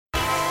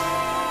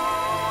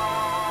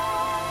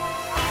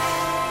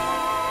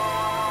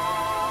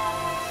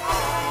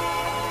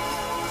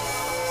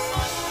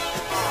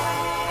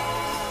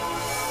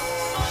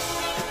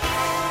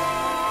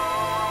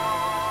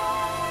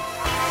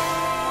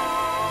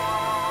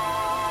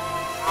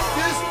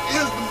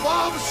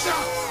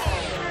Barbershop.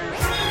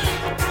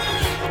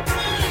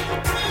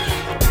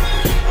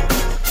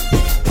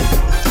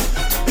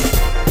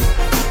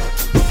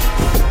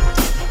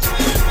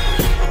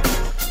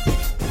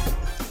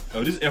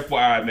 Yo, this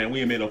FYI, man, we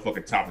ain't made no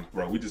fucking topics,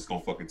 bro. We just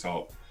gonna fucking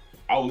talk.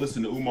 I was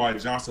listening to Umar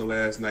Johnson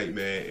last night,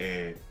 man,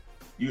 and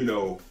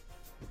before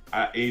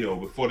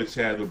the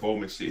Chadwick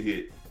Boseman shit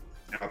hit,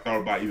 I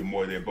thought about even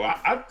more there. But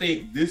I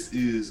think this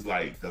is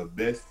like the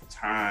best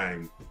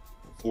time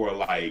for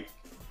like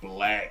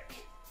black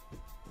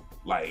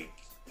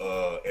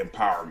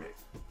empowerment.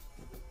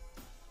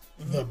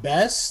 The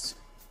best?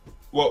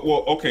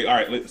 Well, okay, all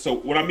right. So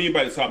what I mean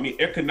by this, I mean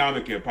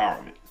economic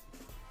empowerment.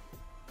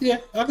 Yeah,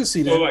 I can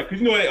see that. So like, cause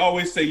they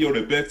always say,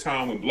 the best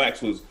time when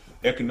blacks was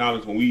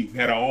economics, when we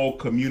had our own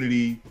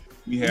community,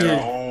 we had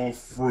our own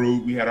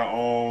fruit, we had our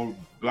own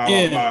blah,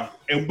 blah, blah.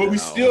 But we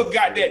still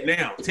got that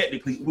now,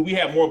 technically. But we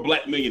have more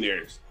black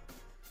millionaires.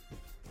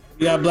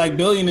 We got black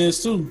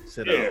billionaires too.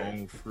 Said our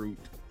own fruit.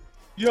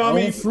 You know what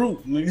I mean?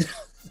 Fruit, nigga.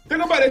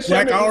 Think about that shit.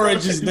 Black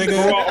oranges,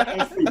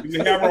 nigga. We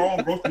have our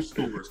own grocery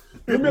stores.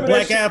 Remember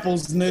black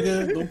apples,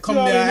 nigga. Don't come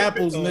down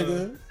apples,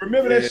 nigga.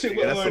 Remember that shit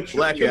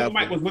with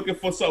Mike was looking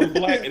for something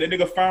black, and that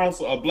nigga found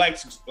a black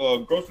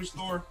grocery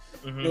store.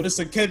 Mm-hmm. Yo, this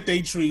a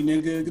kente tree,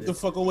 nigga. Get the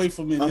fuck away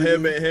from it.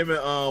 Him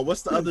and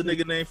what's the other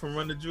nigga name from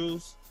Run the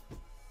Jewels?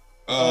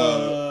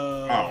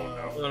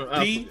 I don't know.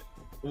 P,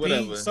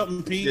 whatever.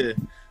 Something P. Yeah.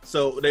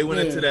 So they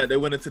went into that. They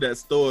went into that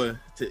store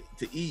to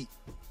eat,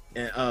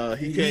 and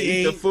he can't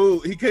eat the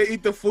food. He can't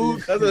eat the food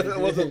because it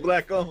wasn't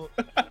black on.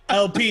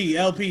 LP.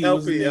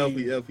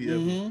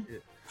 Mm-hmm.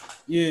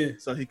 Yeah.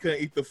 So he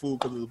couldn't eat the food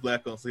because it was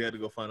black on. So he had to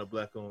go find a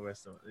black owned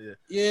restaurant. Yeah.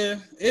 Yeah,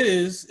 it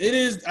is. It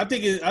is. I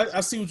think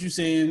I see what you're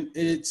saying.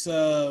 It's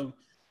a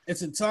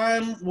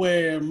time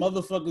where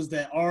motherfuckers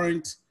that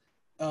aren't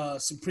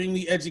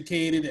supremely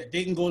educated, that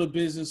didn't go to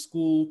business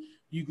school,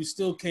 you can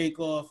still cake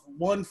off,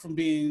 one, from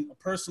being a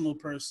personal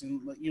person,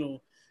 like,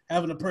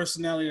 having a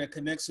personality that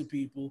connects with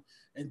people,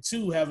 and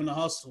two, having a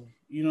hustle.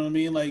 You know what I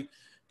mean? Like,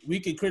 we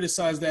could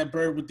criticize that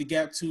bird with the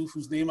gap tooth,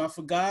 whose name I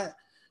forgot,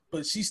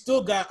 but she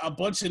still got a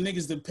bunch of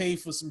niggas that paid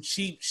for some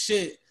cheap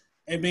shit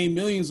and made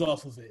millions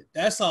off of it.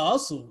 That's a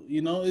hustle,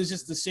 It's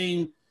just the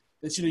shame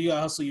that, you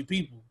gotta hustle your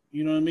people.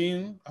 You know what I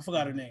mean? I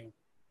forgot her name.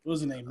 What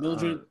was her name?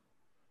 Mildred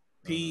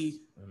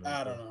P.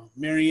 I don't know.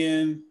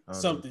 Marianne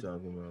something.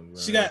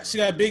 She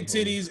got big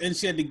titties and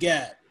she had the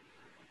gap.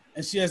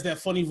 And she has that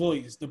funny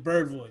voice, the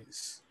bird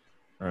voice.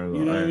 What I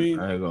mean?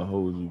 I ain't gonna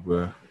hold you,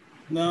 bro.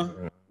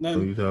 No? What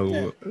you talking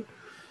about?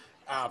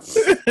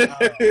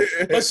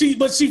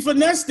 But she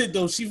finessed it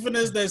though. She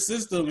finessed that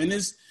system, and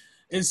it's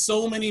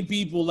so many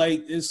people.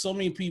 Like, there's so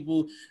many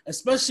people,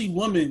 especially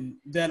women,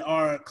 that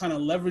are kind of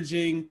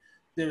leveraging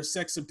their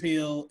sex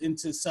appeal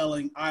into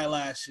selling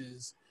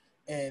eyelashes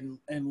and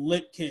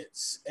lip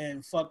kits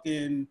and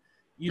fucking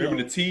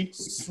remember the tea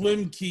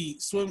swim.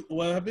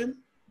 What happened?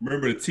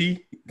 Remember the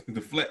tea,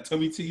 the flat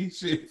tummy tea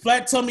shit.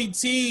 Flat tummy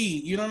tea.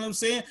 You know what I'm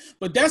saying?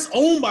 But that's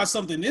owned by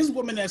something. There's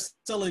women that's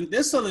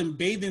selling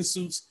bathing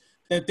suits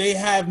that they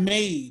have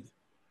made.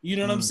 You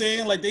know what I'm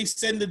saying? Like, they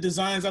send the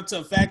designs out to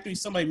a factory,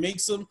 somebody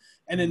makes them,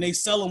 and then they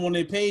sell them on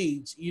their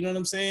page. You know what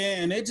I'm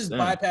saying? And they're just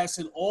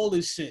bypassing all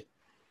this shit.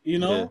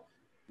 Yeah.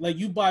 Like,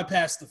 you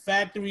bypass the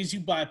factories, you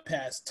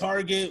bypass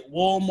Target,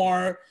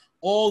 Walmart,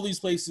 all these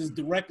places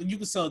directly. You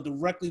can sell it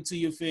directly to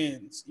your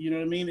fans. You know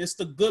what I mean? It's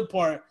the good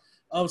part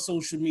of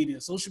social media.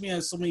 Social media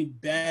has so many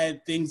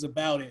bad things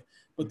about it.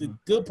 But the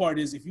good part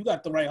is, if you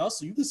got the right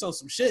hustle, you can sell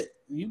some shit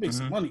and you make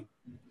some money.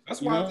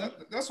 That's why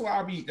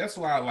I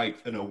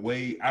like, in a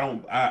way, I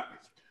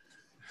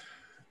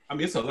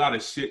mean, it's a lot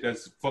of shit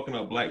that's fucking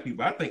up black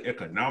people. I think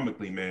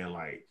economically, man,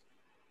 like,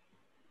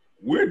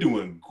 we're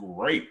doing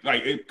great.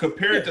 Like,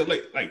 compared to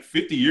like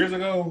 50 years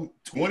ago,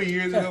 20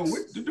 years ago,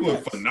 we're doing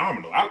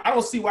phenomenal. I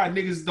don't see why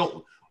niggas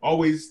don't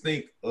always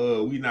think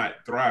we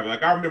not thriving.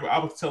 Like, I remember I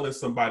was telling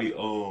somebody,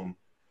 like,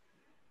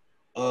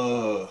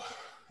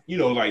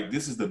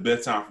 this is the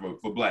best time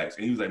for blacks.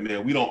 And he was like,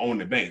 man, we don't own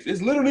the banks.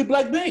 It's literally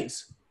black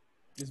banks.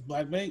 It's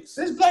black banks.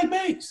 It's black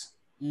banks.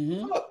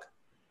 Mm-hmm. Look,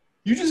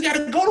 you just got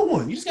to go to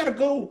one. You just got to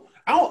go.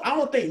 I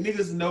don't think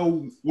niggas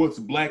know what's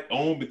black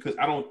owned, because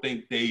I don't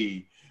think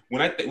when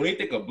they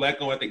think of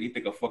black owned, I think they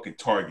think of fucking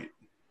Target.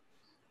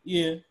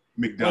 Yeah.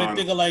 McDonald's. Or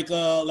they think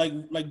of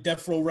like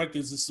Death Row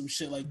Records or some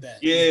shit like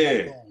that.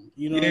 Yeah.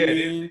 You know what I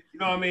mean? You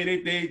know what I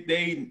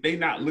mean? They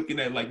not looking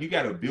at, like, you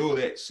got to build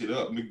that shit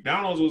up.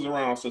 McDonald's was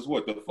around since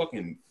what, the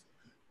 20s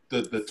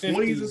or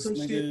some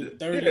shit?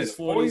 30s,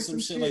 40s, some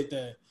shit like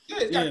that. Yeah,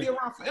 it's got to be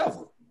around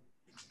forever.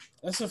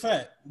 That's a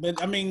fact. But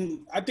I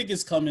mean, I think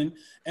it's coming,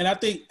 and I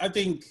think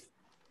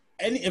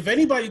if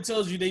anybody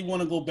tells you they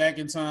want to go back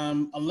in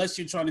time, unless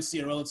you're trying to see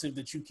a relative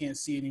that you can't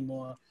see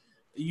anymore,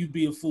 you'd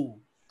be a fool.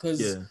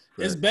 Because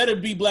it's better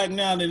to be black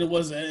now than it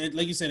was,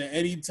 like you said, at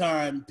any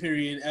time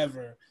period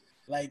ever.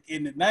 Like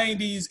in the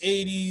 90s,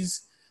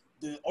 80s,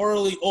 the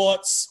early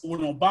aughts,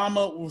 when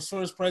Obama was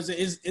first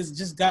president, it's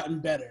just gotten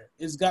better.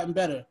 It's gotten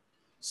better.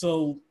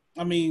 So,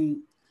 I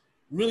mean,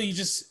 really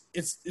just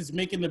it's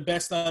making the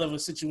best out of a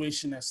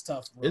situation that's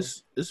tough, bro.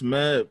 It's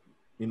mad,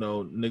 you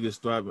know, niggas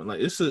thriving. Like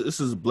this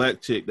is a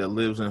black chick that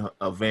lives in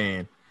a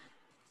van,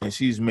 and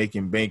she's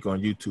making bank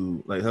on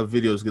YouTube. Like her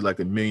videos get like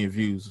 1 million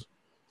views.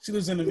 She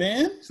lives in a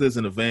van? She lives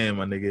in a van,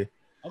 my nigga.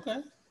 Okay.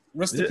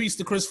 Rest in peace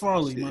to Chris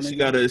Farley, my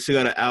nigga. She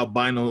got an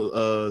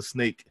albino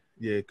snake.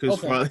 Yeah, Chris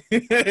Farley.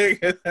 In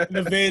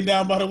the van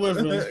down by the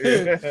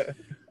river.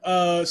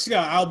 She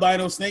got an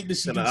albino snake.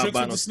 Does she do tricks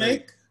with the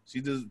snake?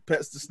 She just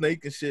pets the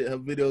snake and shit. Her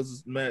videos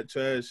is mad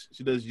trash.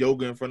 She does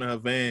yoga in front of her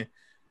van.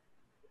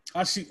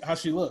 How she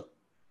look?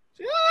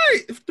 She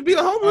alright. To be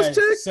a homeless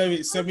chick.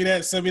 Send me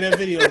that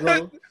video,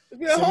 bro. To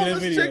be a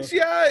homeless chick,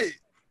 she alright.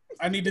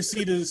 I need to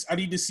see this. I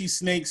need to see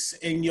snakes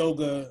and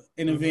yoga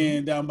in a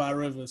van down by a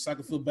river so I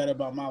can feel better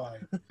about my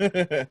life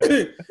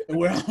and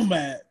where I'm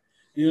at.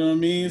 You know what I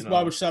mean? It's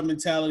barbershop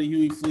mentality.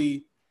 Huey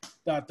Flea,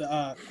 Dr.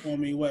 Ock,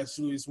 Kwame West,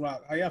 Julius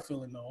Rock. How y'all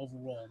feeling though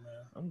overall,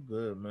 man? I'm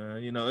good,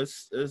 man. You know,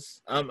 it's.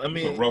 I mean,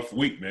 it was a rough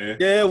week, man.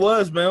 Yeah, it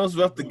was, man. It was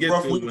rough to get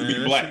rough through, week man. To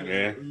be black,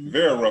 man.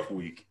 Very rough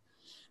week.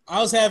 I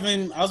was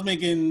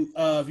making.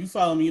 If you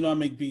follow me, you know I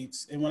make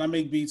beats, and when I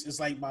make beats, it's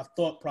like my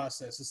thought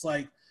process. It's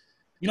like,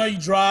 you know, you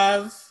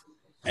drive.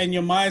 And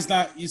your mind's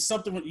not,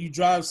 you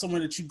drive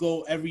somewhere that you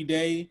go every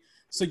day.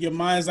 So your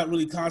mind's not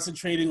really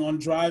concentrating on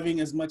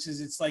driving as much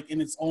as it's like in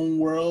its own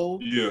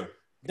world. Yeah.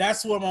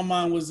 That's where my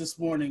mind was this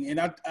morning. And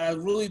I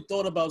really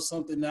thought about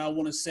something that I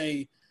want to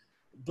say.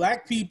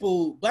 Black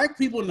people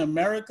in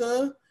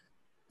America,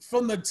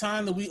 from the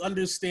time that we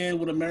understand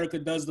what America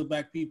does to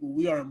black people,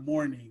 we are in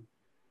mourning.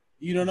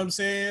 You know what I'm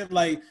saying?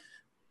 Like,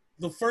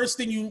 the first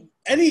thing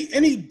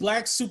any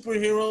black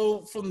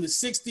superhero from the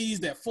 60s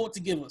that fought to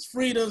give us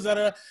freedoms,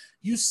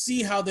 you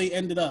see how they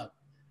ended up.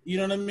 You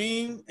know what I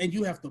mean? And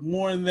you have to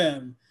mourn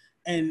them.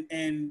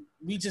 And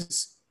we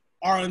just,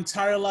 our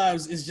entire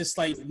lives is just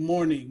like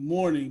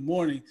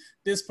mourning.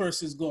 This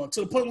person's gone.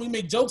 To the point where we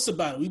make jokes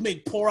about it. We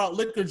make pour out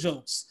liquor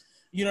jokes.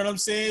 You know what I'm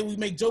saying? We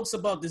make jokes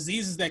about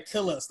diseases that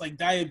kill us, like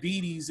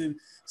diabetes and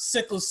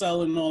sickle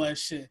cell and all that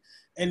shit.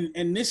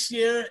 And this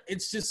year,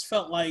 it's just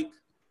felt like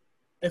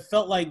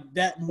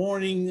that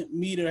mourning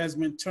meter has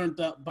been turned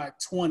up by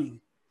 20.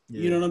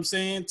 Yeah. You know what I'm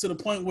saying? To the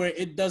point where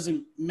it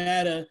doesn't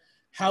matter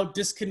how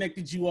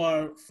disconnected you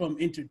are from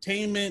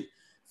entertainment,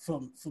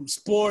 from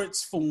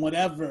sports, from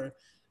whatever.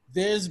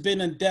 There's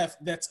been a death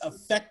that's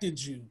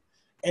affected you.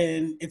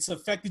 And it's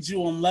affected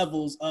you on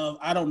levels of,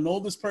 I don't know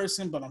this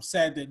person, but I'm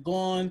sad they're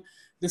gone.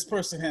 This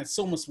person had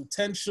so much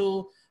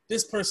potential.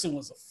 This person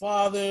was a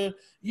father.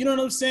 You know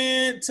what I'm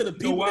saying? To the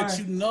people that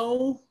you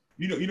know.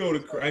 I mean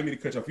to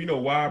cut you off. You know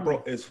why,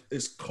 bro? It's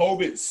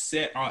COVID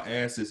set our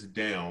asses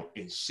down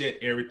and shut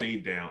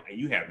everything down, and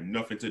you have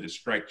nothing to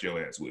distract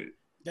your ass with.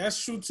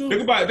 That's true too.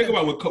 Think about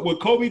when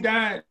Kobe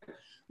died.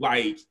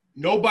 Like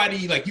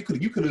nobody, like you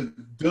could have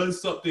done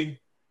something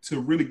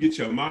to really get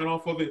your mind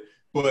off of it,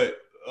 but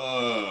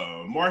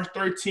March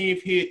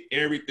 13th hit,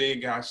 everything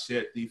got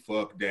shut the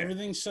fuck down.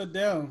 Everything shut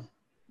down.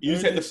 You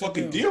just had to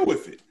fucking deal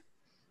with it.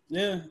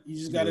 Yeah, you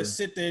just gotta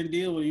sit there and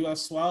deal with it. You gotta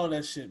swallow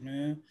that shit,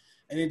 man.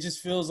 And it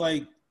just feels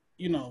like,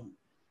 you know,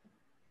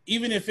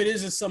 even if it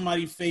isn't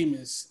somebody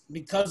famous,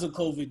 because of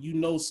COVID, you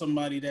know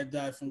somebody that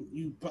died from,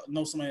 you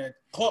know somebody that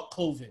caught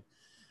COVID,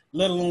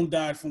 let alone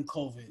died from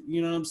COVID.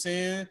 You know what I'm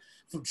saying?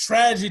 From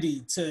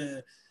tragedy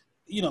to,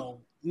 you know,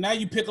 now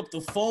you pick up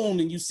the phone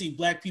and you see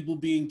black people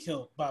being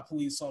killed by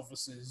police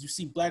officers. You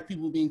see black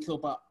people being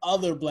killed by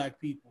other black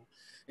people.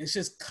 It's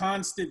just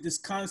this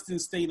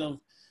constant state of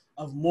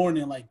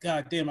mourning. Like,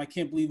 God damn, I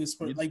can't believe this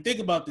person. Like, think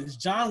about this.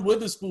 John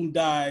Witherspoon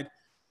died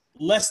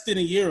less than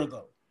a year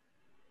ago,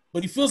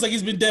 but he feels like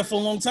he's been dead for a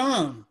long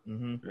time.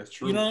 Mm-hmm. That's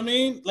true. You know what I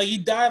mean? Like he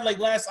died like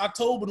last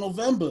October,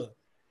 November.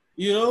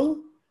 You know,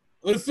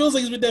 but it feels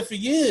like he's been dead for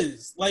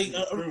years. Like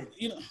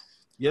you know.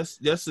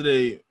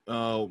 Yesterday,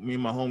 me and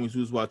my homies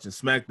was watching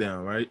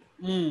SmackDown, right?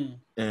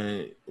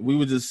 And we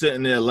were just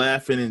sitting there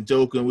laughing and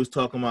joking. We was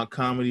talking about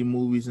comedy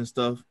movies and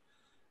stuff.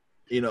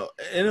 You know,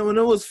 and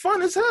it was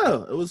fun as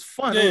hell. It was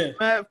fun. Yeah. It was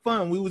mad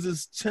fun. We was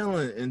just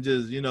chilling and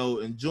just, you know,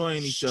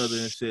 enjoying each other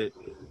and shit.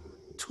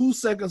 2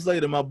 seconds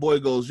later, my boy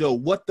goes, "Yo,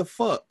 what the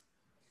fuck?"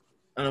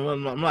 And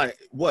I'm like,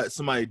 "What?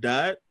 Somebody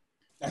died?"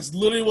 That's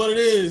literally what it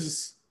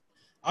is.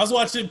 I was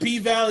watching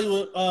P-Valley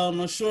with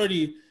a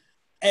shorty,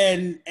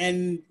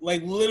 and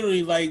like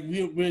literally, like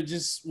we're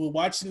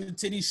watching the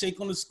titties shake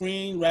on the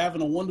screen. We're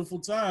having a wonderful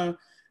time,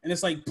 and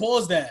it's like,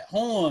 pause that.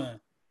 Hold on.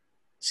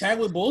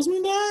 Chadwick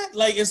Boseman died?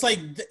 Like, it's like,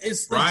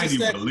 it's bro, I just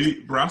didn't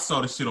believe, bro, I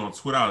saw this shit on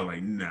Twitter. I was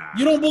like, nah.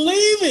 You don't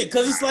believe it,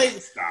 because it's like,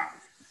 stop.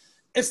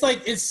 It's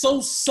like, it's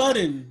so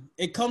sudden.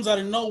 It comes out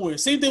of nowhere.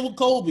 Same thing with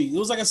Kobe. It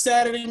was like a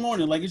Saturday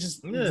morning. Like, it's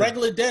just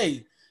regular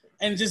day.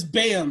 And just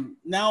bam.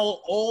 Now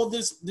all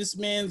this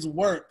man's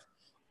work,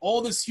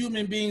 all this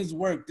human being's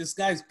work, this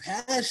guy's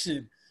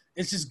passion,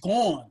 it's just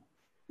gone.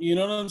 You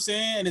know what I'm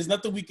saying? And there's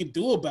nothing we can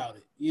do about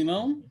it, you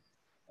know?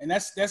 And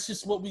that's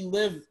just what we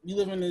live. We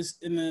live in this,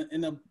 in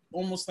a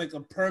almost like a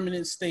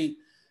permanent state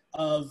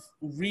of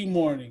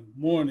mourning.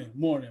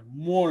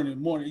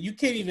 You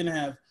can't even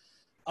have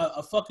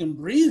a fucking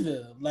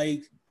breather.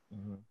 Like,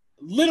 Mm-hmm.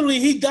 Literally,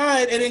 he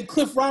died, and then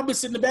Cliff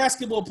Robinson, the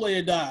basketball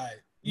player,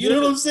 died. You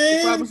know what I'm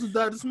saying? Cliff Robinson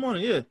died this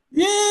morning, yeah.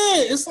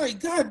 Yeah, it's like,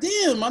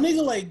 goddamn, my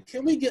nigga, like,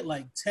 can we get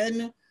like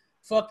 10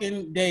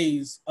 fucking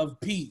days of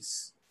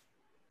peace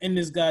in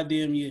this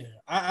goddamn year?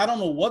 I don't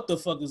know what the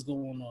fuck is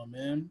going on,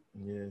 man.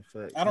 Yeah, in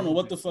fact. I don't know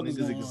what the fuck is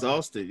going on. Niggas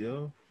exhausted,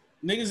 yo.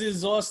 Niggas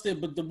exhausted,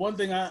 but the one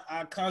thing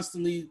I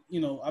constantly,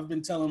 I've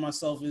been telling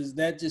myself is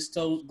that just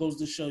goes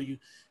to show you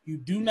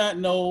do not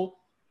know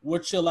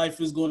where your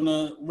life is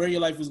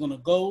gonna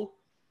go.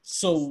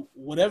 So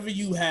whatever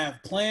you have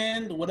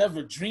planned,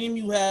 whatever dream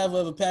you have,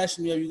 whatever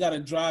passion you have, you gotta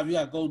drive, you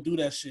gotta go do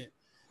that shit.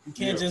 You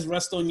can't just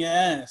rest on your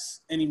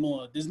ass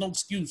anymore. There's no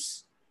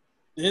excuse.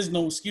 There's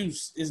no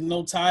excuse. There's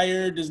no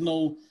tired. There's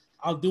no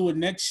I'll do it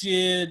next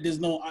year. There's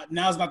no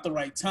now's not the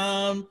right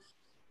time.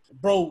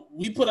 Bro,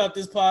 we put out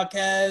this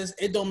podcast.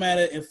 It don't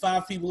matter if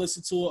 5 people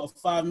listen to it or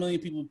 5 million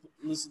people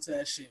listen to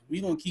that shit. We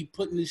gonna keep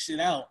putting this shit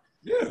out.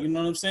 Yeah, you know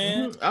what I'm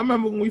saying? Mm-hmm. I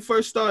remember when we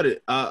first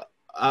started. I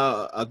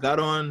got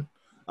on.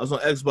 I was on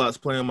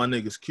Xbox playing my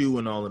niggas Q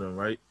and all of them,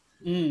 right?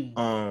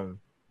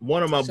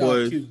 One of my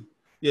boys.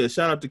 Yeah,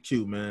 shout out to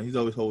Q, man. He's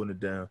always holding it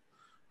down.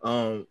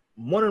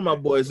 One of my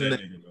boys in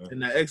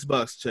that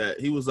Xbox chat,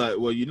 he was like,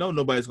 "Well,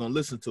 nobody's gonna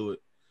listen to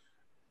it."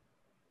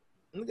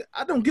 Nigga,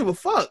 I don't give a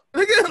fuck.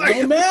 Nigga, like,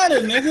 don't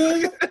matter,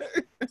 nigga.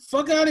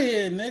 Fuck out of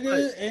here,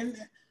 nigga. Like, and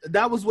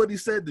that was what he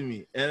said to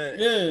me.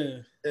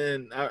 And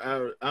and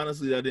I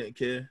honestly I didn't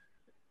care.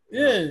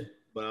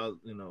 But I,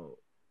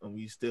 and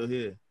we still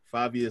here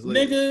 5 years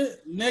later.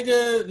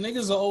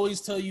 Niggas will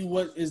always tell you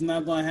what is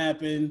not gonna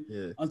happen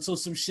until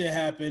some shit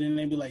happen, and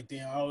they be like,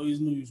 "Damn, I always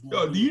knew you was going."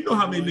 Yo, do you know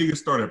how many niggas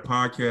started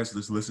podcasts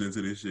just listening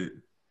to this shit?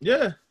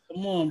 Yeah.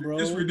 Come on, bro.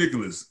 It's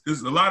ridiculous.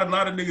 There's a lot of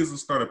niggas that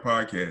started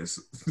podcasts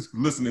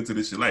listening to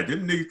this shit. Like,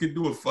 them niggas can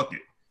do it, fuck it.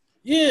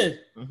 Yeah,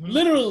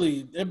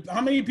 literally.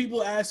 How many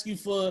people ask you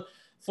for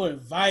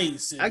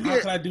advice? And how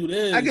can I do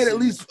this? I get at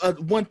least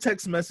one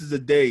text message a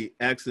day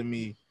asking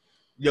me,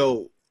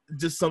 yo,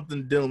 just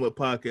something dealing with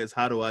podcasts.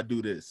 How do I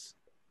do this?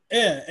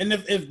 Yeah, and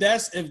if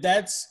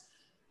that's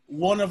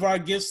one of our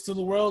gifts to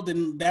the world,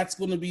 then that's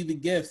going to be the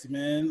gift,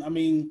 man. I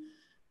mean,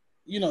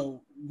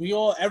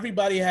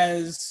 everybody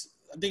has.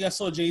 I think I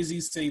saw Jay-Z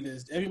say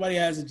this. Everybody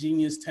has a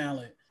genius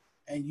talent,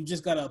 and you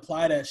just got to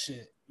apply that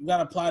shit. You got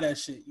to apply that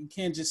shit. You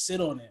can't just sit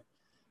on it.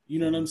 You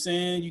know what I'm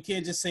saying? You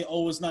can't just say,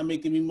 oh, it's not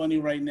making me money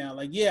right now.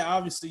 Like, yeah,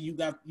 obviously you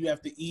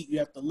have to eat, you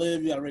have to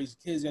live, you got to raise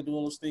your kids, you got to do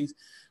all those things.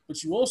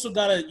 But you also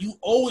you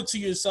owe it to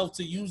yourself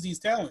to use these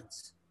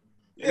talents.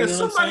 Yeah,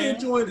 somebody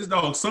enjoying this,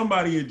 dog.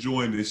 Somebody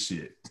enjoying this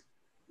shit.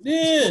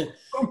 Yeah.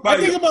 I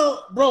think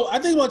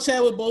about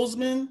Chadwick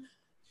Boseman.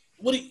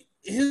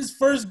 His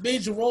first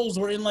major roles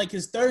were in like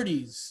his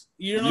 30s.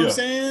 You know what I'm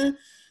saying?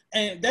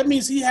 And that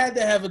means he had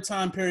to have a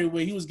time period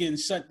where he was getting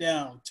shut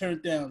down,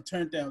 turned down.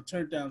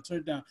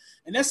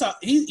 And that's how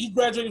he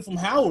graduated from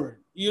Howard.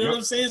 You know what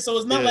I'm saying? So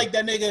it's not like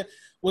that nigga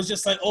was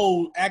just like,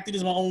 oh, acting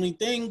is my only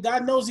thing.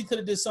 God knows he could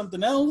have did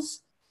something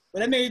else. But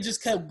that nigga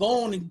just kept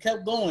going and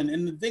kept going.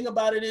 And the thing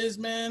about it is,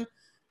 man,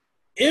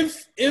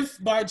 if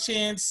by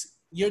chance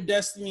your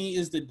destiny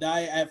is to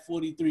die at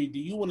 43, do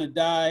you want to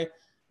die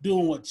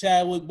doing what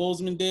Chadwick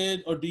Boseman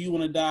did, or do you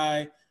want to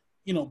die,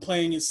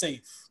 playing it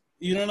safe?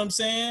 You know what I'm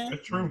saying?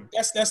 That's true.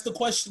 That's the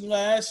question you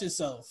gotta ask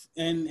yourself.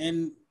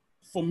 And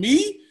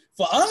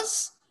for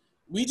us,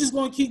 we just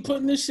gonna keep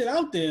putting this shit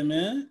out there,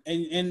 man.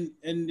 And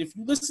if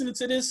you listening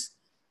to this,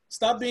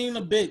 stop being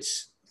a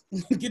bitch.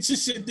 Get your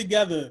shit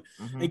together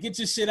and get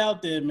your shit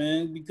out there,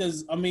 man.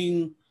 Because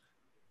we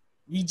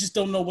just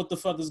don't know what the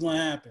fuck is gonna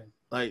happen.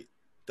 Like,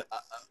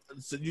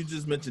 so you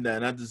just mentioned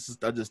that, and I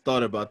just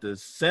thought about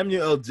this.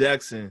 Samuel L.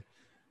 Jackson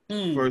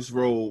first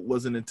role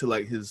wasn't until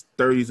like his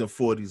 30s and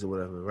 40s or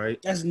whatever,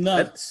 right? That's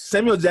nuts.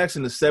 Samuel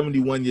Jackson is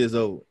 71 years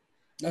old.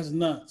 That's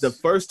nuts. The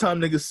first time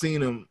niggas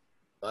seen him,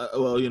 I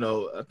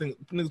think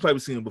niggas probably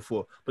seen him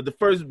before, but the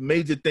first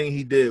major thing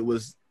he did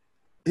was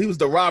he was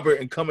the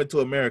Robert in Coming to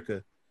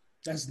America.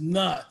 That's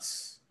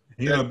nuts.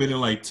 He done been in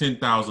like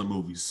 10,000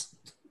 movies.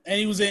 And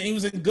he was in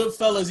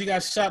Goodfellas. He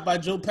got shot by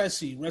Joe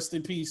Pesci. Rest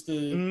in peace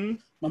to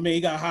my man.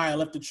 He got high and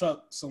left the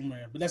truck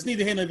somewhere. But that's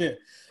neither here nor there.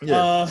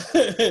 Yeah.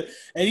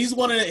 And he's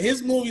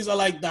his movies are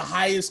like the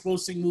highest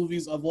grossing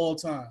movies of all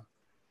time.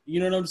 You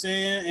know what I'm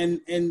saying?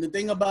 And the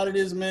thing about it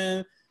is,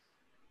 man,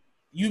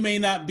 you may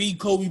not be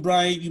Kobe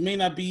Bryant. You may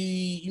not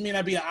be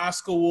an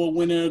Oscar Award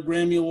winner,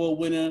 Grammy Award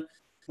winner.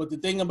 But the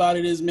thing about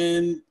it is,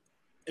 man,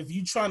 if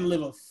you trying to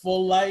live a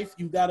full life,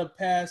 you gotta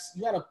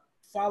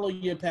follow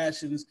your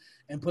passions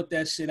and put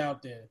that shit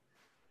out there.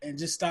 And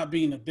just stop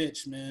being a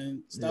bitch,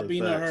 man. Stop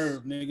being a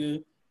herb,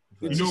 nigga.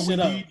 Get your shit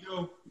up.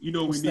 You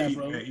know we need,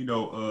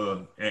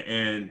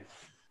 and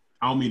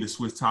I don't mean to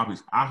switch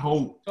topics. I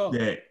hope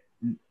that,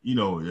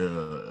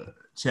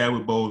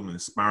 Chadwick Boseman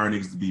inspiring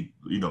niggas to be,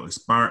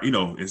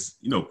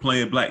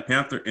 playing Black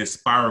Panther,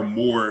 inspire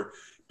more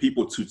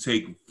people to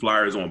take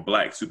flyers on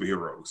Black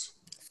superheroes.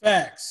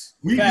 Facts.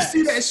 We need to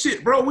see that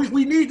shit, bro.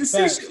 We need to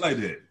see shit like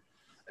that.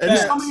 And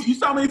you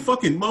saw how many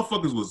fucking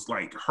motherfuckers was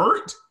like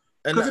hurt?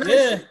 I never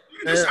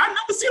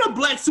seen a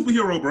Black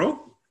superhero,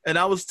 bro. And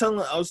I was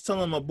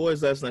telling my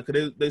boys last night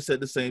because they said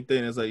the same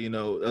thing. It's like,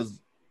 that's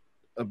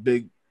a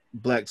big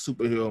black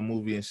superhero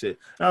movie and shit.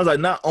 And I was like,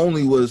 not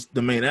only was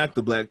the main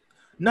actor black,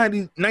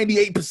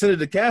 98% of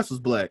the cast was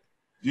black.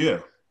 Yeah.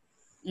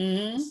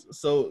 Mm-hmm.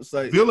 So it's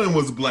like villain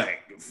was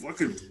black.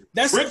 Fucking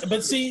that's what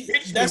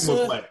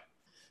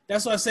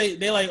I say.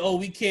 They're like, oh,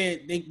 we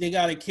can't. They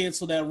gotta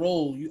cancel that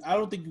role. I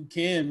don't think you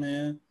can,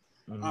 man.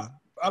 Mm-hmm.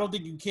 I don't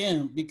think you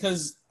can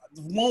because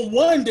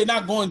one, they're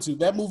not going to.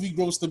 That movie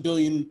grossed $1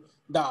 billion.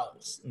 Yeah.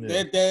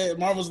 That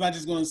Marvel's not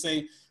just going to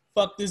say,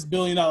 fuck this $1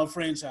 billion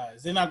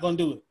franchise. They're not going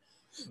to do it.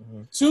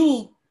 Mm-hmm.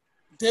 Two,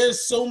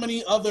 there's so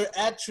many other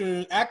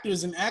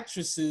actors and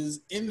actresses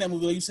in that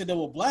movie. Like you said, that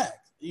were black.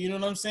 You know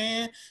what I'm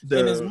saying?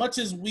 And as much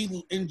as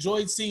we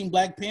enjoyed seeing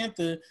Black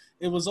Panther,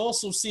 it was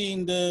also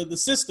seeing the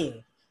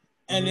sister.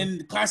 And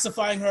then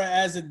classifying her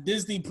as a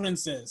Disney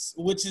princess,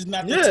 which is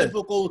not the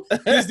typical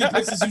Disney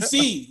princess you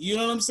see. You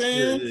know what I'm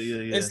saying?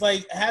 Yeah. It's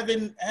like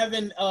having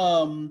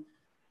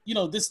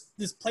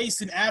this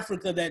place in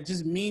Africa that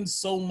just means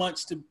so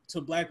much to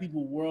Black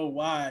people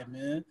worldwide,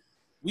 man.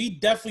 We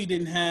definitely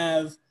didn't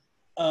have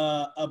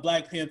a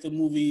Black Panther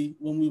movie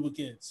when we were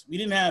kids. We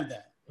didn't have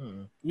that.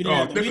 We didn't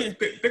have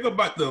that. Think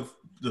about the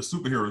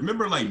superheroes.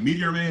 Remember, like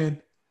Meteor Man?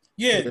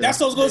 Yeah, that's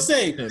what I was gonna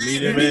say.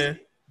 Meteor Man.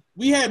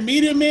 We had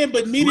Meteor Man,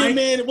 but Meteor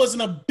Man, it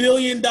wasn't $1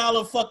 billion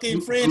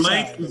fucking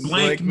franchise.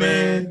 Blank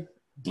Man.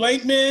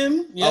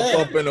 Yeah.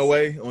 Up and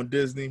Away on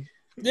Disney.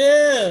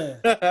 Yeah.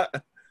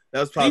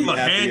 That's probably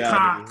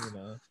Hancock.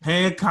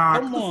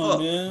 Come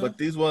on, man. But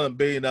these weren't $1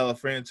 billion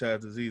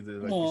franchises either.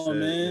 Like Come on,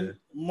 man.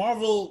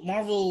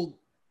 Yeah.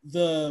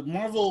 The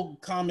Marvel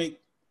comic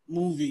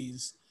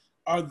movies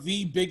are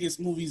the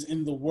biggest movies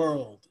in the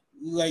world.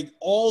 Like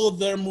all of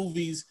their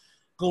movies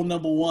go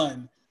number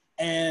one.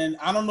 And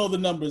I don't know the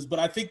numbers, but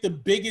I think the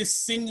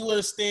biggest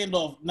singular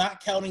standoff,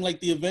 not counting like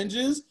the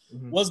Avengers,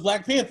 was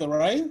Black Panther,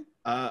 right?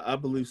 I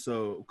believe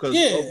so. Because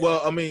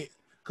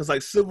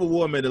like Civil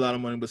War made a lot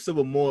of money, but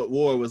Civil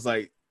War was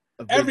like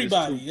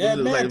everybody,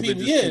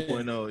 people, yeah.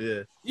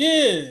 2.0,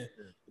 yeah.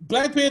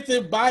 Black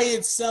Panther by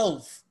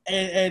itself,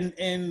 and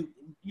I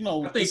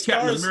think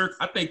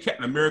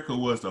Captain America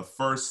was the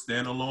first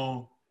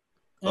standalone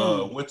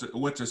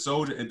Winter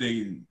Soldier, and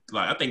then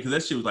I think because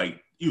that shit was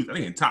like. I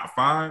think in top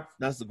 5.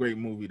 That's a great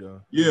movie,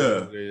 though.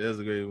 Yeah, that's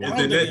a great movie.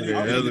 And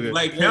then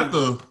Black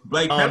Panther.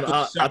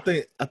 I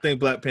think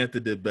Black Panther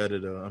did better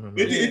though.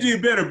 It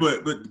did better,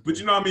 but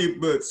you know what I mean.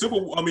 But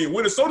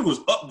Winter Soldier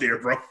was up there,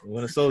 bro.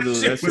 Winter Soldier,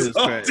 that shit was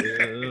crack.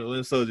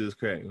 Winter Soldier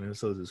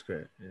was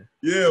crack.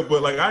 Yeah,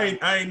 but like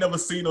I ain't never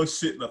seen no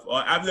shit.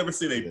 I've never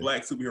seen a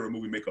black superhero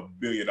movie make $1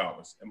 billion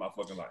in my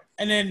fucking life.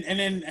 And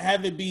then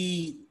have it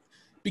be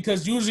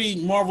because usually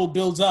Marvel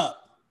builds up.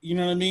 You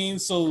know what I mean?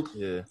 So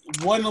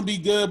one will be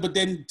good, but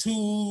then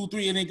 2,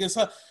 3, and it gets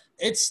up.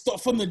 It's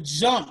from the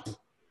jump.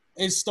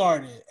 It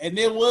started, and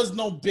there was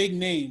no big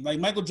name. Like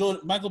Michael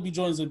B.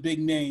 Jordan is a big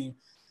name,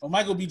 but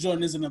Michael B.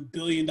 Jordan isn't $1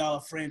 billion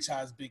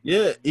franchise big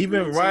name. Yeah,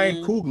 even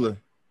Ryan Coogler.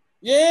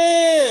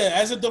 Yeah,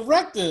 as a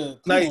director,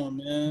 come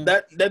on, man.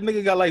 That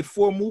nigga got like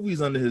 4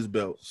 movies under his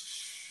belt.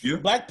 Yeah.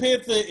 Black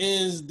Panther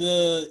is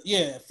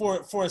for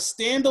a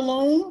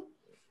standalone.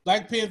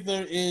 Black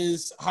Panther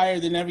is higher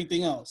than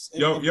everything else.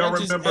 Y'all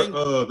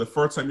remember the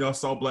first time y'all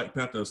saw Black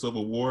Panther in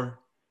Civil War?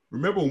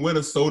 Remember when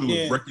Winter Soldier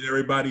was wrecking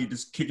everybody,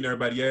 just kicking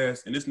everybody's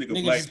ass, and this nigga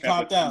Black just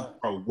Panther popped out,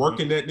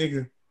 working that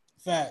nigga.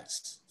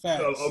 Facts.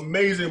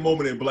 Amazing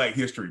moment in Black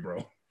history,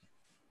 bro.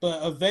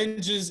 But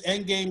Avengers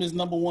Endgame is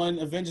number 1.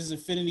 Avengers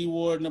Infinity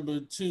War number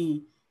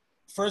 2.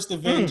 First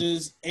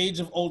Avengers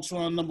Age of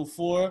Ultron number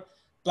 4.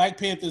 Black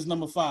Panther is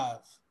number 5.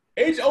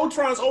 Age of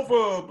Ultron's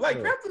over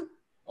Black Panther.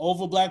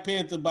 Over Black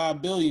Panther by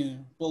 $1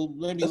 billion. Well,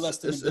 maybe less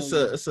than $1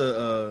 billion. It's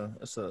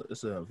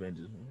a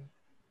Avengers.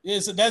 Yeah,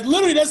 so that's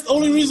the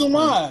only reason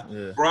why.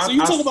 Yeah. Bro, so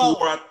you talk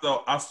about.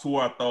 I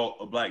swore I thought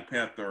a Black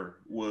Panther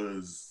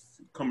was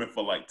coming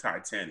for like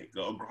Titanic,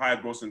 a high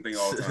grossing thing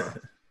all the time.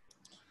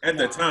 At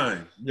the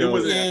time, it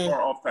wasn't that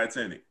far off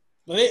Titanic.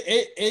 But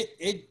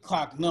it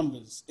clocked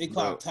numbers. It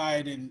clocked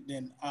higher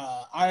than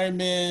Iron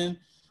Man.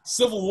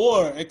 Civil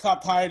War, it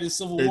clocked higher than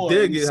Civil War. It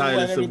did get higher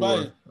than Civil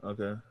War.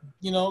 Okay.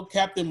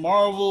 Captain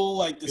Marvel,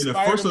 like the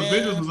Spider-Man. The first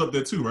Avengers was up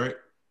there too, right?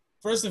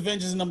 First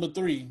Avengers is number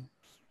 3.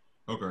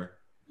 Okay.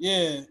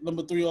 Yeah,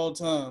 number 3 all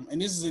time.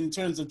 And this is in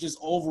terms of just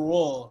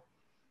overall.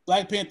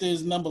 Black Panther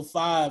is number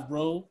 5,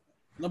 bro.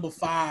 Number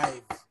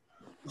 5.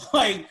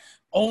 Like,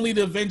 only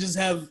the Avengers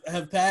have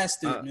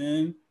passed it,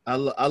 man. I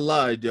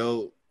lied,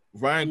 yo.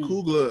 Ryan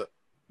Coogler,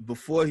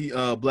 before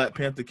Black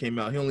Panther came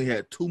out, he only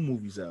had 2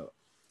 movies out.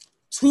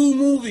 2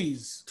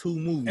 movies.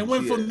 And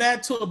went from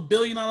that to $1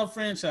 billion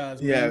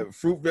franchise. Yeah,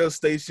 Fruitvale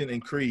Station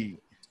and Creed.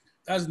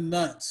 That's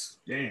nuts.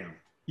 Damn.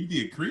 He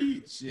did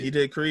Creed? Shit. He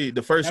did Creed.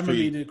 The first Creed.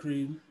 He did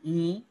Creed.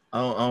 Mm-hmm.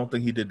 I don't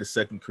think he did the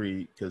second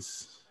Creed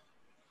because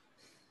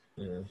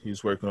he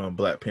was working on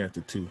Black Panther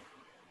 2.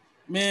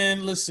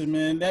 Man, listen,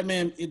 man. That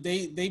man,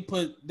 they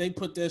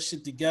put that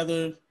shit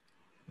together.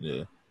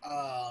 Yeah.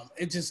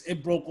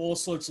 It broke all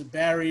sorts of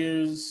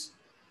barriers.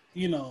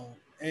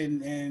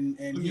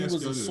 and he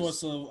was a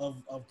source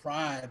of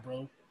pride,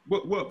 bro.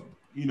 What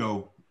you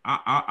know?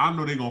 I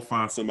know they're gonna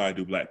find somebody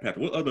to do Black Panther.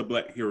 What other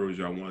black heroes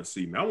y'all want to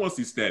see? Man, I want to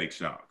see Static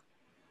Shock.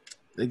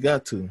 They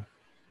got to.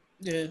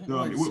 Yeah. You know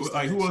what I mean?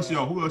 Like who else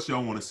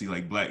y'all want to see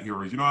like black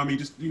heroes? You know what I mean?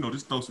 Just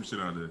throw some shit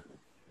out there.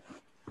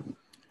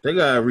 They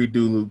gotta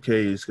redo Luke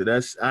Cage because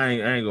that's I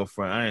ain't gonna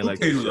front. I ain't Luke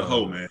like Cage that was show. a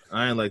hoe, man.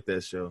 I ain't like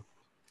that show.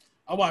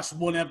 I watched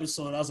one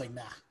episode. I was like,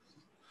 nah,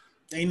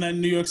 ain't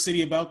nothing New York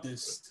City about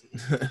this.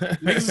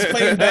 Niggas is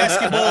playing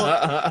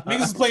basketball.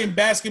 Niggas is playing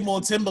basketball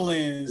in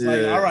Timberlands.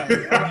 Like, all right,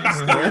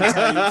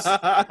 stereotypes.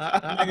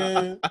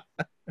 Nigga.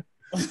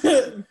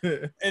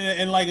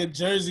 and like a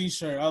jersey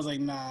shirt. I was like,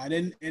 nah.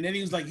 And then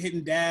he was like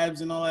hitting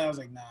dabs and all that. I was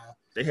like, nah.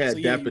 They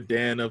had Dapper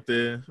Dan up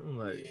there. I'm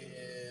like,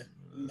 yeah,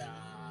 nah.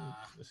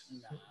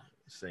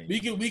 Same. We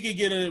could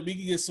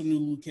get some new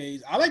Luke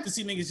Cage. I like to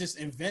see niggas just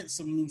invent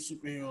some new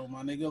superhero,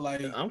 my nigga.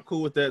 Like, I'm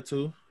cool with that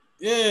too.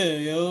 Yeah,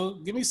 yo,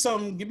 give me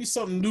something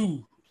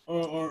new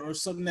or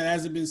something that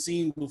hasn't been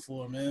seen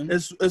before, man.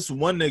 It's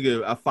one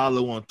nigga I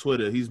follow on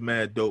Twitter. He's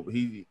mad dope.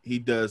 He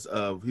does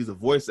he's a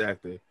voice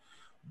actor,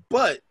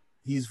 but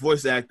he's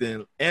voice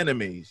acting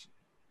animes.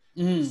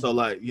 Mm-hmm. So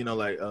like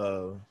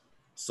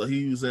so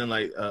he was in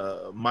like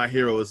My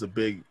Hero is a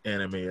big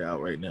anime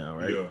out right now,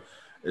 right? Yeah.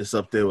 It's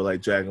up there with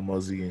like Dragon Ball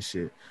Z and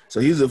shit.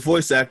 So he's a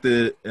voice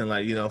actor and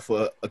like,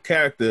 for a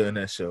character in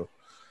that show.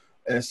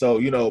 And so,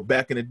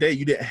 back in the day,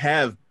 you didn't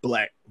have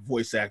black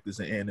voice actors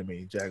in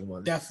anime, Dragon Ball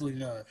Z. Definitely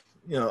not.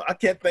 I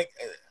can't think,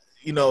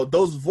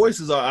 those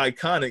voices are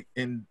iconic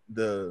in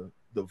the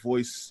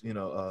voice,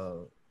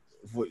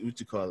 what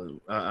you call it?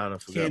 I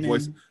don't forget.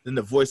 Voice in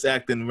the voice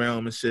acting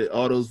realm and shit.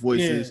 All those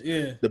voices,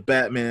 the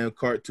Batman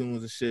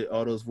cartoons and shit,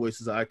 all those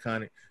voices are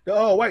iconic. They're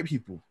all white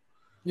people.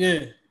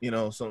 Yeah.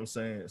 So I'm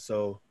saying.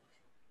 So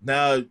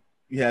now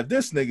you have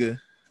this nigga,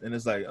 and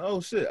it's like, oh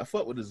shit, I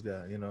fuck with this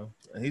guy, And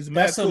he's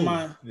mad cool.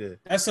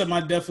 That's something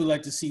I definitely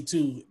like to see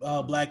too.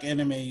 Black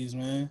animes,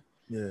 man.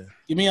 Yeah.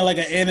 Give me like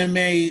an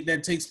anime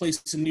that takes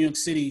place in New York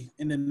City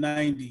in the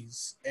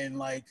 90s, and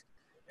like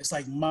it's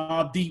like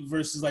Mobb Deep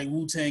versus like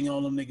Wu-Tang and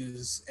all them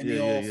niggas, and they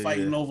all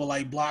fighting over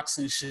like blocks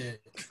and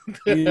shit.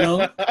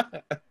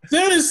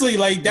 Seriously,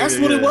 like that's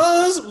what it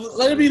was.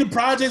 Let it be the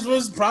projects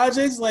versus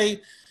projects,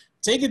 like.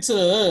 Take it to the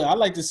hood. I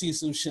like to see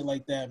some shit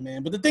like that,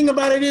 man. But the thing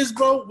about it is,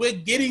 bro, we're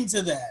getting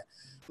to that.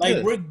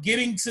 Like, we're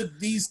getting to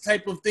these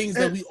type of things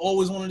that we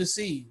always wanted to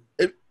see.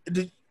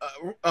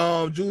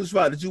 Julius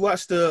Rod, did you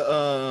watch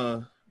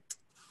the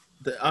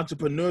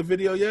entrepreneur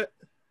video yet?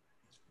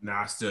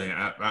 Nah, I still ain't.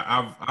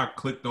 I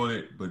clicked on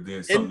it, but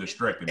then something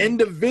distracted me. In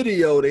the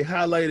video, they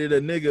highlighted a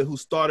nigga who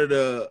started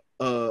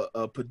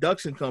a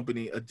production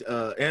company,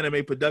 a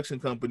anime production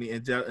company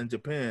in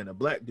Japan, a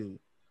black dude.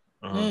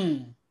 Uh-huh.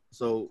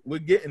 So we're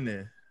getting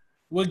there.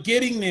 We're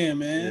getting there,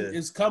 man. Yeah.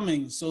 It's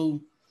coming. So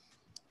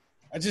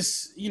I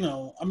just,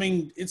 I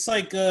mean, it's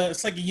like a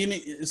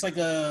unit. It's like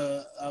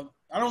I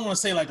don't want to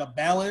say like a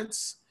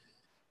balance.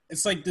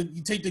 It's like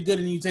you take the good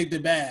and you take the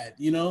bad.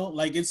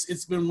 Like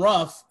it's been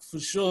rough for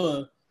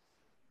sure,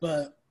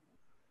 but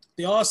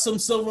there are some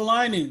silver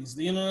linings.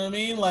 You know what I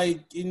mean?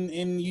 Like,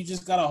 and you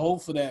just gotta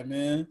hope for that,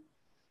 man.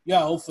 You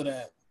gotta hope for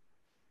that.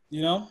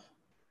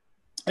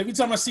 Every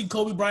time I see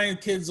Kobe Bryant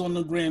kids on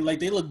the gram,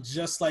 like they look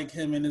just like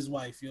him and his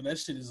wife, that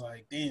shit is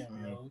like,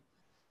 damn,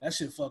 that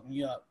shit fucked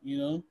me up,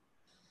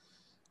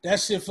 That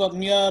shit fucked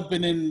me up,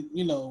 and then,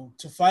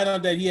 to find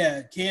out that he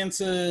had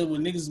cancer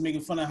when niggas making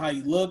fun of how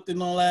he looked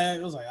and all that,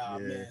 it was like,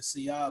 man,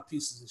 see, y'all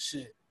pieces of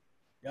shit.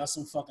 Y'all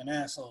some fucking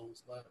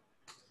assholes, but,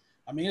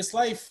 I mean, it's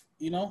life,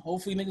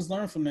 hopefully niggas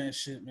learn from that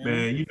shit, man.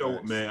 Man, you know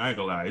what, man, I ain't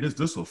gonna lie,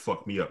 this will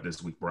fuck me up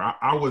this week, bro.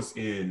 I was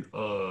in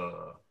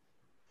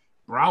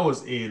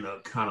a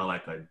kind of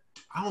like I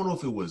don't know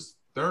if it was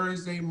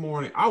Thursday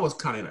morning. I was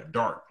kind of in a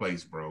dark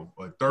place, bro.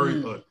 A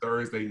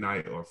Thursday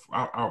night, or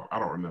I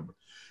don't remember.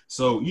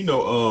 So,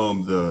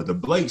 the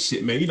Blake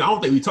shit, man. I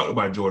don't think we talked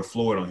about George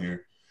Floyd on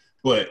here,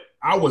 but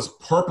I was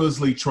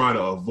purposely trying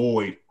to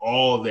avoid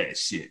all that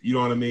shit. You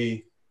know what I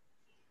mean?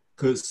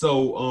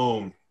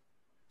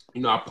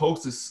 I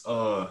posted,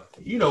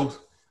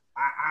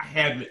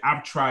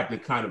 I've tried to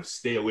kind of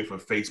stay away from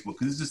Facebook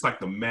because it's just like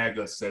the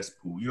MAGA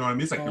cesspool. You know what I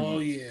mean? It's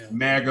like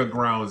MAGA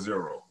ground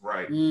zero,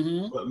 right?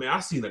 Mm-hmm. But man, I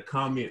seen a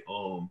comment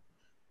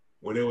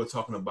when they were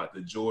talking about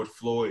the George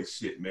Floyd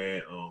shit,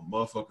 man.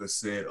 Motherfucker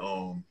said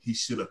he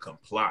should have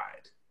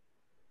complied.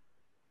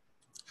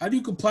 How do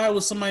you comply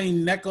with somebody's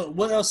neck?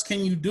 What else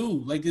can you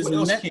do? Like his knee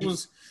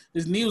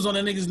was on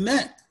that nigga's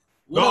neck.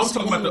 I'm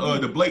talking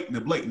about the Blake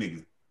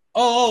nigga.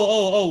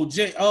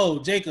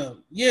 Jacob.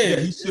 Yeah,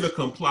 he should have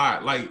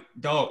complied. Like,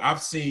 dog,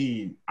 I've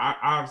seen a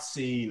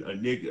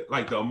nigga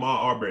like the Ahmaud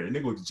Arbery. The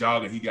nigga was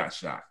jogging, he got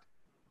shot.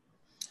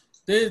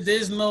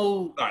 There's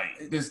no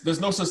there's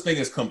no such thing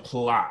as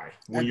comply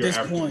when you're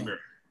African American.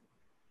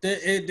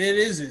 It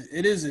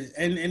isn't.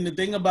 And the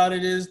thing about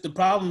it is, the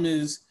problem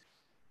is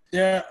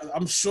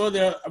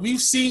we've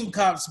seen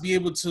cops be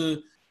able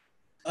to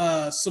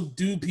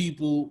subdue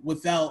people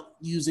without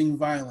using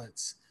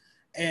violence.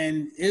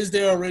 And is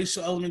there a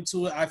racial element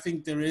to it? I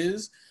think there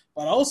is. But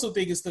But I also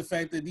think it's the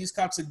fact that these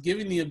cops are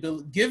given the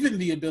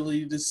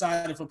ability to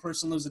decide if a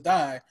person lives or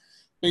die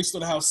based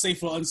on how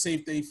safe or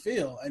unsafe they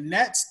feel. And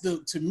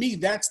to me,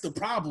 that's the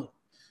problem.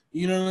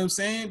 You know what I'm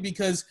saying?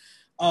 Because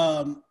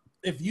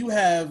if you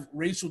have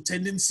racial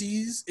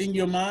tendencies in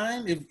your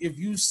mind, if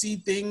you see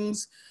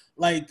things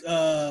like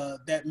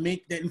that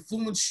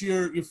influence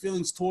your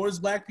feelings towards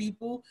Black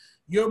people,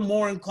 you're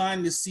more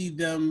inclined to see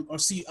them or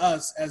see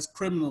us as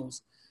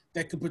criminals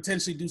that could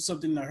potentially do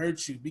something to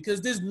hurt you, because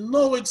there's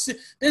no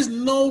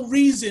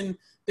reason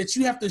that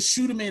you have to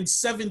shoot a man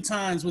 7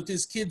 times with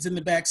his kids in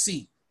the back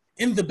seat,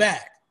 in the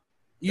back.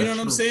 You know what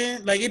I'm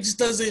saying? Like, it just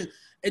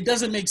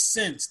doesn't make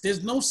sense.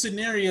 There's no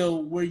scenario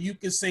where you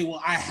can say,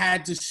 well, I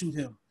had to shoot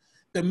him.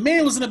 The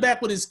man was in the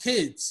back with his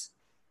kids.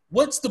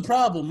 What's the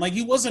problem? Like,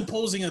 he wasn't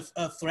posing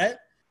a threat.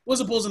 He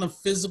wasn't posing a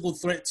physical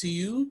threat to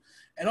you.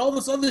 And all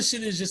this other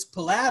shit is just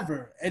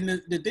palaver. And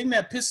the thing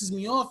that pisses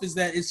me off is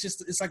that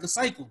it's like a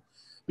cycle.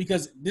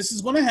 Because this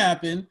is going to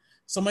happen.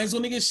 Somebody's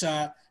going to get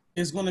shot.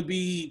 There's going to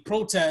be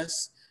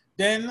protests.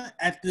 Then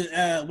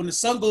when the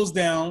sun goes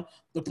down,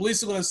 the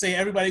police are going to say,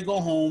 everybody go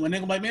home. And they're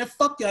going to be like, man,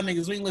 fuck y'all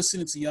niggas. We ain't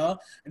listening to y'all.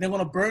 And they're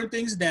going to burn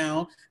things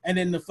down. And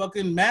then the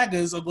fucking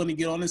MAGAs are going to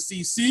get on and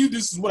see,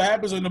 this is what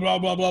happens and blah,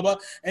 blah, blah, blah.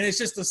 And it's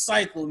just a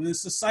cycle. And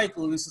it's a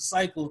cycle. And it's a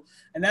cycle.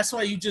 And that's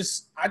why I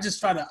just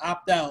try to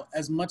opt out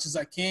as much as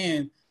I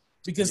can.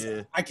 Because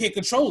I can't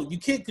control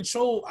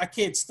it. I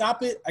can't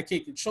stop it. I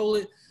can't control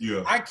it.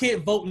 Yeah. I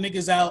can't vote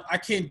niggas out. I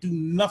can't do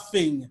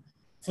nothing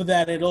for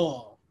that at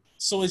all.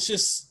 So it's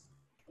just,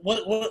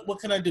 what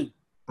can I do?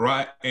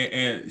 Right.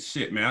 And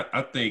shit, man,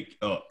 I think,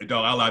 dog,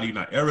 I lie to you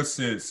not. Ever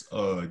since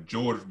when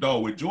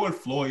George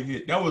Floyd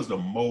hit, that was the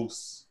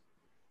most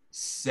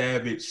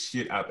savage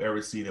shit I've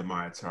ever seen in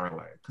my entire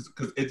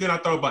life. And then I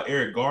thought about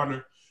Eric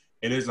Garner,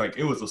 and it's like,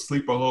 it was a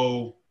sleeper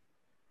hole.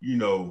 You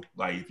know,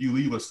 like, if you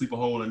leave a sleeper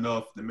hole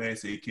enough, the man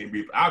say he can't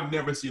breathe. I've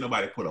never seen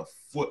nobody put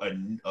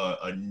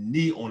a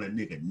knee on a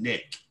nigga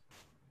neck.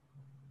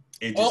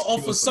 And or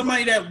for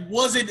somebody that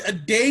wasn't a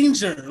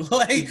danger.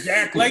 Like,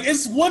 exactly. Like,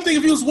 it's one thing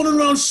if he was running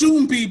around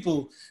shooting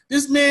people.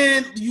 This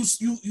man, you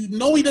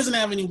know he doesn't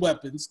have any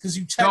weapons because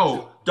you checked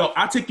him. No,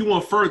 I'll take you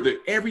one further.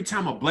 Every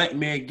time a Black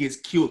man gets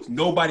killed,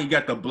 nobody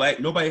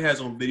has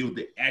on video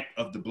the act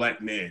of the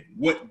Black man.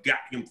 What got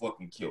him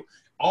fucking killed?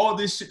 All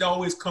this shit that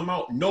always come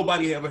out,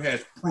 nobody ever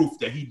has proof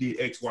that he did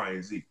X, Y,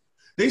 and Z.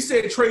 They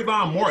said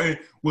Trayvon Martin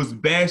was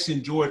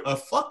bashing George,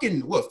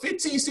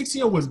 15,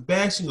 16 was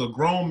bashing a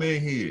grown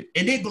man head.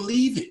 And they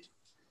believe it.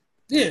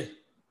 Yeah.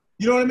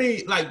 You know what I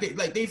mean? Like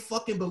they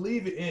fucking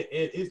believe it. And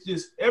it's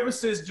just, ever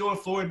since George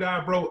Floyd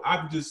died, bro,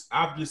 I've just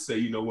say,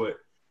 you know what?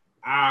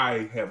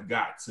 I have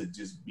got to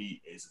just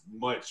be as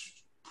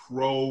much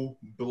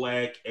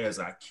pro-Black as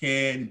I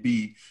can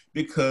be,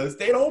 because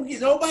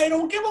nobody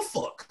don't give a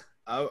fuck.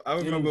 I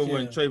remember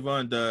when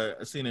Trayvon died,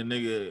 I seen a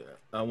nigga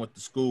I went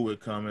to school with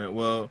comment,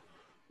 well,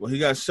 he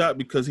got shot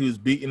because he was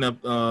beating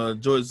up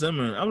George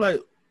Zimmerman. I'm like,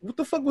 what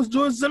the fuck was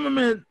George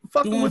Zimmerman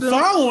fucking with him?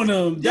 Following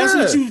him. That's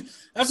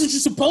what you're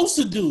supposed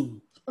to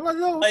do. I'm like,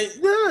 no,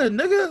 yeah,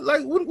 nigga,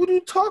 like, what are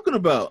you talking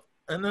about?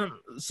 And then,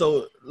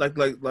 so, like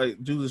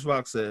Julius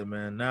Rock said,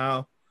 man,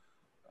 now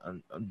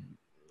I'm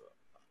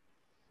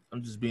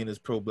just being as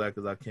pro-Black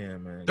as I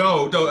can, man.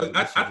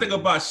 I think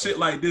about shit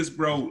like this,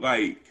 bro.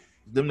 Like,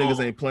 them niggas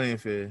ain't playing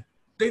fair.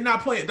 They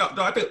not playing. I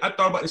thought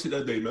about this shit the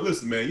other day, man.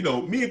 Listen, man, you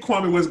know, me and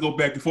Kwame West go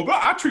back and forth,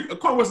 but I treat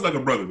Kwame West like a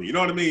brother to me. You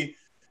know what I mean?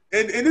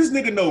 And this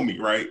nigga know me,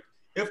 right?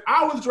 If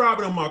I was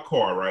driving in my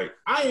car, right,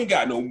 I ain't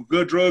got no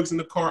good drugs in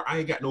the car. I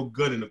ain't got no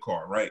gun in the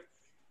car, right?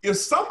 If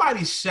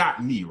somebody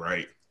shot me,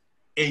 right,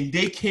 and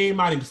they came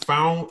out and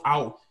found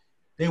out,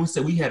 they would say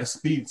we had a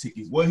speeding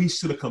ticket. Well, he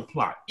should have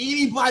complied.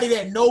 Anybody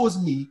that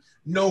knows me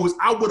knows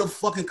I would have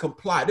fucking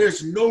complied.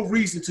 There's no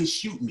reason to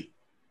shoot me.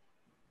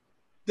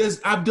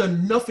 I've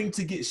done nothing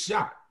to get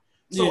shot.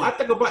 So I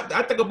think about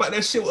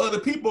that shit with other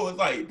people. It's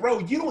like, bro,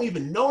 you don't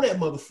even know that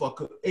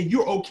motherfucker, and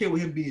you're okay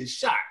with him being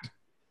shot.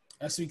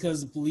 That's because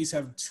the police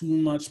have too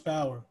much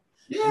power.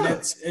 Yeah.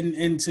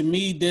 And to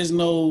me, there's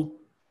no,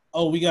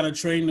 we gotta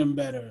train them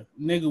better.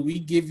 Nigga, we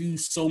give you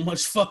so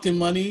much fucking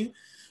money.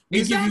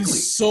 We give you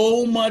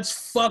so much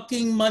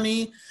fucking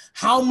money.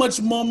 How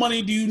much more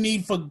money do you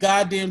need for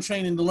goddamn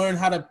training to learn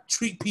how to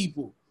treat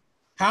people?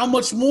 How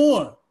much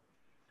more?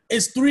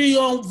 It's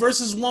 3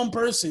 versus 1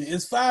 person.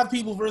 It's 5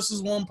 people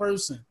versus 1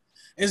 person.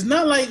 It's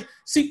not like,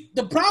 see,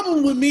 the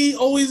problem with me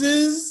always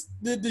is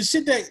the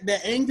shit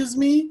that angers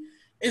me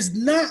is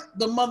not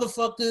the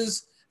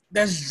motherfuckers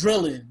that's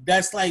drilling.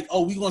 That's like,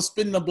 we gonna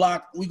spin the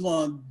block, we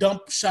gonna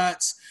dump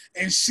shots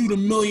and shoot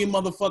 1 million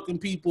motherfucking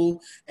people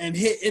and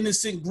hit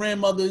innocent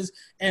grandmothers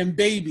and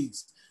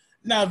babies.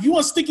 Now, if you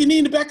want to stick your knee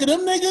in the back of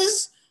them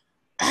niggas,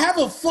 have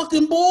a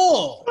fucking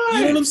ball. Right.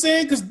 You know what I'm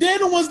saying? Because they're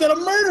the ones that are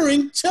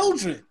murdering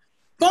children.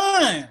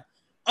 Fine.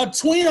 A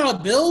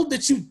 $20 bill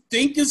that you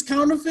think is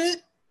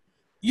counterfeit?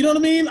 You know what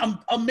I mean?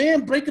 A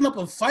man breaking up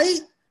a fight?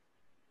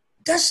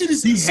 That shit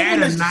is. He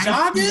had a knife.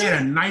 Jogging? He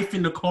had a knife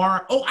in the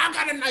car. Oh, I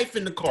got a knife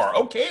in the car.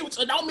 Okay,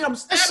 so don't mean I'm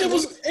stabbing.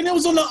 And it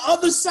was on the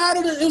other side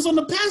it was on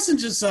the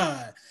passenger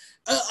side.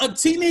 A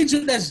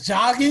teenager that's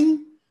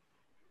jogging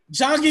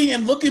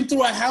and looking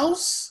through a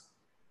house.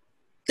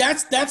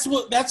 That's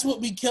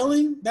what we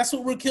killing. That's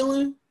what we're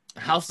killing. A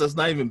house that's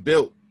not even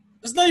built.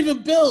 It's not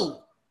even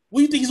built. What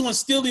do you think he's gonna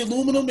steal the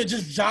aluminum and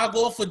just jog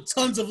off with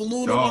tons of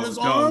aluminum on his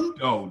arm?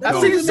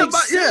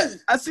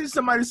 I see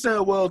somebody say,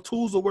 "Well,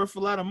 tools are worth a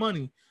lot of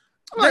money."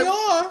 They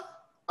are.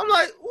 I'm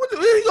like, what?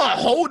 Are you gonna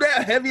hold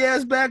that heavy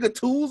ass bag of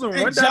tools and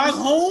run jog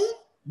home?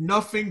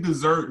 Nothing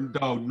deserved,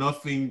 dog.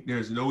 Nothing.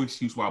 There's no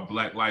excuse why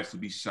black lives would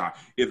be shot.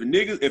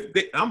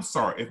 I'm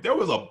sorry. If there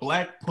was a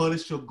black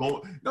Punisher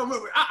going, no,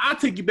 remember, I'll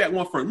take you back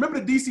one first. Remember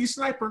the DC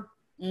Sniper?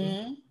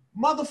 Mm-hmm.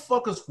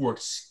 Motherfuckers were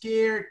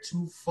scared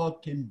to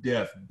fucking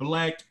death,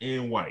 black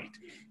and white,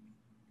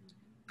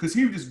 because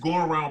he was just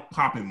going around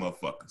popping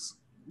motherfuckers.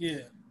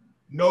 Yeah.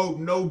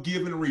 No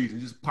given reason,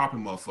 just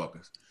popping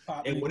motherfuckers.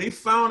 And when they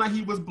found out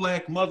he was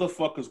black,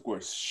 motherfuckers were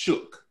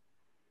shook.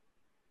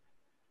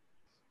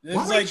 It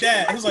was like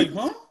that. It was like,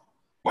 huh?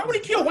 Why would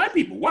he kill white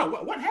people?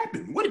 What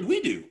happened? What did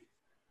we do?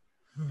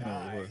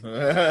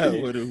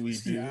 What do we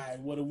do?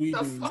 What do we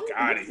do? Fuck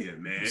out of here,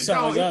 man. If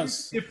that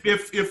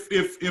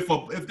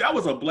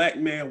was a black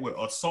man with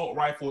assault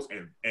rifles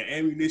and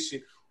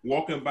ammunition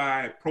walking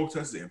by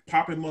protesters and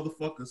popping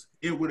motherfuckers,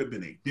 it would have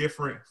been a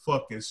different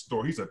fucking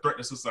story. He's a threat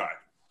to society.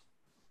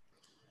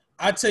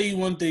 I tell you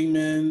one thing,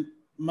 man.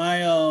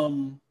 My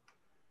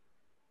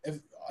if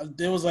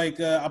there was like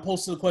I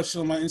posted a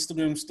question on my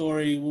Instagram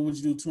story. What would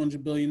you do?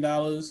 $200 billion.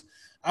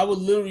 I would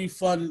literally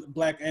fund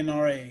Black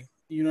NRA.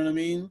 You know what I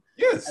mean?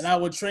 Yes. And I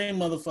would train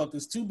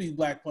motherfuckers to be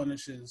black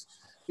Punishers,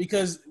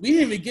 because we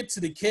didn't even get to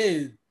the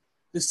kid,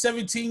 the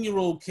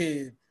 17-year-old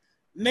kid.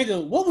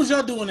 Nigga, what was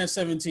y'all doing at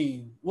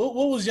 17? What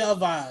was y'all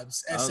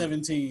vibes at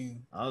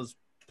 17? I was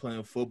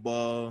playing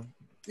football.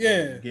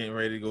 Yeah. Getting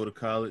ready to go to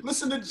college.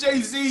 Listen to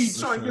Jay-Z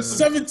trying to get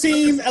some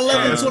 17,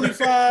 11,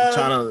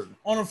 25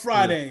 on a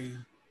Friday.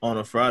 On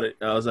a Friday.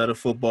 I was at a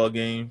football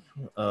game.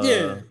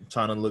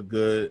 Trying to look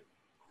good.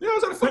 Yeah, I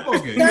was at a football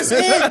game. That's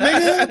it,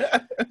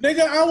 nigga.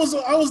 Nigga, I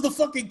was the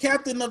fucking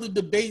captain of the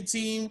debate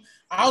team.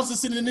 I was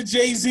listening to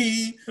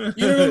Jay-Z. You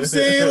know what I'm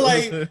saying?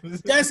 Like,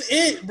 that's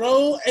it,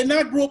 bro. And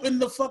I grew up in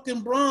the fucking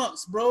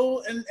Bronx,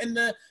 bro. And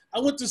I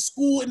went to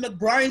school in the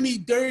grimy,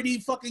 dirty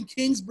fucking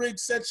Kingsbridge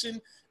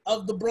section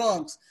of the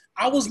Bronx.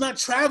 I was not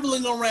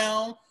traveling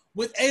around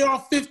with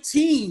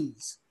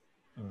AR-15s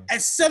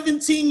at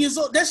 17 years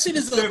old. That shit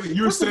is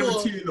you're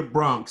 17 in the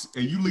Bronx,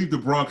 and you leave the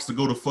Bronx to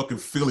go to fucking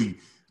Philly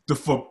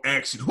for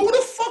action. Who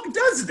the fuck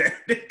does that?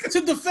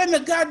 To defend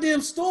a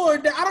goddamn store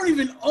that I don't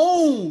even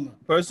own.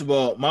 First of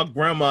all, my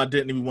grandma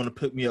didn't even want to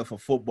pick me up for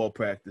football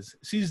practice.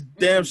 She's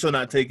damn sure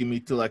not taking me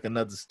to like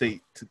another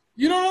state.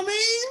 You know what I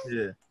mean?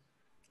 Yeah.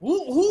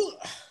 Who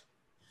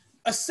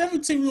a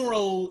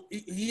 17-year-old,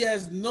 he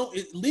has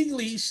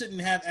legally he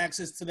shouldn't have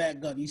access to that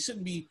gun. He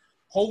shouldn't be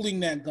holding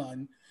that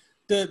gun.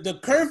 The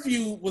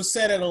curfew was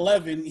set at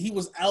 11. He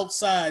was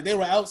outside. They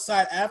were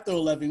outside after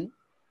 11.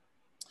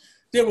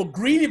 They were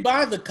greeted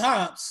by the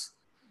cops.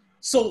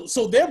 So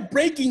they're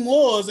breaking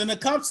laws, and the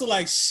cops are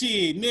like,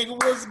 shit, nigga,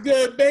 what's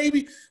good,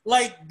 baby?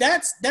 Like,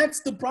 that's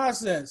the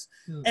process.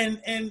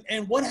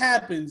 And what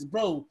happens,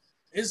 bro,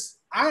 is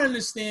I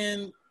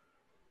understand,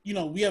 you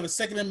know, we have a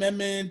Second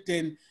Amendment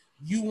and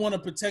you want to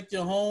protect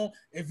your home.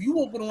 If you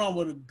walking around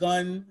with a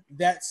gun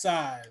that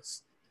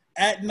size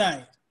at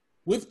night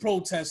with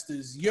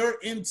protesters, your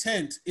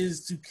intent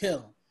is to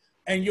kill.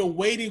 And you're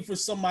waiting for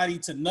somebody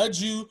to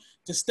nudge you,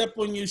 to step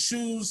on your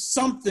shoes,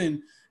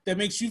 something that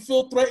makes you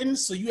feel threatened,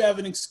 so you have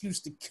an excuse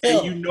to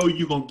kill. And you know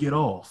you're going to get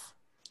off.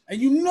 And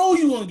you know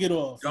you're going to get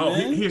off,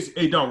 man.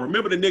 Dog,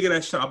 remember the nigga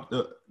that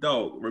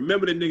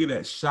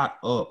shot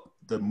up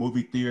the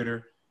movie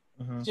theater?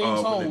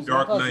 James Holmes, the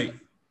Dark Knight?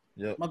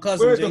 Yep. My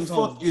cousin, Where James the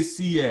fuck Holmes. is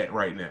he at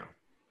right now?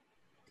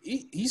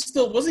 He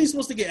still, wasn't he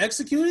supposed to get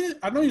executed?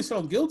 I know he was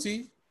found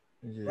guilty,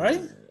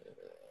 right?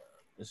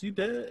 Is he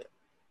dead?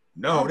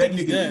 No, that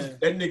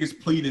nigga's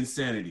plead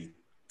insanity.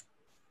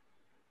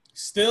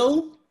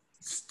 Still,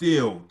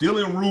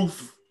 Dylan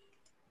Roof.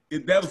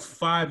 That was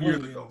 5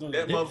 years ago.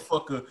 That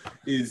motherfucker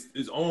is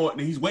on.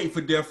 He's waiting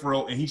for death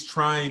row, and he's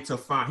trying to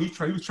find. He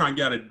was trying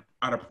to get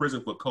out of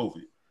prison for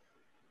COVID.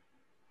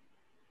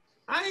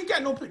 I ain't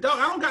got no dog.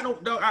 I don't got no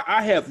dog.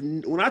 I have.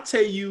 When I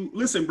tell you,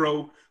 listen,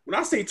 bro. When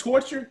I say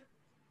torture,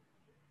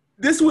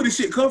 this is where the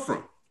shit come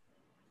from.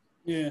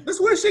 Yeah, this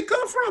is where the shit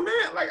come from,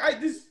 man. Like I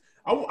just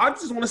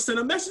want to send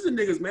a message to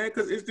niggas, man,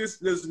 because it's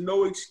just there's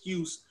no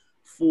excuse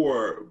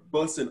for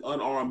busting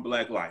unarmed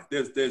black life.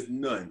 There's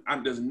none.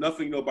 There's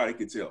nothing nobody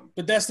can tell me.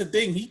 But that's the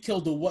thing. He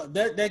killed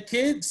that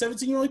kid,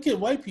 17-year-old kid,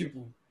 white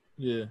people.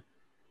 Yeah.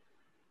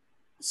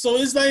 So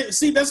it's like,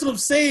 see, that's what I'm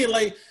saying.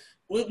 Like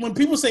when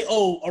people say,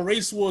 "Oh, a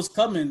race war is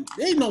coming,"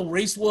 there ain't no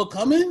race war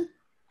coming.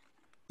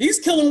 He's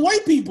killing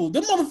white people.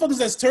 Them motherfuckers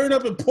that's turned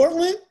up in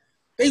Portland,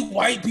 they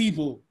white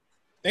people.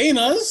 They ain't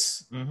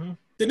us. Mm-hmm.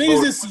 The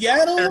niggas in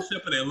Seattle.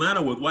 Up in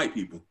Atlanta with white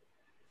people.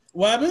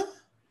 What happened?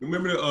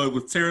 Remember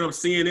with tearing up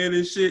CNN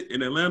and shit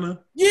in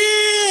Atlanta? Yeah,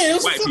 it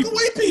was fucking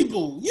white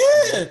people.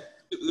 Yeah.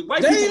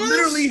 White people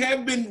literally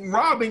have been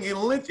robbing and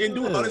lynching and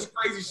doing all this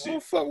crazy shit. What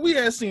the fuck we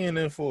at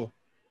CNN for?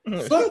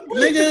 Fuck,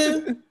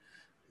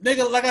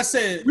 nigga, like I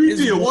said, we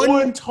did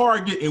one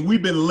target and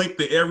we've been linked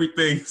to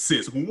everything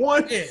since.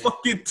 One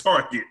fucking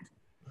target.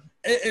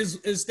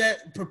 It's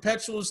that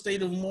perpetual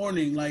state of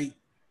mourning. Like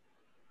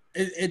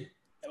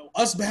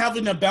us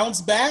having to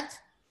bounce back.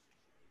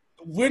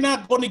 We're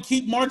not going to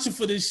keep marching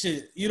for this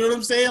shit. You know what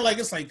I'm saying? Like,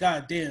 it's like,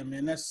 God damn,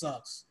 man, that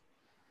sucks.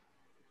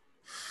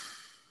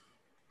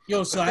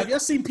 Yo, so have y'all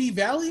seen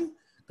P-Valley?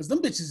 Because them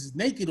bitches is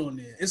naked on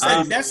there. It's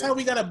like, that's how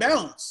we got to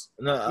bounce.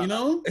 You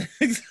know?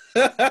 Hey,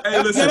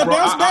 listen, bro,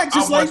 bounce back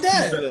just like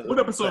that. What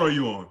episode are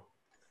you on?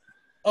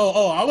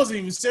 Oh, I wasn't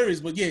even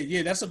serious, but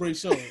yeah, that's a great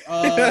show.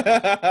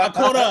 I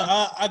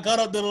got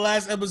up to the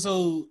last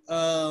episode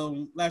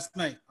last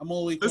night. I'm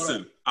always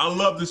Listen, I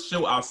love this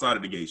show outside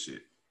of the gay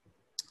shit.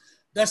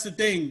 That's the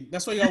thing.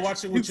 That's why y'all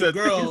watch it with your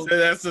girl.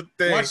 That's the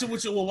thing. Watch it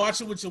with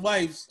your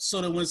wife,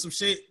 so that when some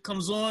shit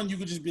comes on, you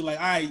could just be like,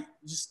 "All right,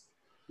 just."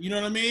 You know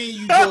what I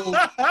mean? You go.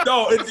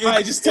 No,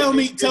 just tell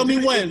me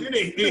when.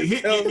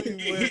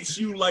 It hits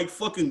you like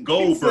fucking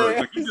Goldberg.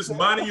 Like you just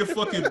minding your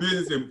fucking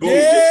business and boom.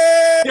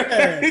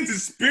 Yeah. It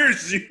just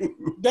spirits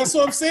you. That's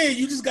what I'm saying.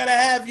 You just gotta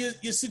have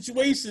your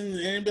situation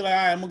and be like, all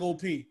right, I'm gonna go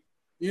pee.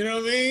 You know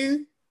what I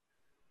mean?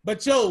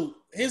 But yo,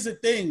 here's the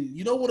thing.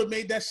 You know what would have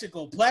made that shit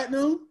go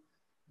platinum?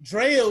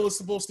 Drea was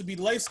supposed to be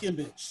the light-skinned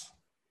bitch.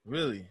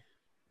 Really?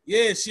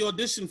 Yeah, she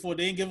auditioned for it.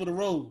 They didn't give her the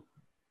role.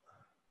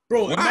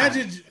 Bro,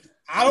 imagine.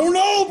 I don't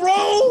know,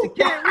 bro. She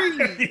can't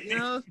read. You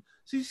know,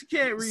 she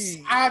can't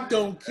read. I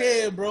don't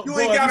care, bro. You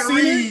ain't gotta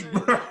read,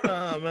 bro.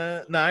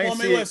 Man. Nah, I ain't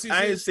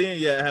seen it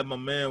yet. I had my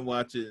man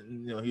watch it.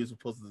 And, you know, he was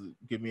supposed to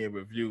give me a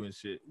review and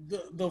shit.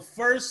 The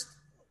first,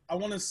 I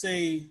want to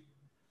say,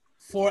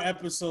 4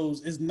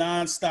 episodes is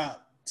nonstop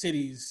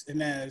titties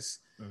and ass.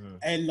 Mm-hmm.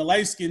 And the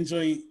light skin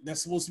joint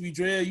that's supposed to be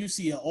Drea, you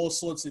see all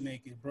sorts of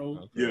naked, bro.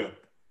 Okay. Yeah.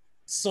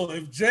 So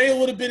if Drea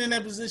would have been in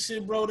that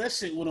position, bro, that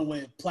shit would have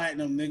went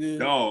platinum, nigga.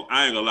 No,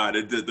 I ain't gonna lie.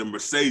 The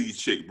Mercedes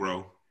chick,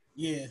 bro.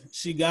 Yeah,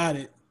 she got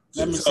it.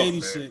 That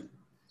Mercedes chick.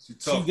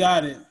 She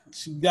got it.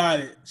 She got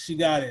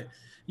it.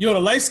 Yo, the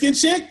light skin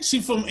chick,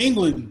 she from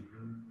England.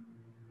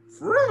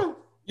 For real?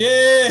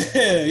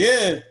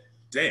 Yeah.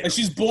 Damn. And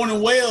she's born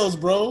in Wales,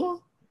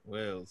 bro.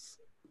 Wales.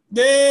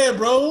 Yeah,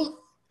 bro.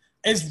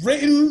 It's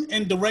written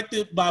and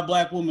directed by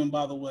Black women,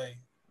 by the way.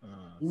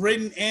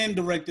 Written and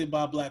directed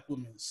by Black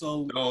women.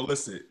 So no,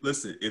 listen.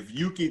 If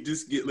you could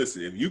just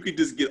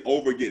get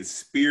over getting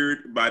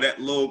speared by that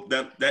little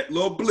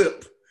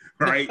blip,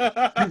 right?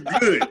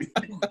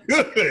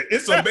 You good.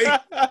 It's amazing.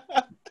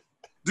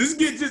 Just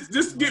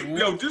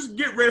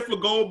get ready for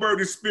Goldberg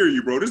to spear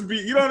you, bro.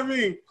 You know what I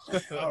mean?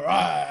 All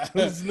right.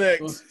 Who's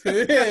next?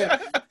 Yeah.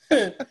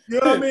 You know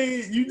what I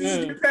mean? You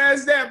just get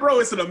past that,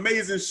 bro. It's an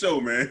amazing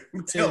show, man.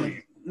 I'm telling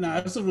you. Nah,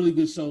 it's a really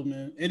good show,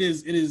 man. It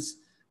is.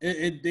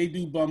 They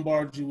do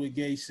bombard you with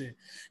gay shit.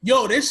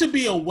 Yo, there should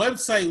be a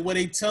website where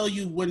they tell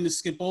you when to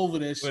skip over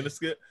that shit. When to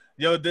skip?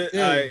 Yo,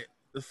 the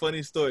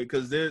funny story,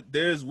 because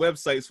there's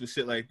websites for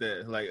shit like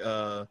that. Like,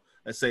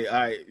 I say, all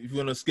right, if you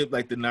want to skip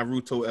like the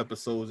Naruto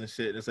episodes and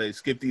shit, and say,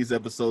 skip these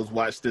episodes,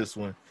 watch this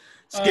one.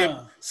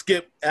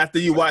 Skip after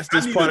you watch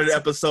this part of the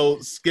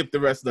episode, skip the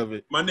rest of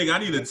it. My nigga, I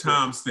need a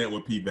timestamp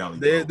with P-Valley.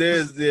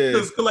 There's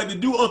Cause like the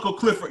dude Uncle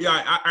Clifford,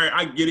 yeah,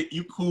 I get it.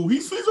 You cool.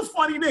 He's a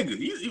funny nigga.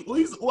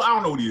 He's well, I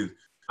don't know what he is.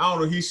 I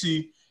don't know. He's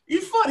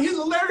funny. He's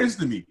hilarious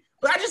to me.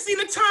 But I just see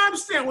the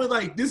timestamp with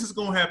like, this is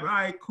gonna happen. All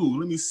right, cool.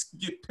 Let me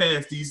skip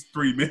past these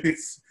 3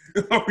 minutes.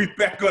 I'll be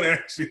back on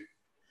action.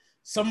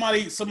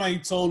 Somebody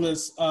told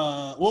us.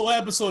 What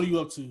episode are you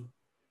up to?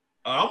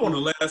 I'm on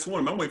the last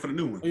one. I'm waiting for the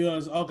new one.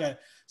 Okay.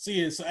 So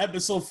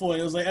episode 4.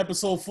 It was like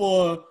episode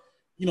 4.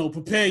 You know,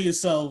 prepare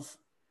yourself.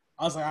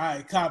 I was like, all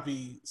right,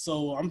 copy.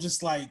 So I'm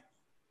just like,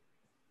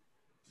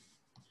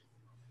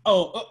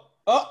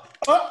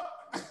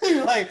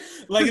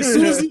 like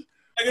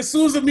as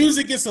soon as the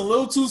music gets a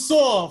little too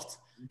soft,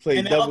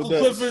 and the Uncle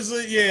Clifford's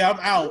I'm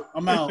out.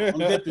 I'm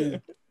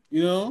dipping.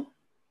 You know,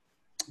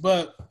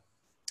 but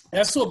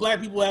that's what Black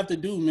people have to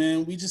do,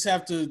 man. We just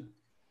have to.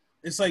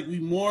 It's like we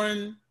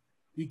mourn,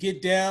 we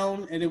get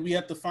down, and then we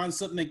have to find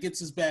something that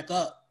gets us back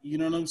up. You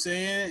know what I'm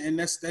saying? And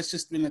that's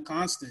just been a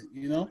constant.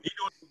 You know. You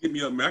know what get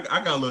me up, man?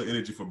 I got a little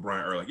energy for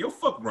Brian Urlacher. Yo,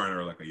 fuck Brian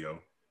Urlacher, yo.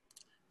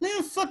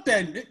 Man, fuck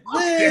that.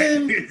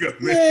 Man,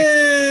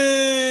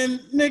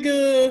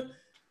 nigga.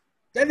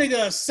 That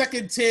nigga a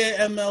second tier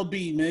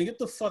MLB, man. Get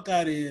the fuck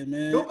out of here,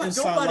 man.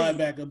 Inside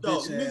linebacker,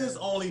 bitch. Niggas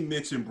only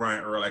mention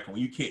Brian Urlacher when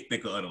you can't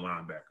think of other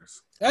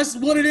linebackers. That's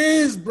what it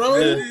is, bro.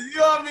 Yeah. You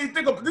know what I mean?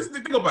 Think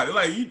about it.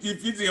 Like,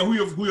 if you say who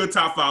your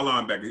top 5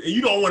 linebackers, and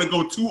you don't want to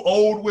go too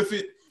old with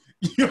it.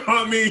 You know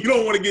what I mean? You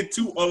don't want to get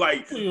too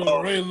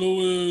Ray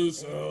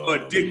Lewis,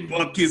 Dick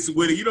Buckus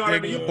with it. You know what I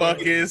mean?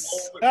 Buckus.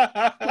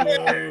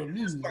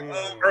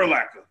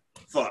 Urlacher.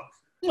 Fuck.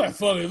 What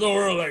fuck is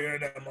Urlacher,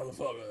 that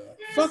motherfucker?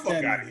 Fuck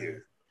that out of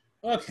here.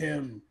 Fuck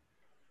him.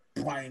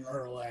 Brian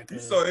Urlacher. You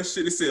saw that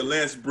shit. They said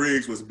Lance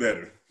Briggs was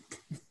better.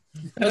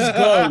 Let's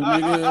go,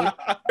 nigga.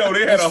 Yo,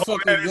 they had a whole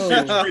shit.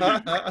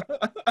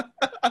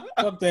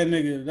 Fuck that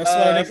nigga. That's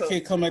why that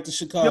kid come back to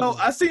Chicago. Yo,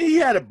 I see he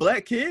had a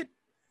black kid.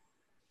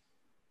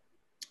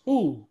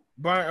 Who?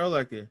 Brian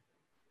Urlacher.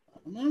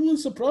 I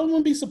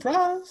wouldn't be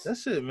surprised. That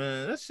shit,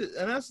 man. That shit,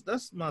 and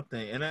that's my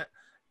thing.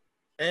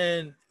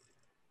 And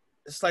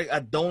it's like I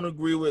don't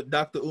agree with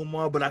Dr.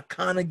 Umar, but I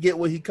kind of get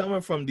where he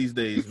coming from these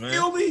days, man.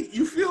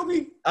 You feel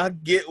me? I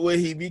get where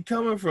he be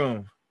coming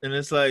from, and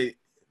it's like,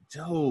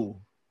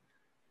 Joe,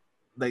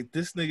 like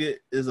this nigga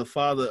is a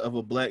father of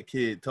a black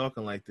kid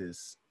talking like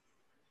this.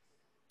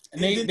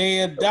 And they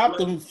adopt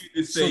him.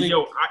 Say,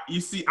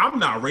 you see, I'm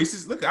not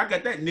racist. Look, I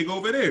got that nigga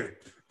over there.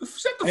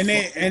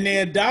 They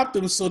adopt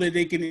them so that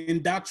they can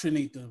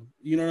indoctrinate them.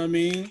 You know what I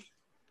mean?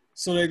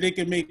 So that they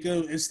can make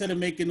instead of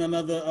making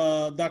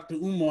another Dr.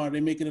 Umar,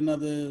 they make it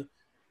another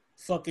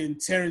fucking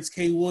Terrence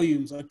K.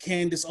 Williams or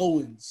Candace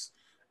Owens.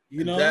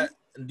 You know?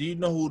 Do you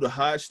know who the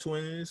Hodge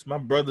twin is? My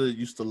brother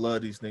used to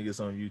love these niggas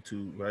on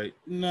YouTube, right?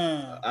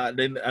 Nah. I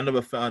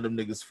never found them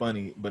niggas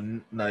funny, but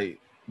like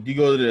you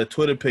go to their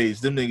Twitter page,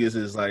 them niggas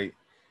is like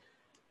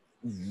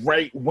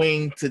right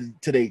wing to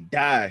they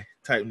die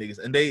type niggas,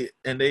 and they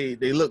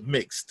look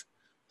mixed.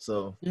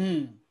 So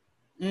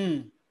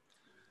that's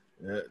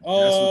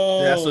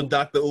what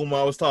Dr.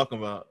 Umar was talking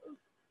about.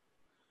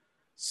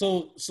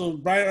 So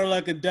Brian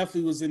Urlacher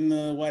definitely was in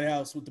the White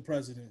House with the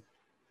president.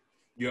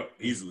 Yep,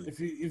 easily.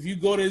 If you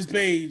go to his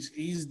page,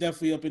 he's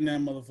definitely up in that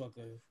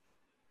motherfucker.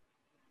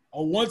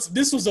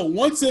 This was a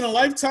once in a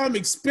lifetime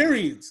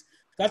experience.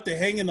 Got to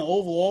hang in the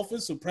Oval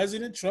Office with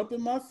President Trump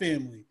and my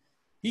family.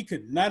 He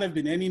could not have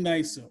been any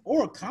nicer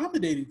or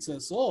accommodating to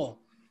us all.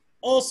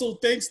 Also,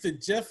 thanks to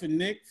Jeff and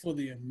Nick for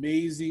the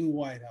amazing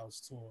White House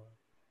tour.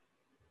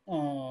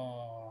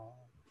 Aww.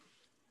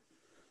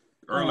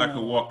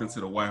 Urlacher walked into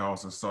the White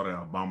House and saw that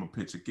Obama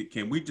picture.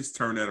 Can we just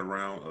turn that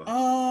around?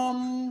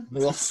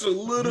 It's a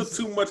little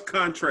too much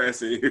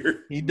contrast in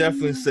here. He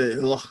definitely said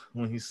ugh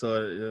when he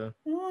saw it.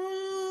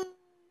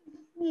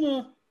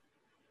 Yeah.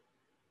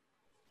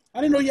 I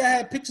didn't know y'all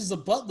had pictures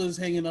of butlers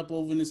hanging up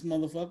over this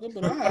motherfucker,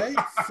 but all right,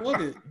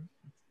 fuck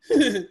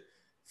it.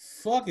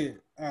 Fuck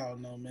it. I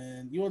don't know,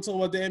 man. You want to talk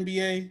about the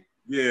NBA?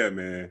 Yeah,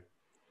 man.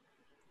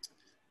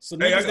 So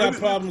niggas got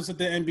problems with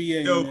the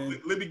NBA,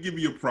 man. Let me give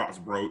you your props,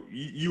 bro.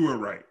 You were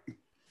right.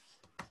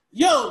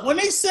 Yo, when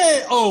they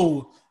said,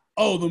 oh,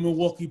 the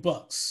Milwaukee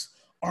Bucks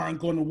aren't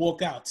going to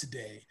walk out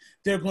today.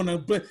 They're gonna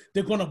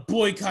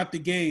boycott the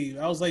game.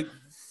 I was like,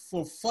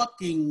 for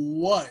fucking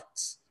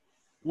what?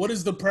 What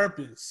is the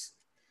purpose?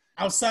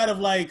 Outside of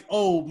like,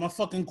 oh, my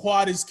fucking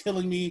quad is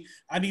killing me.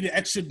 I need an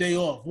extra day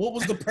off. What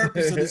was the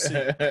purpose of this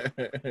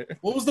shit?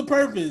 What was the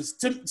purpose?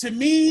 To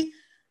me,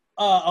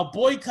 a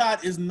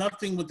boycott is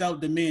nothing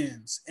without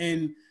demands.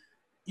 And,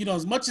 you know,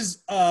 as much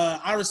as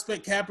I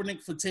respect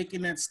Kaepernick for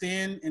taking that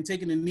stand and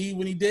taking the knee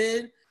when he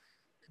did,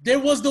 there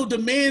was no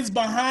demands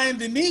behind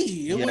the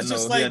knee. It was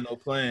just like, he had no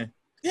plan.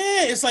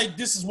 Yeah, it's like,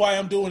 this is why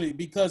I'm doing it,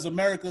 because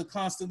America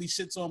constantly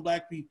shits on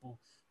black people.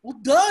 Well,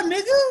 duh,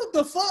 nigga. What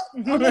the fuck?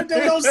 I'm at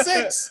day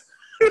 06.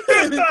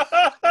 What do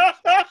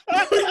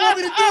you want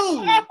me to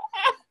do?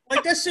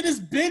 Like, that shit has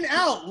been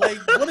out. Like,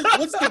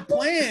 what's the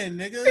plan,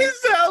 nigga? He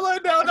said,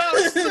 like, no,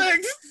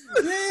 06.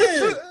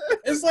 Yeah.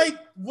 It's like,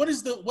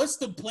 what's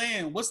the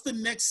plan? What's the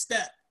next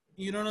step?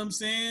 You know what I'm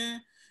saying?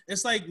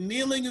 It's like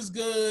kneeling is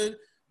good.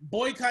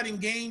 Boycotting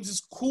games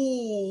is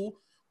cool.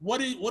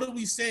 What are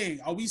we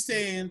saying? Are we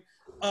saying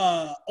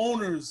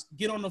owners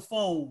get on the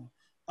phone?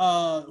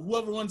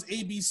 Whoever runs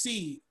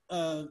ABC,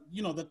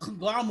 the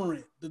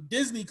conglomerate, the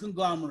Disney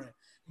conglomerate,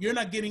 you're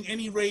not getting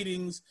any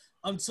ratings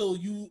until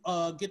you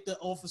get the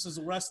officers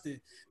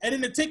arrested. And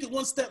then to take it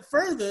one step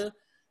further,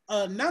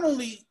 not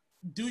only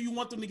do you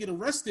want them to get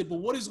arrested, but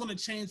what is going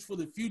to change for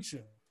the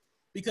future?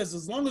 Because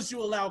as long as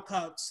you allow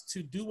cops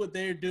to do what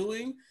they're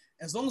doing,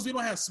 as long as we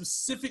don't have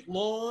specific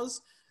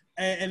laws,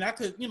 and I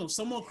could,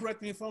 someone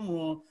correct me if I'm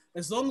wrong,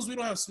 as long as we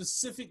don't have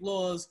specific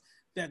laws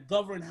that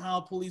govern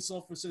how police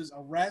officers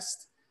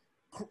arrest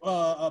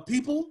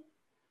people,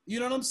 you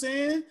know what I'm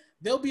saying?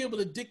 They'll be able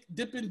to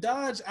dip and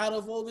dodge out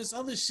of all this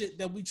other shit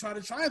that we try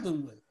to try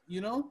them with,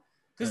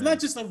 Because not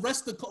just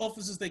arrest the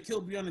officers that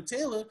killed Breonna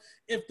Taylor,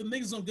 if the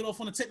niggas don't get off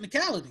on a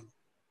technicality,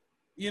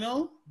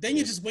 then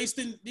you're just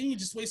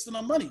wasting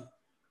our money,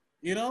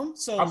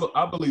 So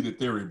I believe the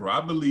theory, bro.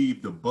 I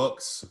believe the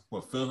Bucks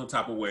will feel some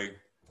type of way.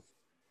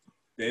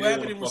 They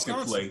didn't want to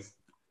fucking play.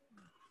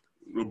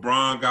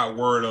 LeBron got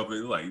word of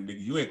it, like,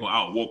 nigga, you ain't gonna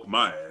outwalk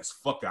my ass.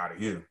 Fuck out of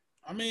here.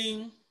 I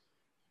mean,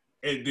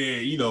 and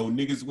then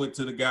niggas went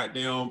to the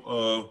goddamn.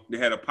 They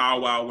had a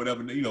powwow,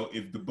 whatever.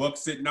 If the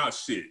Bucks sitting out,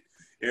 shit,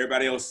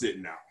 everybody else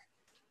sitting out.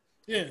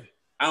 Yeah,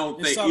 I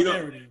don't think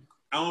I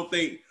don't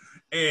think,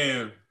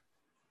 and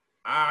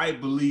I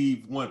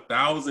believe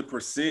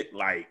 1000%.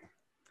 Like,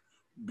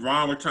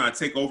 Bron were trying to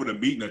take over the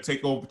meeting or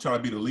trying to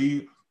be the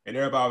lead, and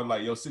everybody was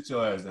like, "Yo, sit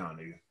your ass down,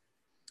 nigga."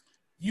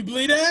 You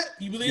believe that?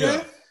 You believe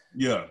that?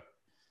 Yeah.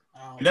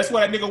 And that's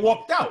why that nigga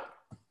walked out.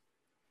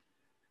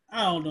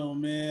 I don't know,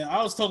 man.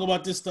 I was talking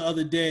about this the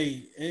other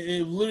day.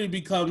 It literally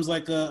becomes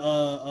like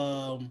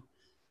a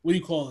what do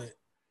you call it?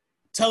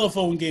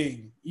 telephone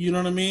game. You know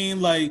what I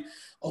mean? Like,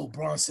 oh,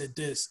 Braun said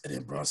this, and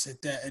then Braun said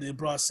that, and then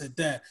Braun said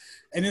that.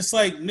 And it's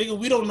like, nigga,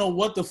 we don't know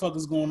what the fuck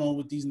is going on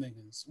with these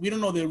niggas. We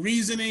don't know their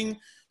reasoning.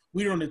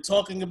 We don't know they're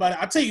talking about it.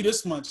 I'll tell you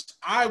this much.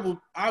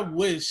 I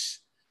wish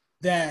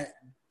that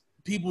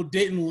people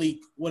didn't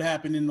leak what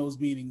happened in those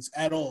meetings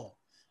at all.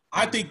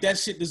 I think that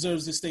shit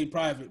deserves to stay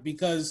private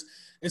because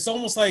it's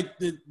almost like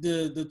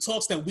the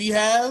talks that we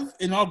have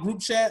in our group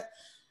chat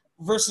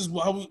versus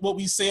what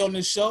we say on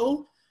this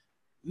show.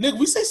 Nigga,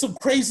 we say some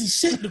crazy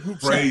shit in the group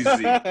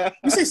chat.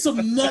 We say some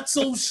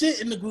nutso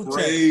shit in the group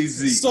chat.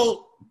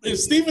 So if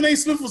Stephen A.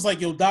 Smith was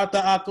like, yo, Dr.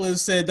 Ackles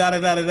said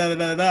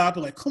da-da-da-da-da-da-da, I'd be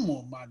like, come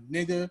on, my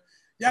nigga.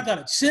 Y'all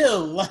gotta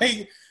chill.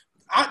 Like,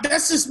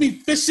 that's just me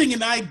fishing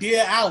an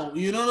idea out.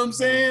 You know what I'm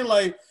saying?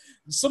 Like,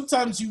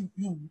 sometimes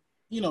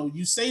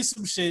you say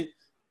some shit,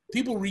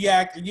 people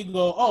react, and you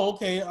go, oh,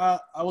 okay,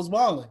 I was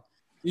wilding.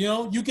 You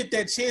know, you get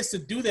that chance to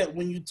do that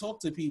when you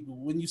talk to people.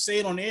 When you say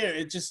it on air,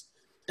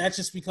 that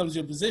just becomes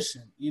your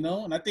position, you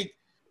know? And I think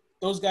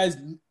those guys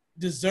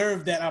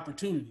deserve that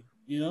opportunity,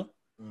 you know?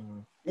 Mm-hmm.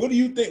 What do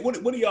you think?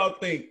 What do y'all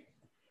think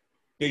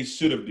they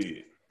should have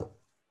did?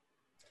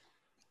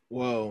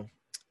 Well,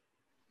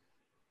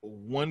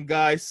 one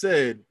guy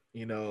said,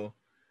 you know,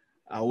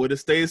 I would have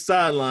stayed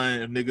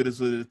sidelined if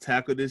niggas would have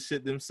tackled this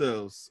shit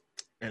themselves.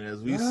 And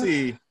as we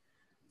see,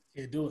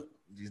 can't do it.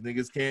 These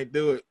niggas can't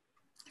do it.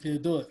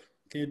 Can't do it.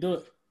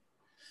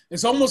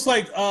 It's almost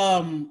like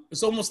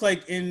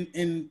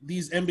in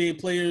these NBA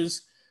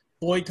players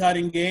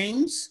boycotting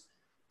games,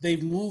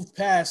 they've moved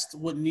past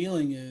what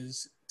kneeling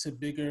is to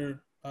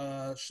bigger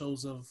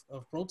shows of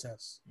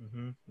protests.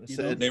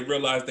 Mm-hmm. They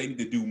realized they need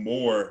to do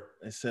more.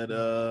 They said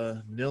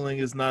kneeling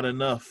is not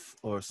enough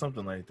or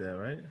something like that,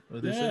 right?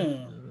 What they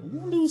said?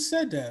 Who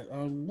said that?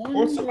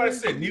 Or somebody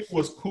said kneeling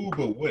was cool,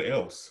 but what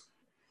else?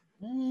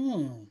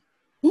 Who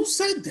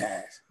said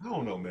that? I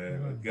don't know,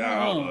 man.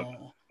 God,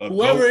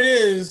 whoever it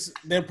is,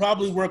 they're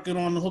probably working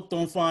on Hooked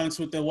on Phonics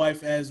with their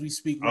wife as we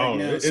speak right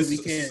now. So we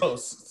can't.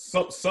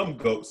 Some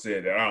goat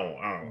said that.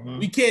 I don't know.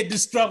 We can't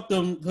disrupt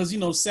them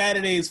because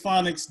Saturday is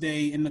Phonics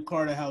Day in the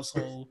Carter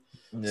household.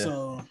 Yeah.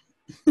 So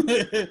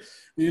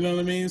you know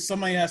what I mean.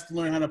 Somebody has to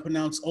learn how to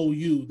pronounce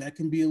OU. That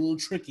can be a little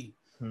tricky.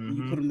 When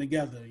you put them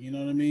together, you know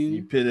what I mean?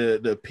 You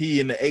put the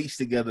P and the H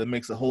together, it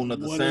makes a whole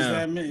nother sound. Does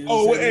that mean?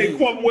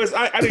 Quantum West,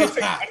 I didn't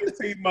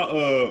tell you my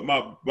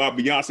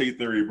Beyonce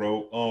theory,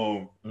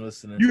 bro. I'm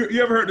listening.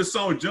 You ever heard the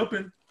song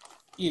Jumping?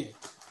 Yeah.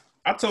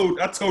 I told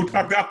Dr.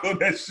 Alco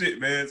that shit,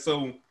 man.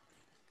 So,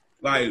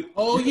 like.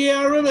 Oh, yeah,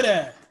 I remember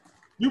that.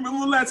 You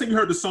remember the last time you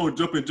heard the song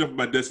Jumping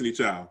by Destiny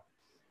Child?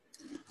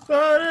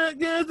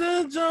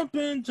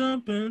 Jumping.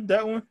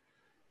 That one?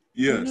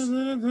 Yes.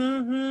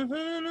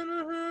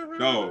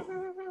 No.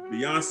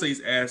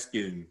 Beyonce's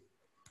asking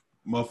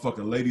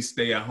motherfucking ladies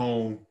stay at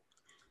home.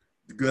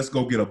 Let's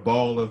go get a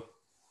baller.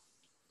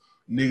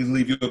 Niggas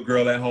leave your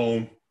girl at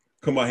home.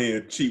 Come out here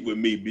and cheat with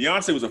me.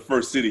 Beyonce was a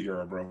first city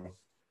girl, bro.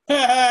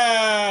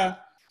 Hey.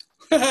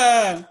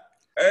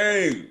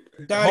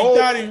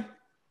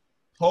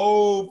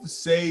 Hov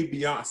saved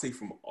Beyonce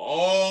from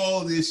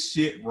all this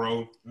shit,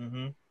 bro.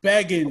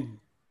 Begging.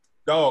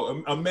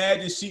 Dog,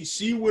 imagine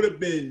she would have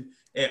been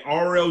at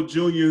RL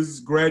Jr.'s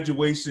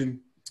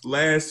graduation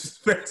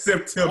last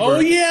September. Oh,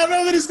 yeah, I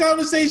remember this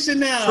conversation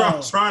now.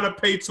 Trying to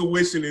pay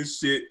tuition and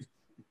shit.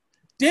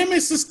 Damn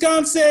it,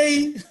 Cisco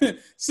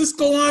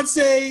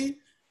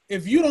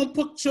if you don't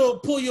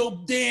pull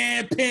your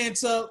damn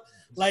pants up,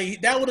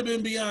 like, that would have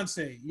been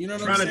Beyonce. You know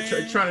what I'm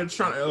saying? Trying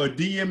to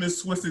DM and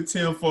Swiss and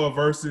Tim for a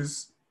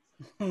versus.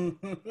 You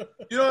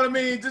know what I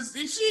mean? Just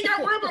she ain't got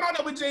to worry about all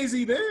that with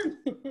Jay-Z, man.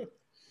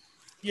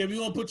 Yeah, we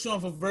gonna put you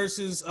on for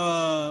versus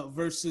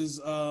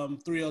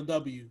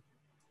 3LW.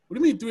 What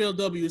do you mean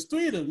 3LW? It's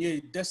three of them. Yeah,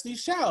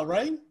 Destiny's Child,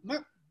 right?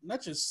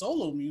 Not just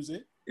solo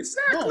music.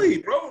 Exactly,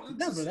 no, bro.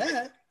 Never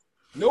that.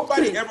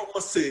 Nobody ever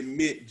wants to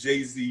admit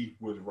Jay-Z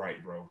was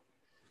right, bro.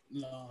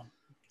 No.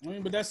 I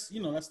mean, but that's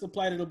the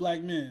plight of the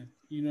black man.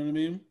 You know what I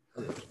mean?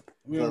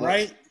 We're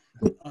right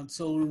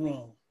until we're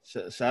wrong.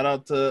 Shout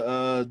out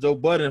to Joe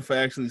Budden for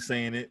actually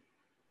saying it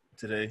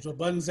today. Joe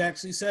Budden's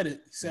actually said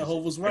it. He said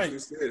Hov was right. He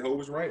said Hov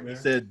was right, man.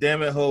 He said,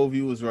 damn it, Hov,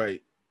 you was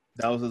right.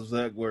 That was his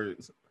exact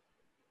words.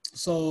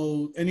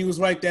 So, and he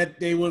was right that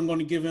they weren't going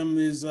to give him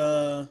his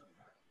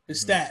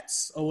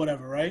stats or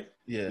whatever, right?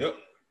 Yeah. Yep.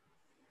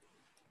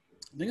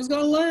 Niggas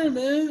gotta learn,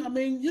 man. I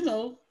mean,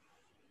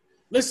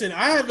 listen,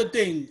 I have a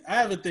thing.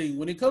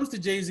 When it comes to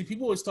Jay-Z,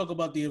 people always talk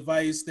about the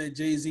advice that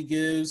Jay-Z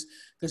gives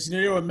because,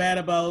 they were mad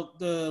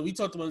about we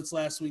talked about this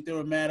last week. They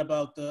were mad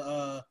about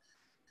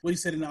what he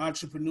said in the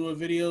Entrepreneur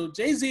video.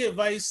 Jay-Z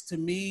advice to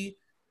me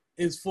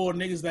is for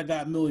niggas that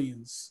got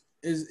millions.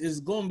 Is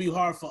going to be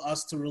hard for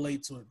us to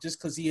relate to it just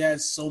because he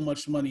has so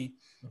much money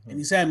and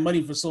he's had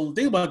money for so long.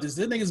 Think about this.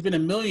 This nigga's been a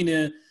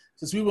millionaire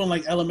since we were in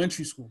like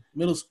elementary school,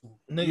 middle school,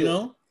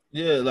 nigga,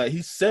 Yeah, like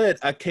he said,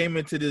 I came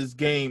into this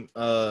game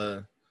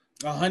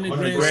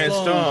 100 grand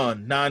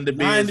strong, 9 to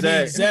be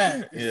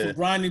exact. Yeah. For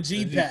grinding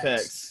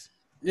G-Packs.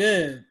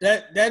 Yeah,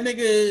 that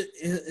nigga,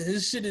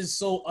 his shit is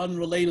so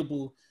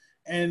unrelatable.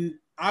 And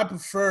I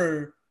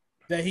prefer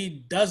that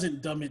he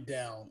doesn't dumb it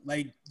down.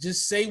 Like,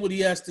 just say what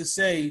he has to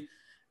say,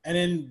 and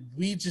then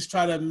we just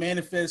try to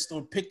manifest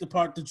or pick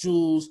apart the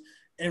jewels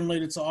and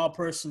relate it to our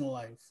personal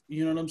life.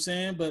 You know what I'm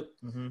saying? But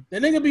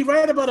that nigga be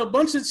right about a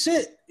bunch of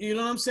shit. You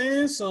know what I'm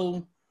saying?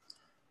 So,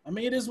 I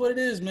mean, it is what it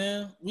is,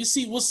 man. We'll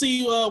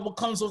see what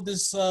comes of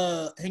this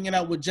hanging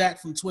out with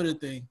Jack from Twitter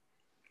thing.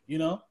 You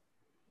know?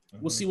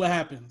 We'll see what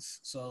happens.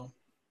 So,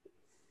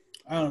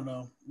 I don't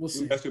know. We'll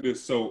see. That's what it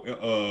is.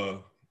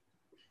 So,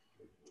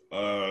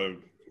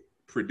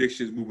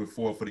 predictions moving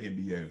forward for the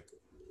NBA.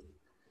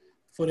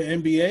 For the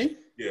NBA?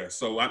 Yeah,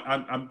 so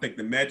I'm thinking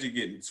the Magic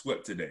getting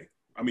swept today.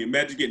 I mean,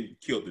 Magic getting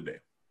killed today.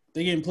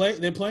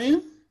 They're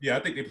playing? Yeah, I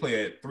think they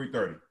play at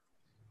 3:30.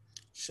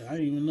 Shit, I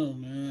don't even know,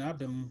 man. I've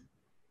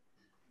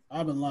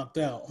been locked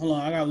out. Hold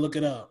on, I gotta look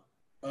it up.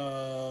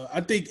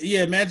 I think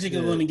Magic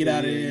are gonna get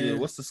out of here. Yeah.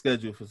 What's the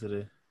schedule for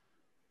today?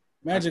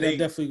 Magic are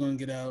definitely gonna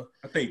get out.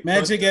 I think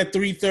Magic at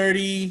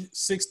 3:30,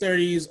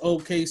 6:30 is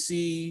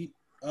OKC.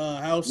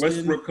 Houston.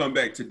 Westbrook come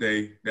back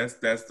today. That's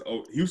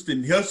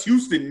Houston.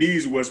 Houston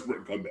needs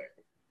Westbrook to come back.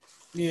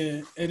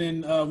 Yeah, and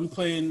then we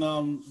playing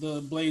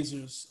the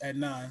Blazers at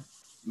 9.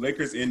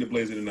 Lakers in the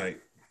Blazers tonight.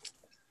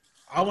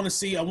 I want if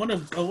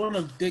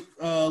Dick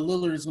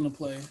Lillard is gonna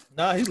play.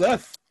 Nah, he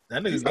left.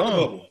 That nigga's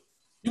gone.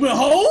 You went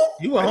home?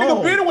 You went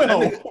home.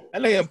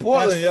 That nigga in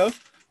Portland, yo.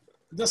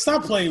 Just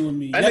stop playing with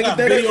me. That nigga, got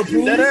video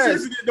proof.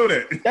 Didn't know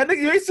that. That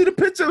nigga, you ain't see the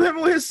picture of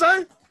him with his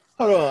son?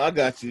 Hold on, I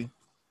got you.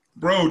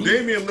 Bro,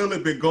 Damian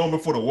Lillard been gone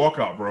before the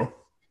walkout, bro.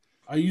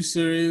 Are you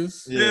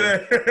serious?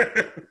 Yeah.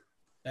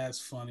 That's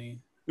funny.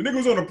 The nigga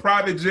was on a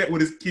private jet with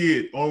his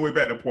kid on the way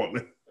back to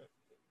Portland.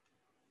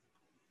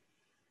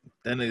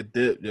 That nigga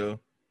dipped, yo.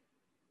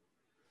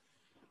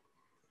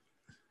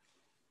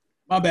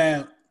 My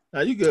bad.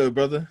 Nah, you good,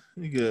 brother.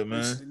 You good,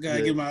 man.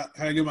 Gotta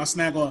get my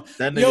snack on.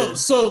 That nigga, Yo,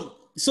 so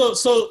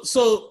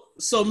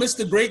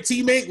Mr. Great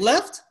Teammate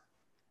left?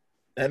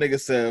 That nigga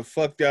said,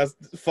 fuck y'all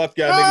niggas,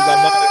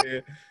 I'm out of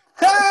here.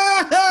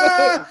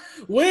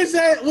 Where's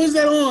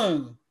that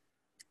on?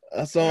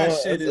 That's on.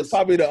 It's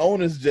probably the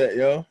owner's jet,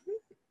 yo.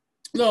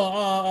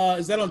 No,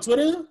 is that on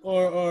Twitter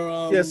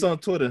or? Yeah, it's on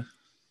Twitter.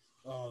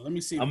 Oh, let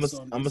me see. I'm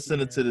gonna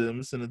send it to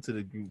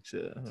the group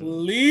chat.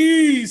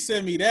 Please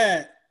send me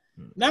that.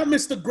 Not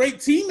Mr. Great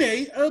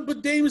Teammate,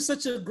 but Dame is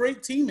such a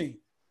great teammate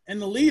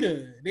and the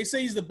leader. They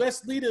say he's the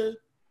best leader.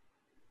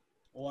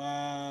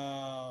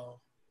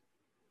 Wow.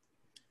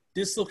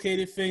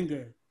 Dislocated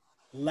finger,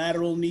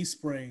 lateral knee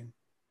sprain,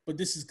 but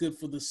this is good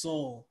for the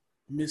soul.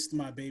 Missed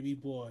my baby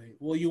boy.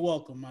 Well, you're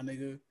welcome, my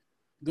nigga.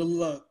 Good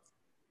luck.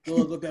 Good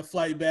luck with that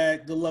flight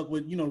back. Good luck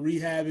with,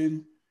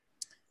 rehabbing.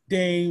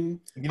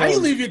 Dame. How you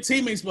leave your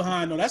teammates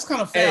behind, though? That's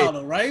kind of foul,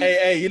 though, right?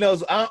 Hey, I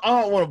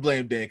don't want to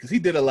blame Dame because he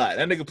did a lot.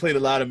 That nigga played a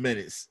lot of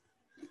minutes.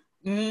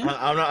 Mm-hmm.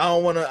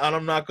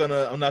 I'm not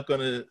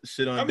gonna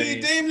shit on Dame. I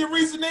mean, Dame the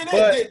reason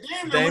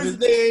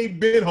they ain't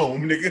been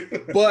home,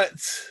 nigga. But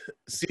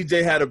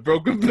CJ had a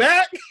broken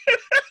back.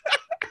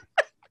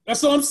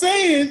 That's what I'm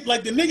saying.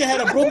 Like, the nigga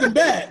had a broken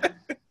back,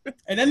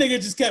 and that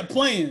nigga just kept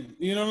playing.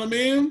 You know what I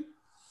mean?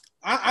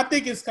 I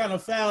think it's kind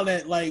of foul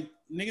that, like,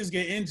 niggas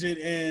get injured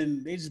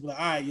and they just be like,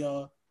 all right,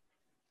 y'all.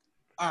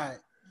 All right.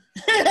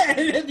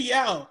 And then be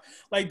out.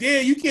 Like,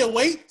 damn, you can't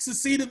wait to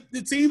see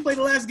the team play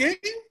the last game?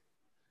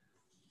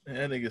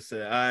 That nigga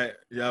said, all right,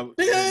 y'all.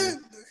 Nigga.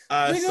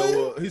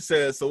 So he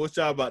said, so what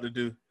y'all about to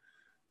do?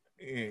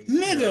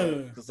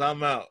 Nigga. Because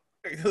I'm out.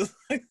 If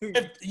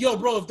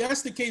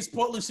that's the case,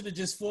 Portland should have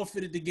just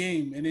forfeited the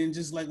game and then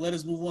just, like, let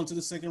us move on to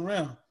the second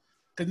round.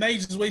 Because now you're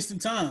just wasting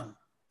time,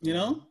 you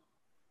know?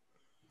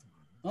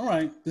 All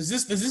right. Does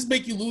this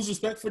make you lose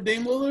respect for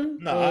Dame Lillard?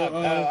 No,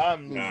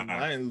 I'm losing.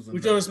 I ain't losing.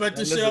 Would you respect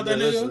the shit out that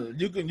nigga?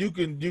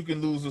 You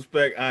can lose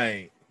respect. I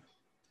ain't.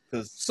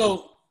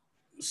 So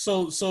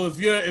if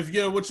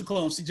you're what you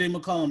call him, CJ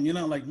McCollum, you're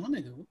not like, my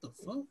nigga, what the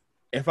fuck?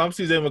 If I'm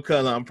CJ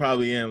McCollum, I'm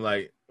probably in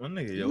like, my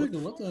nigga, yo. Nigga,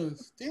 what the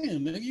damn,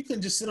 nigga, you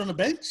couldn't just sit on the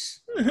bench,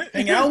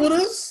 hang out with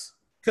us?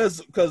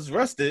 Cause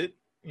rested,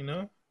 you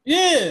know.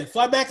 Yeah,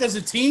 fly back as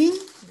a team.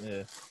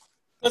 Yeah.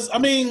 Cause I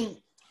mean.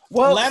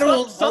 Well,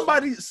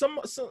 some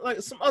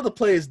other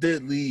players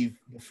did leave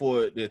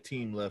before their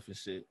team left and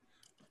shit.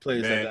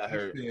 Players that got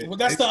hurt. Well,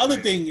 that's the other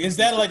thing. Is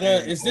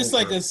this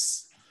like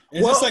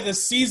a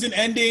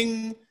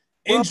season-ending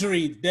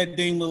injury that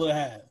Dame Lillard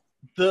had?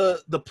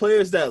 The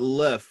players that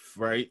left,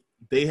 right?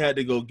 They had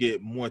to go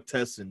get more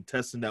testing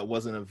that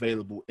wasn't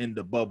available in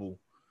the bubble.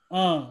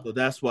 So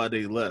that's why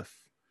they left.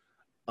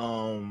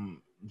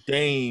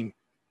 Dame.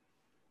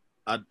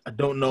 I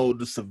don't know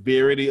the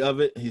severity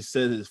of it. He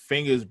said his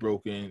finger's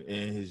broken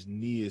and his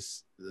knee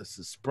is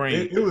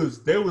sprained.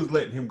 They was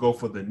letting him go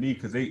for the knee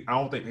because I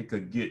don't think they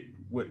could get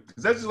what,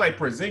 because that's just like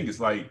Porzingis.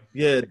 Like,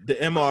 yeah, the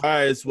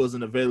MRIs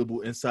wasn't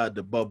available inside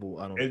the bubble.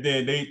 And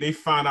then they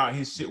found out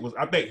his shit was.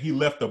 I think he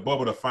left the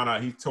bubble to find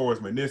out he tore his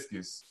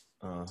meniscus.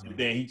 And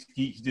then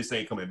he just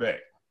ain't coming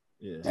back.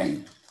 Yeah.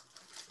 Dang.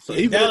 So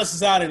Dallas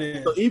is out of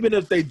there. So even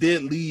if they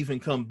did leave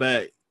and come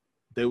back,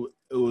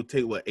 it would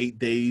take 8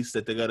 days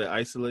that they gotta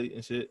isolate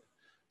and shit.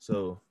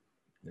 So,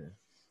 yeah.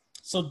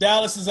 So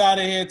Dallas is out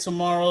of here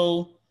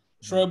tomorrow.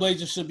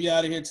 Trailblazers should be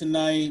out of here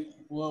tonight.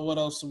 Well, what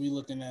else are we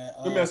looking at?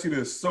 Let me ask you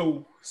this.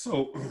 So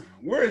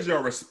where is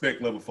your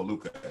respect level for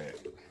Luka at?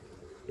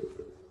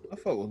 I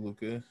fuck with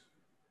Luka.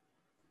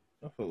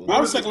 My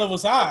respect level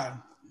is high.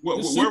 Where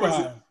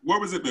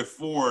was it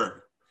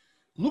before?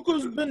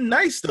 Luka's been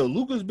nice though.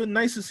 Luka's been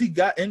nice since he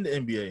got in the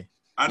NBA.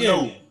 I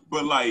know,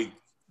 but like,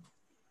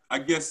 I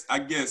guess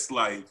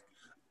like.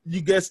 You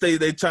guess they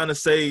trying to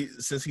say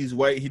since he's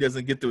white he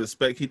doesn't get the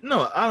respect.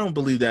 No, I don't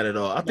believe that at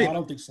all. I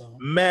don't think so.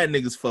 Mad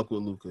niggas fuck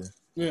with Luka.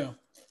 Yeah,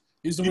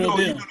 he's the real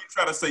deal. You know, they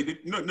try to say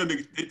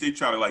they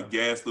try to like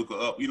gas Luka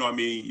up. You know what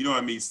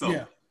I mean?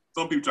 Some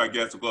people try to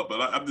gas Luka up,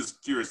 but I'm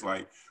just curious,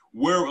 like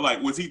where,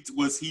 like was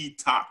he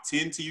top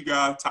 10 to you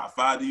guys, top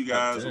 5 to you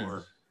guys,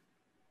 or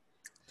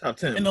top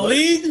 10 in the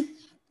league?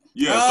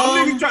 Yeah,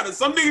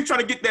 some niggas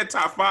trying to get that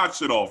top 5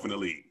 shit off in the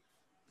league.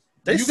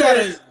 They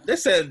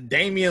said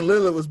Damian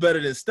Lillard was better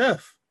than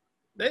Steph.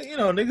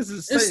 Niggas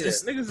is saying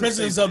that. Niggas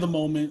prisoners of the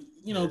moment.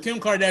 You know, Kim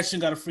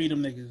Kardashian got to free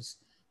them niggas.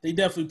 They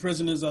definitely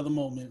prisoners of the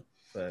moment.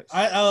 Facts.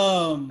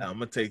 I'm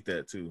gonna take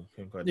that too.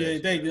 Kim Kardashian. Yeah,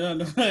 thank you.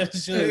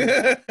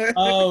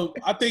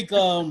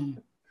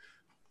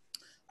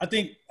 I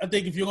think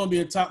if you're gonna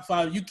be a top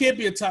 5, you can't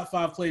be a top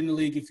 5 player in the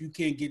league if you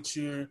can't get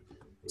your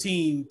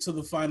team to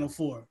the Final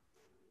Four.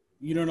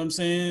 You know what I'm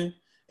saying?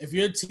 If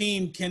your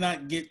team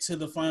cannot get to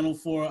the Final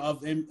Four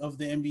of the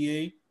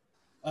NBA,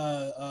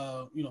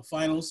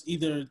 finals,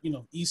 either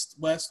East,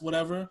 West,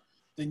 whatever,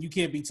 then you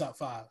can't be top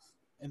 5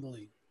 in the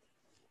league.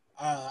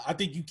 I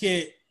think you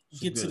can't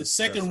get to the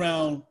second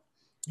round.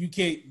 You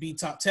can't be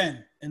top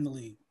 10 in the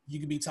league.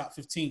 You can be top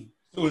 15.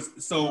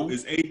 So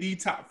is AD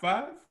top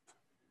 5?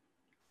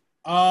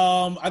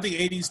 I think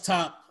AD's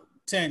top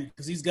 10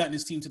 because he's gotten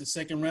his team to the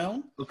second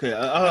round. Okay,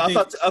 I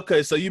thought.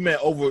 Okay, so you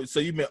meant over. So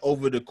you meant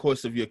over the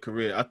course of your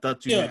career. I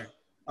thought you. Meant,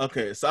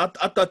 okay, so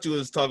I thought you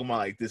was talking about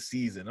like this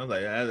season. I was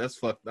like, that's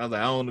fucked. I was like,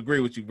 I don't agree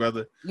with you,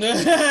 brother.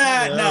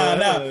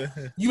 Nah.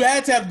 You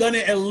had to have done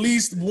it at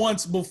least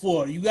once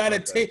before. You got to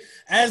take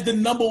as the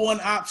number one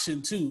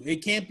option too.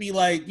 It can't be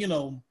like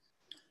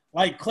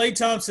like Klay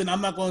Thompson.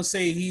 I'm not going to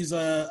say he's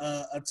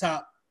a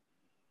top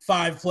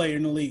 5 player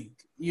in the league.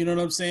 You know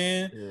what I'm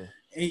saying? Yeah.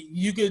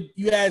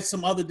 You add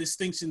some other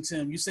distinction to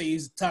him. You say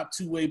he's a top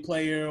 2-way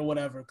player or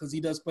whatever because he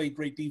does play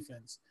great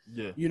defense.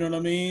 Yeah, you know what I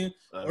mean.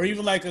 Or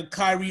even like a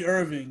Kyrie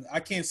Irving. I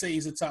can't say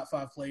he's a top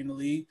 5 player in the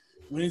league.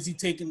 When is he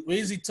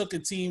took a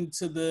team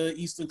to the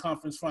Eastern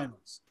Conference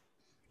Finals?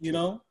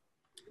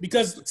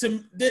 Because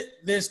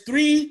there's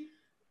 3.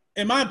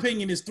 In my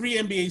opinion, there's 3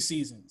 NBA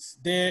seasons.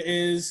 There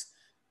is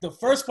the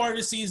first part of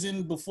the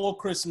season before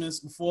Christmas,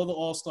 before the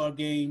All-Star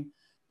game,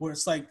 where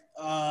it's like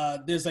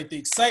there's like the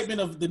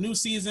excitement of the new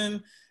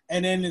season,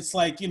 and then it's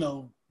like,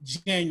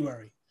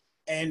 January,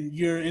 and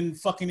you're in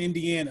fucking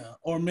Indiana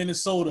or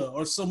Minnesota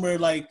or somewhere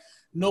like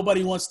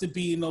nobody wants to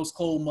be in those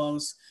cold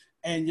months,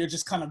 and you're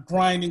just kind of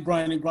grinding.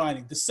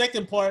 The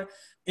second part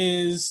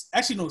is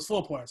actually, no, it's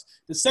 4 parts.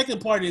 The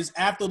second part is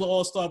after the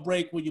All-Star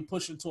break when you're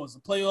pushing towards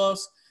the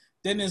playoffs.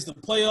 Then there's the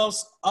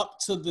playoffs up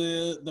to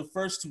the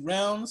first 2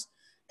 rounds,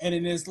 and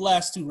then there's the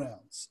last 2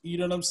 rounds. You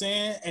know what I'm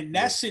saying? And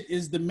that shit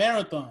is the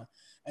marathon.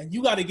 And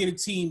you got to get a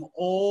team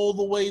all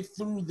the way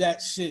through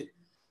that shit,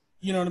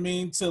 you know what I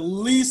mean, to at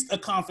least a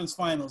conference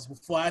finals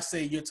before I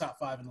say you're top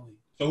 5 in the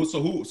league.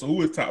 So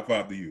who is top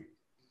 5 to you?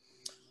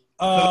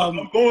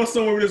 I'm going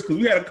somewhere with this because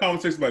we had a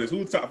conversation about this.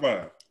 Who's top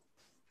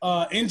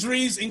 5?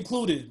 Injuries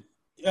included.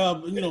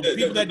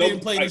 People that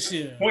didn't play this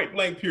year. Point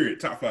blank period,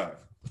 top 5.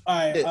 All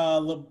right.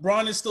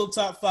 LeBron is still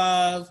top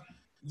 5.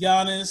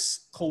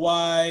 Giannis,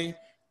 Kawhi,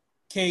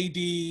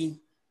 KD,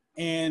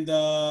 and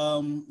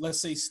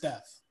let's say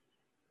Steph.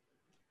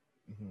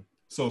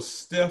 So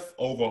Steph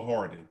over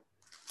Harden.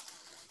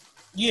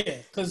 Yeah,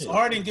 because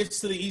Harden gets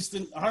to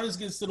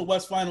the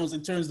West Finals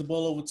and turns the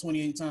ball over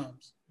 28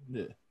 times.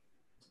 Yeah.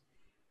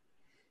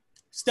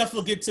 Steph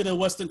will get to the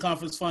Western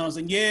Conference Finals,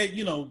 and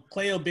Klay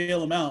will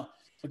bail him out,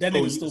 but that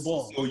nigga still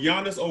ball. So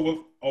Giannis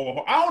over.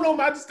 I don't know,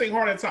 man. I just think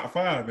Harden top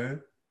 5,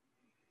 man.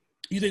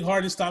 You think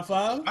Harden's top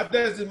 5?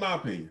 That's in my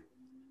opinion.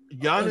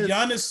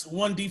 Giannis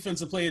won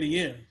Defensive Player of the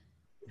Year.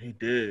 He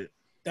did.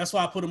 That's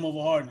why I put him over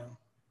Harden.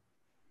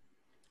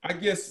 I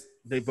guess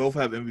they both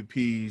have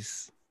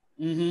MVPs.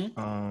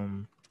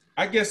 Mm-hmm.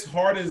 I guess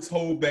Harden's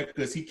hold back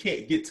because he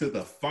can't get to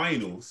the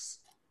finals,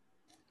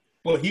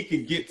 but he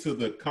can get to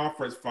the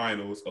conference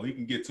finals, or he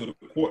can get to the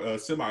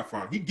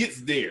semifinal. He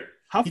gets there.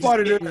 How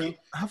far did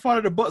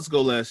the Bucks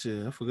go last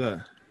year? I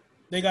forgot.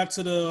 They got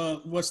to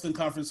the Western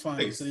Conference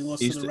Finals, and they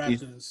lost to the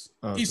Raptors.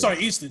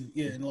 Eastern,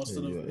 and lost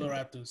to the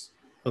Raptors.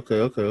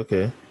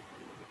 Okay.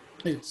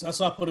 Yeah, so that's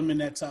why I put him in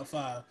that top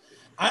 5.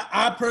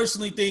 I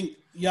personally think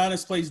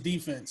Giannis plays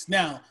defense.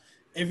 Now,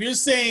 if you're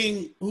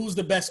saying who's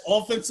the best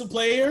offensive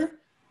player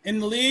in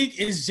the league,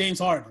 is James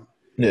Harden.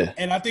 Yeah.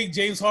 And I think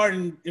James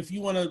Harden, if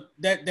you want to,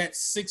 that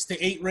 6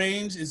 to 8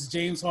 range is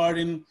James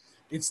Harden.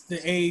 It's the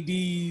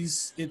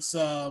ADs. It's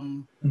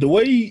the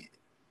way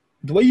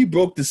you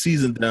broke the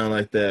season down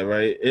like that,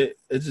 right? It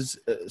just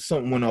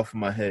something went off in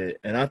my head,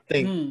 and I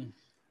think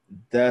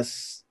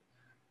that's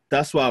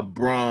that's why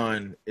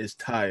Bron is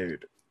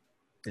tired.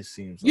 It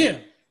seems. Like. Yeah.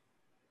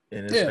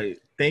 And it's like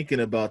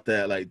thinking about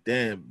that, like,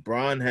 damn,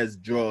 Bron has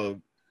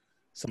drugged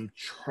some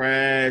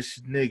trash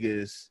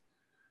niggas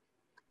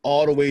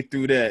all the way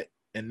through that.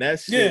 And that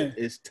shit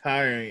is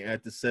tiring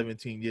after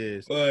 17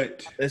 years.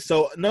 But and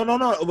so no.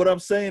 What I'm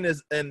saying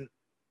is, and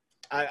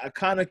I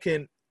kind of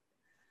can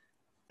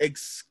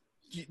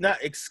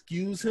not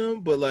excuse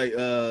him, but like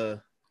I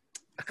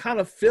kind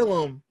of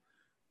feel him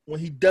when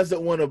he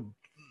doesn't want to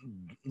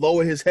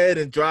lower his head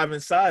and drive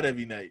inside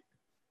every night.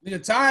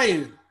 Nigga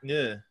tired.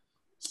 Yeah.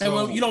 So, and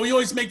when, we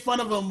always make fun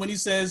of him when he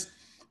says,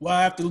 "Well,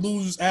 I have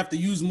to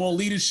use more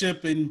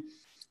leadership, and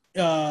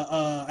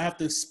I have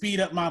to speed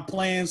up my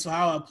plans for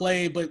how I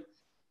play." But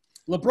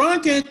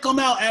LeBron can't come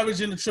out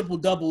averaging a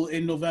triple-double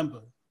in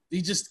November.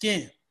 He just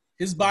can't.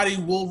 His body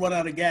will run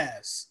out of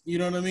gas. You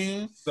know what I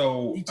mean?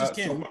 So he just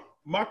can't. So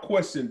my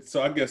question.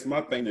 So I guess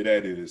my thing to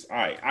that is, all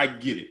right, I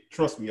get it.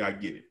 Trust me, I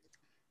get it.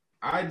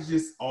 I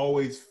just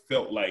always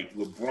felt like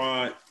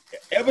LeBron,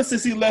 ever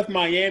since he left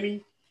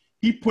Miami,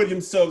 he put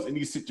himself in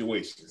these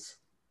situations.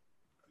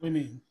 What do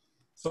you mean?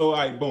 So, all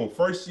right, boom.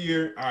 First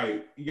year, all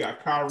right, you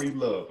got Kyrie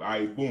Love. All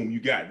right, boom,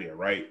 you got there,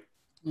 right?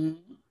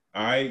 Mm-hmm.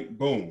 All right,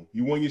 boom,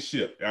 you won your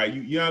ship. All right,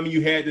 you know what I mean?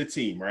 You had the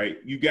team, right?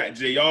 You got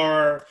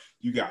JR,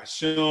 you got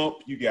Shump,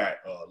 you got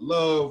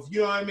Love,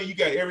 you know what I mean? You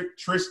got Eric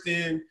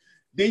Tristan.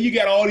 Then you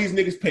got all these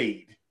niggas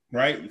paid,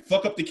 right? You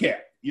fuck up the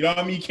cap. You know what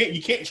I mean?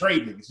 You can't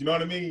trade niggas. You know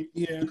what I mean?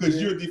 Yeah.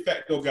 Because you're a de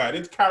facto guy.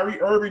 Then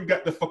Kyrie Irving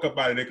got the fuck up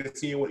out of there because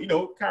he,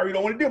 Kyrie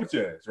don't want to deal with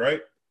your ass,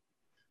 right?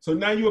 So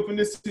now you up in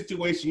this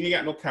situation. You ain't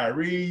got no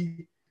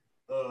Kyrie,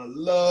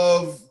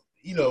 Love.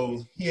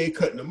 He ain't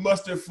cutting the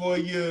mustard for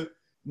you.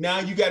 Now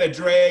you got to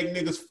drag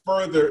niggas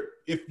further.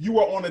 If you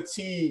were on a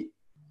team,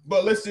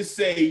 but let's just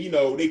say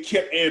they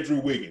kept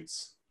Andrew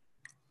Wiggins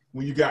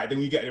when you got there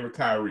with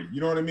Kyrie. You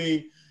know what I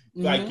mean?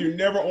 Mm-hmm. Like, you're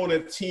never on a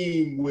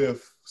team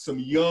with some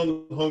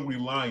young, hungry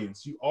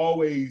Lions. You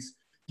always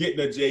getting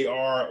a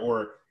JR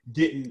or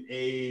getting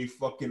a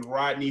fucking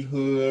Rodney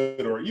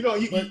Hood, or,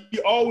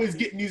 you're always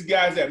getting these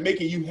guys that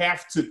making you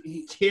have to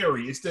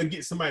carry instead of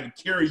getting somebody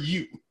to carry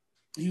you.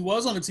 He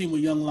was on a team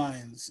with young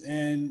Lions,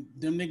 and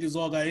them niggas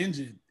all got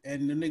injured,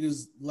 and them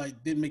niggas,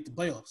 didn't make the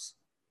playoffs.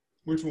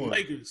 Which one?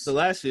 Lakers. The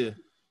last year.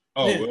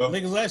 Oh, yeah, well.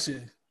 Lakers last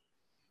year.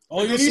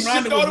 Oh, you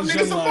surrounded with those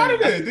young Lions. All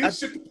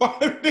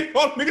the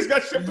niggas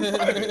got shipped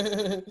up.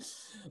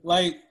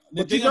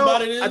 The thing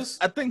about it is,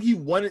 I think he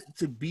wanted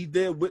to be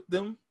there with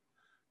them.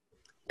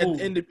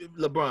 And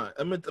LeBron,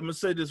 I'm gonna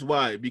say this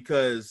why,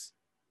 because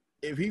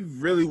if he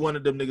really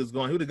wanted them niggas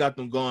gone, he would have got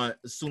them gone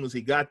as soon as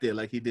he got there,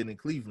 like he did in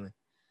Cleveland.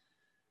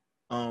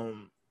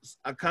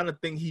 I kind of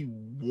think he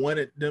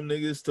wanted them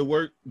niggas to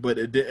work, but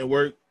it didn't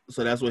work,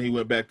 so that's when he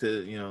went back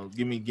to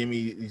give me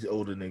these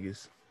older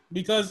niggas.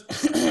 Because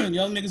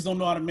young niggas don't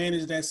know how to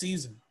manage that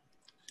season.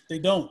 They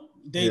don't.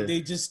 They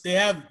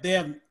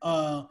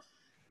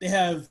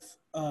have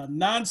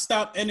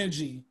nonstop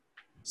energy,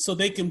 so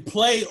they can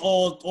play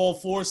all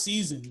 4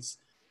 seasons,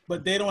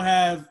 but they don't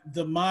have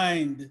the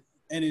mind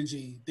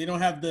energy. They don't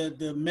have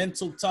the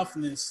mental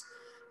toughness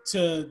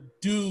to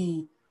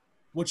do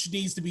what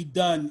needs to be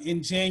done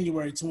in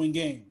January to win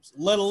games,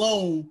 let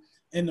alone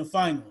in the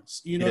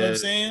finals. You know what I'm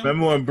saying?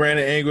 Remember when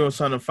Brandon Ingram was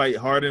trying to fight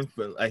Harden?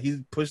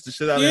 He pushed the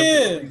shit out of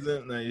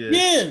him.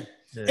 Yeah.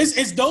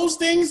 It's those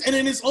things, and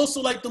then it's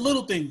also the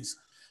little things,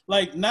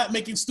 like not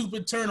making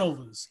stupid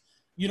turnovers.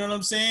 You know what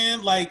I'm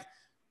saying?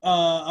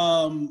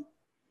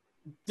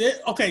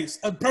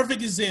 A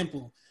perfect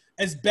example.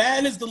 As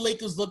bad as the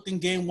Lakers looked in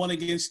Game 1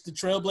 against the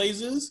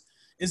Trailblazers,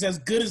 is as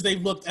good as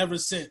they've looked ever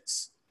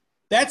since.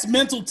 That's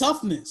mental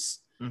toughness.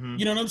 Mm-hmm.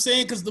 You know what I'm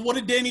saying? Because what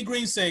did Danny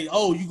Green say?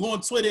 Oh, you go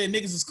on Twitter and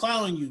niggas is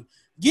clowning you.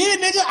 Yeah,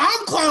 nigga,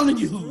 I'm clowning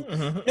you.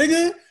 Mm-hmm.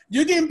 Nigga,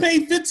 you're getting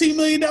paid $15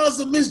 million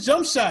to miss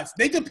jump shots.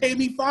 They could pay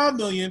me $5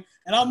 million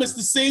and I'll miss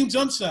the same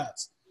jump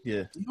shots.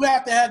 Yeah. You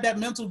have to have that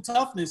mental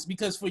toughness,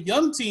 because for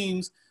young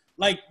teams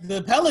like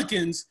the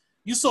Pelicans,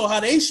 you saw how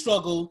they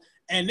struggled,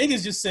 and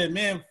niggas just said,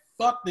 man,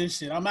 fuck this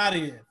shit. I'm out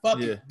of here. Fuck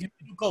it. Give me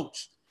a new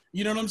coach.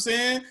 You know what I'm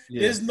saying?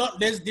 Yeah.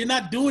 They're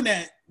not doing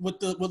that with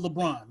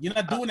LeBron. You're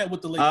not doing that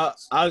with the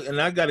Lakers.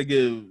 I got to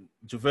give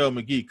JaVale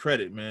McGee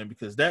credit, man,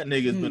 because that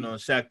nigga's been on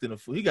Shaqtin' a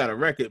Fool. He got a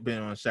record being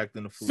on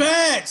Shaqtin' a Fool.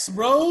 Facts,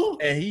 bro.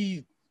 And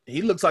he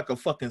looks like a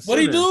fucking sinner. What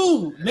he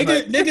do?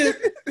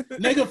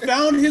 Nigga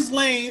found his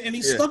lane and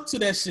he stuck to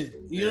that shit.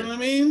 You know what I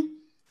mean?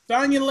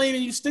 Find your lane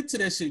and you stick to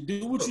that shit.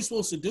 Do what you're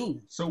supposed to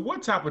do. So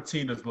what type of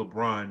team does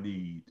LeBron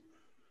need?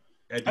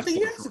 I think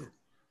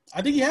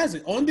he has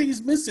it. Only thing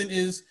he's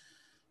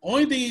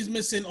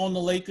missing on the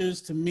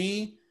Lakers, to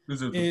me, is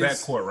the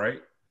backcourt,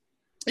 right?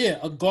 Yeah,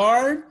 a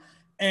guard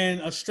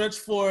and a stretch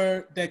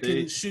four that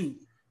can shoot.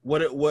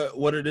 What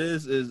it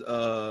is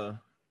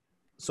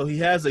so he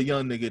has a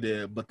young nigga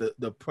there, but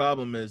the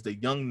problem is the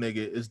young nigga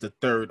is the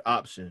third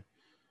option.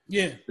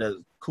 Yeah, that's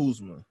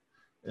Kuzma,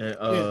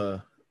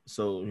 and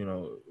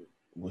so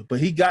but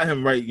he got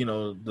him right,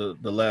 the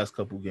last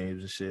couple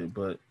games and shit.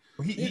 But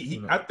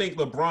I think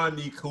LeBron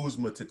need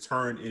Kuzma to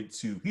turn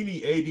into. He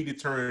need AD to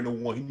turn into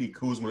 1. He need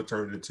Kuzma to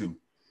turn into 2.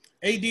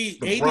 AD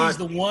is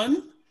the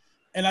one,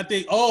 and I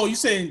think. Oh, you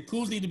saying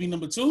Kuz need to be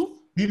number 2?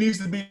 He needs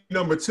to be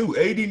number 2.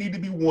 AD need to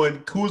be 1.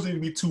 Kuz need to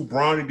be 2.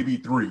 Bron need to be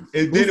 3.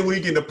 And then when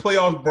he get in the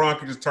playoffs, Bron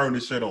can just turn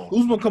this shit on.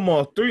 Kuzma come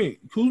off 3.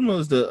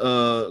 Kuzma's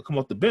the come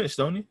off the bench,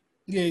 don't he?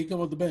 Yeah, he come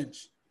off the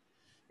bench.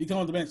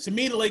 To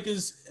me, the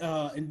Lakers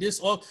in this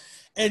all,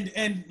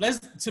 and let's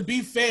to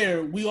be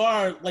fair, we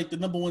are like the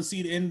number 1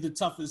 seed in the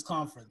toughest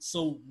conference.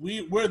 So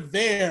we're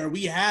there.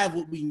 We have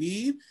what we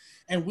need,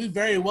 and we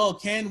very well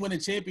can win a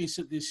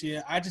championship this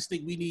year. I just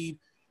think we need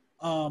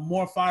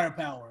more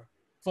firepower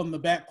from the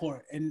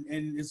backcourt, and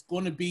it's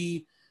going to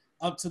be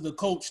up to the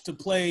coach to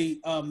play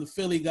the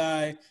Philly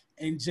guy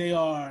and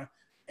JR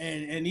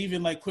and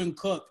even like Quinn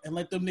Cook and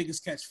let them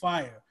niggas catch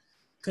fire.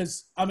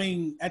 Because, I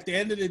mean, at the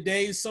end of the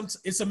day,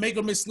 it's a make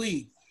or miss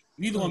league.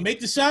 You're either going to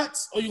make the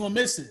shots or you're going to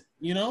miss it,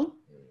 you know?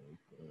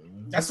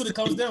 That's what it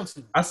comes down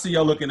to. I see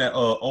y'all looking at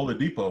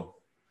Oladipo.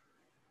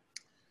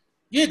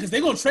 Yeah, because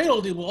they're going to trade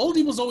Oladipo.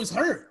 Oladipo's always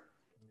hurt.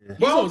 Yeah.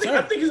 Well, I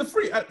think he's a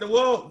free.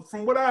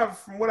 From what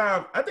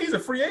I think he's a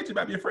free agent.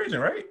 Might be a free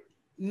agent, right?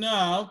 No,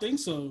 I don't think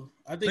so.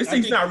 I think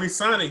he's not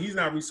resigning. He's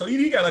not so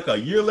he got like a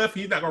year left.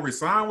 He's not gonna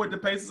resign with the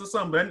Pacers or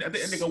something. But I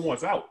think that nigga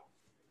wants out.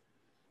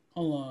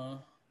 Hold on,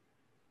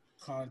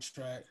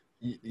 contract.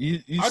 You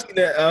see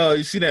that?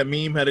 You see that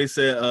meme? How they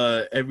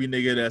said every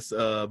nigga that's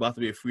about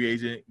to be a free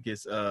agent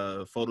gets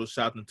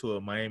photoshopped into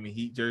a Miami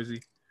Heat jersey.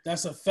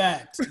 That's a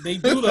fact. They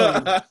do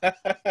though.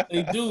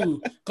 They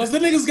do. Cause the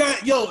niggas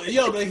got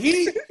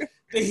the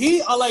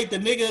Heat are like the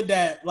nigga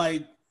that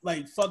like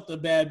fucked a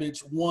bad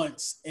bitch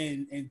once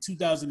in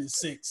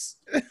 2006.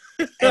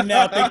 And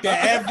now think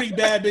that every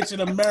bad bitch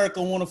in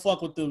America wanna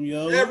fuck with them,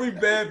 yo. Every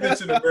bad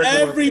bitch in America.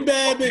 Every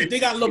bad bitch. They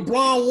got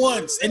LeBron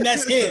once and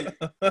that's it.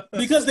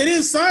 Because they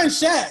didn't sign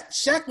Shaq.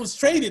 Shaq was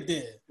traded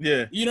there.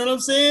 Yeah. You know what I'm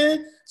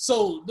saying?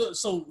 So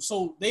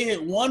they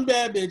hit one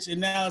bad bitch,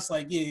 and now it's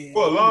like, yeah.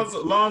 Well,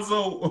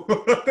 Alonzo,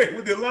 I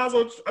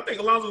think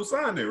Alonzo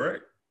signed it, right?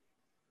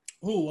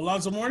 Who?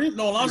 Alonzo Mourning?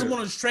 No, Alonzo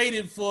Mourning was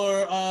traded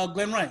for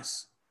Glenn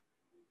Rice.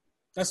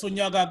 That's when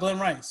y'all got Glenn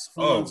Rice.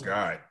 Oh Alonzo.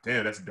 God,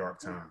 damn, that's dark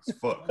times.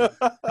 Fuck.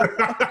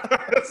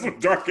 That's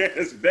some dark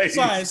ass days.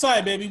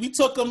 Sorry, baby. We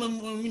took them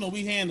and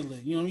we handled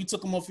it. We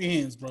took them off your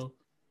hands, bro.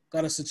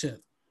 Got us a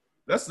chip.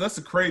 That's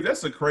a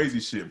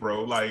crazy shit,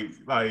 bro. Like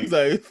he's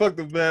like fuck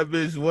the bad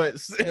bitch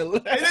once.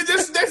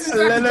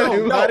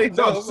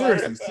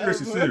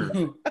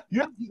 Seriously.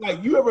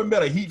 You ever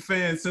met a Heat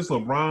fan since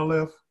LeBron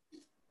left?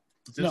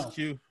 Just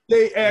cute.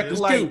 They act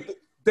like cute.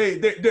 They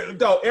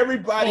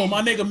everybody. Oh,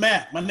 my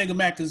nigga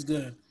Mac is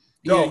good.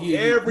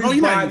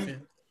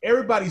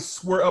 Everybody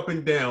swear up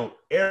and down.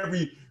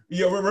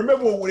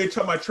 Remember when they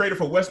talking about trading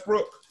for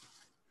Westbrook?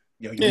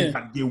 You got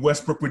to get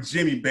Westbrook with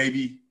Jimmy,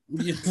 baby.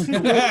 We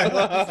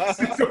about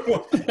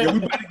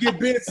to get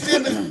Ben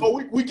Simmons.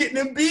 Oh, we getting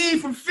them B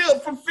from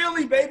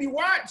Philly, baby.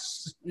 Watch.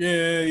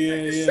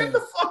 Yeah. Shut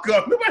the fuck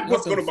up. Nobody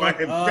wants to go to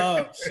Miami.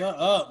 Shut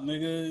up,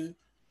 nigga.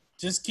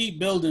 Just keep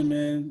building,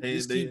 man.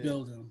 Keep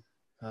building.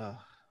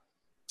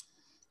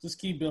 Just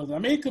keep building. I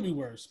mean, it could be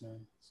worse,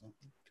 man.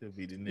 Could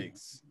be the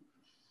Knicks.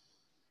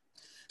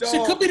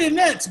 Shit could be the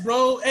Nets,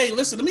 bro. Hey,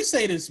 listen, let me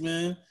say this,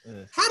 man.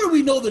 How do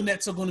we know the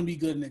Nets are going to be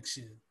good next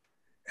year?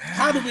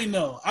 How do we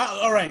know?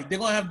 All right, they're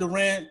going to have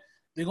Durant.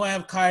 They're going to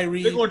have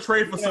Kyrie. They're going to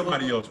trade for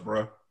somebody else,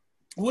 bro.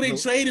 Who are they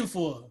trading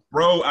for?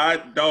 Bro,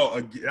 I'm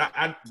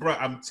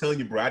telling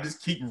you, bro. I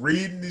just keep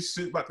reading this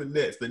shit about the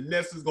Nets. The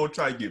Nets is going to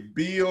try to get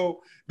Beal.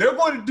 They're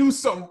going to do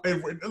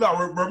something.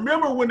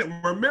 Remember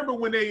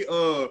when they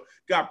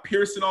got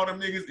Pierce and all them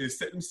niggas and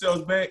set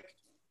themselves back?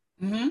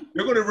 Mm-hmm.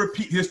 They're going to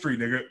repeat history,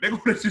 nigga. They're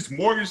going to just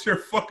mortgage their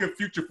fucking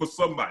future for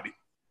somebody.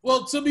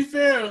 Well, to be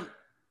fair,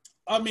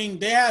 I mean,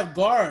 they have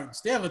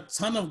guards. They have a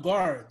ton of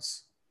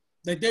guards.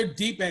 Like, they're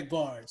deep at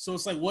guards. So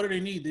it's like, what do they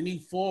need? They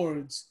need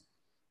forwards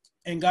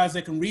and guys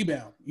that can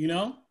rebound,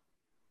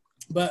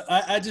 But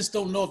I just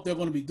don't know if they're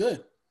going to be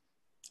good.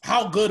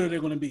 How good are they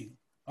going to be?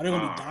 Are they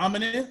going to be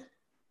dominant?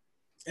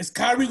 Is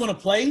Kyrie going to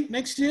play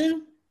next year?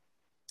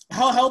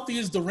 How healthy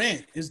is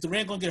Durant? Is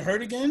Durant going to get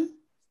hurt again?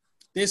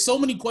 There's so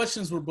many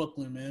questions for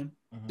Brooklyn, man.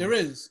 Mm-hmm. There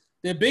is.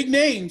 They're big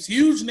names,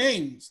 huge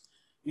names,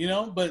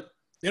 but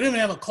they don't even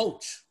have a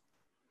coach.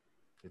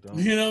 They don't.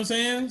 You know what I'm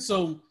saying?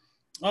 So,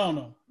 I don't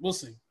know. We'll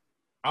see.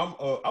 I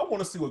want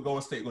to see what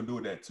Golden State going to do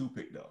with that 2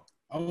 pick, though.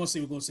 I want to see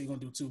what Golden State going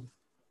to do, too.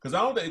 Because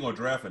I don't think they're going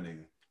to draft a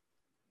nigga.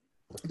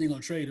 They're going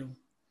to trade him.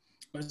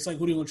 But it's like,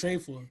 who are they going to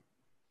trade for?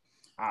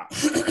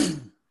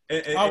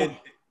 And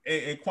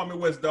Kwame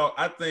West, dog,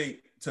 I think,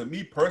 to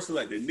me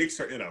personally, like the Knicks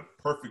are in a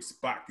perfect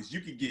spot because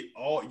you can get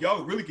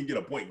y'all really can get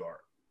a point guard.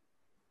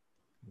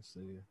 Let's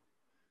see.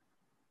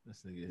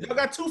 Y'all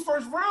got 2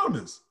 first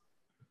rounders.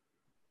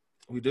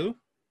 We do?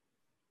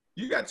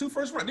 You got 2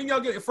 first rounders. Then y'all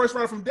get a first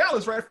rounder from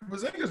Dallas, right? From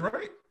Porzingis,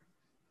 right?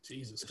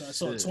 Jesus Christ.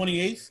 So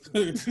 28th?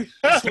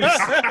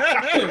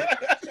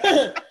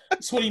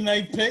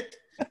 29th pick.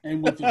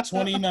 And with the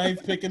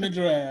 29th pick in the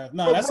draft.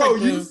 No, that's bro,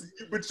 like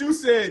but you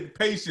said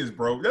patience,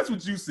 bro. That's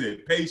what you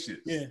said.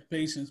 Patience. Yeah,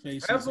 patience.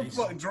 Have some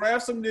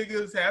draft some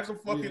niggas. Have some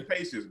fucking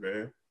patience,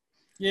 man.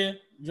 Yeah,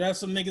 draft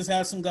some niggas,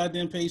 have some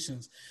goddamn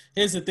patience.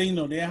 Here's the thing,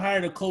 though. They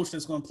hired a coach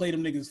that's going to play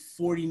them niggas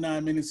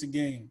 49 minutes a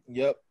game.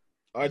 Yep.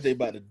 RJ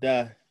about to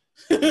die.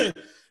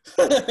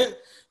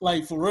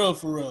 Like, for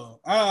real.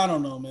 I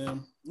don't know,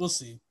 man. We'll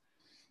see.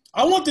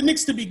 I want the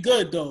Knicks to be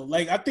good, though.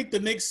 Like, I think the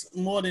Knicks,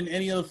 more than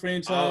any other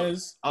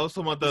franchise. I was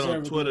talking about that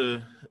on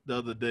Twitter the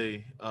other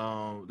day.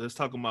 They're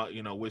talking about,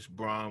 which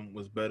Bron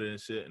was better and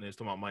shit, and they're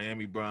talking about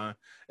Miami Bron.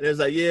 And it's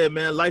like, yeah,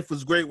 man, life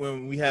was great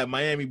when we had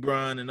Miami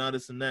Bron and all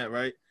this and that,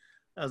 right?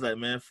 I was like,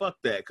 man, fuck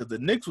that, because the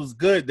Knicks was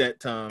good that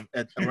time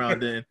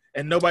around then,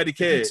 and nobody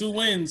cared. 52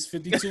 wins.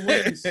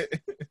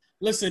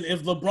 Listen,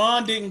 if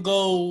LeBron didn't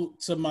go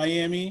to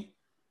Miami,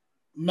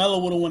 Melo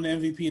would have won the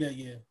MVP that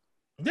year.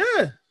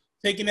 Yeah.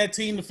 Taking that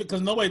team,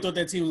 because nobody thought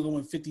that team was going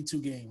to win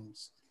 52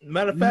 games.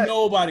 Matter of fact,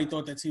 nobody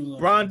thought that team was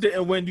going to LeBron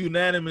didn't win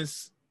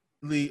unanimously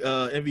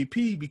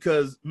MVP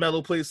because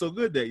Melo played so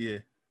good that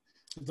year.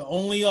 The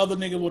only other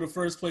nigga with a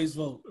first place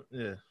vote.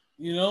 Yeah.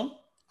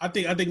 I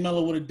think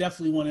Melo would have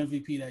definitely won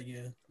MVP that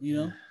year,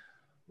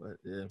 But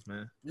yeah,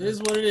 man. It is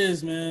what it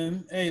is,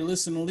 man. Hey,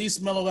 listen, at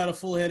least Melo got a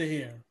full head of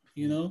hair,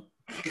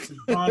 It's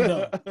bond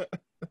up.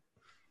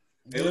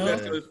 Hey, let me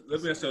ask you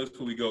this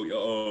before we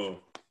go.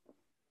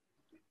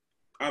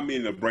 I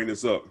mean to bring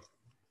this up.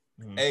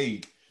 Mm-hmm.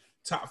 Hey,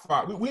 top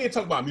 5. We ain't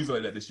talking about music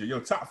like that this year.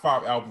 Top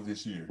 5 albums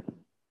this year.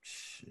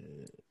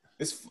 Shit.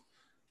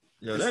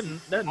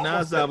 That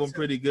Nas album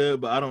pretty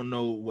good, but I don't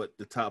know what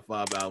the top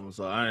 5 albums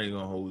are. I ain't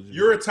gonna hold you.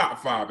 Your top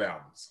 5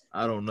 albums.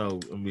 I don't know.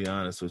 I'll be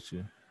honest with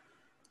you.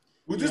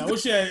 I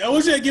wish you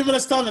had given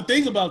us time to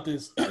think about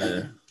this.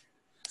 Yeah.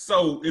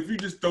 So if you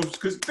just don't,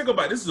 because think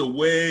about it, this is a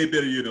way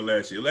better year than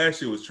last year.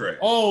 Last year was trash.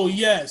 Oh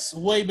yes,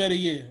 way better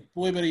year.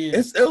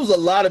 It was a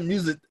lot of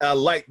music I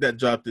like that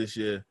dropped this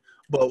year,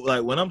 but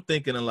like when I'm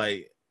thinking of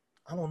I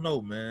don't know,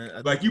 man.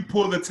 Like you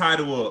pull the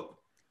title up.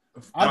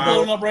 I'm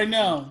pulling up right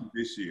now.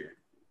 This year.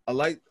 I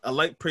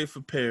like Pray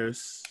for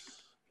Paris.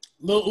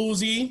 Lil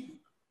Uzi,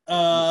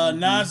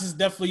 Nas is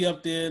definitely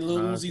up there. Lil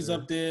Uzi's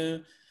up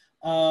there.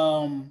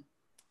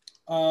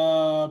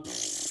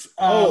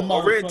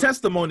 Written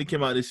Testimony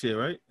came out this year,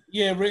 right?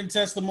 Yeah, Written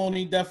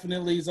Testimony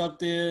definitely is up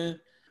there.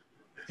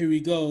 Here we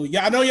go.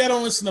 Yeah, I know y'all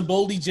don't listen to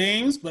Boldy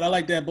James, but I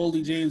like that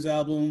Boldy James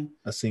album.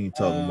 I seen you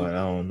talking about it.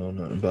 I don't know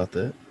nothing about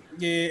that.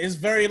 Yeah, it's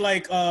very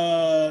like,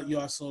 I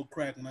sold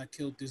crack when I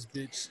killed this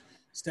bitch,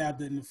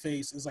 stabbed it in the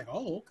face. It's like,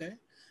 oh, okay.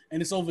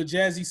 And it's over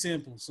jazzy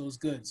samples, so it's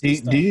good. Do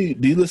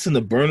you listen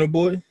to Burna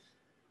Boy?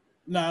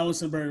 No, I don't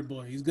listen to Burna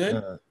Boy. He's good?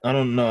 I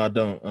don't know. I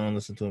don't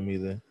listen to him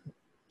either.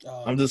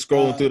 I'm just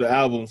scrolling through the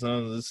albums.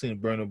 I'm just seeing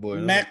Burna Boy.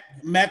 Mac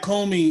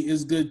Homie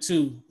is good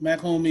too. Mac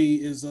Homie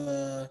is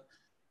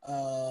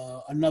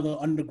another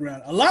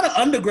underground. A lot of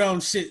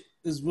underground shit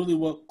is really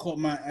what caught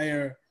my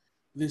ear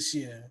this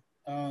year.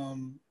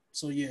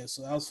 So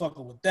I was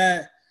fucking with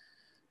that.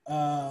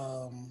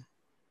 I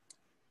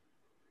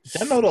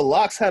know the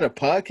Locks had a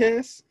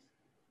podcast.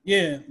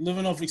 Yeah,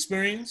 Living Off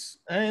Experience.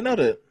 I didn't know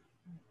that.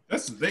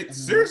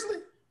 Seriously?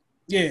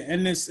 Yeah,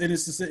 and it's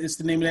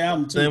the name of the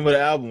album too. The name of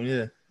the album,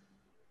 yeah.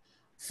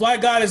 Fly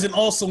God is an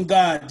awesome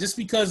God. Just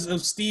because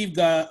of Stove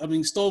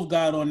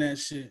God on that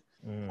shit.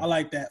 I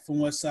like that from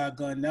West Side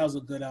Gun. That was a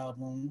good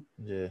album.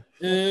 Yeah.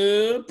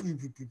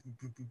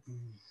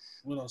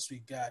 What else we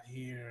got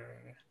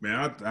here? Man,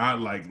 I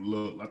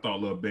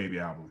thought Lil Baby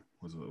album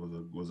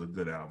was a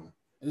good album.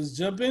 Is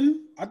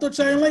Jumpin'? I thought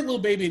y'all didn't like Lil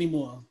Baby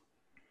anymore.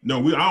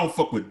 No, I don't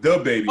fuck with Da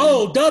Baby.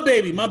 Oh, Da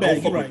Baby. My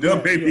bad. You're right. You're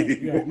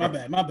right.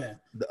 My bad.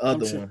 The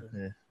other one.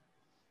 Yeah.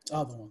 The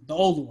other one. The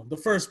older one. The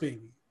first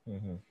baby.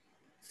 Mm-hmm.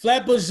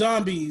 Flatbush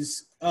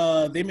Zombies,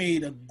 they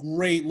made a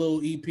great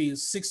little EP.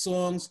 It's 6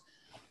 songs,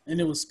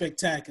 and it was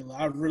spectacular.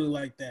 I really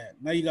like that.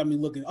 Now you got me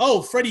looking.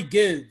 Oh, Freddie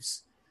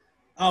Gibbs.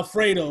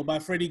 Alfredo by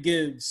Freddie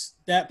Gibbs.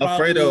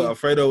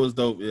 Alfredo was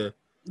dope, yeah.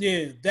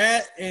 Yeah,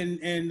 that and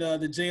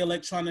the J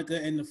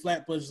Electronica and the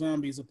Flatbush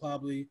Zombies are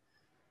probably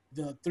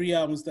the 3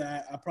 albums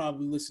that I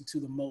probably listen to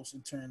the most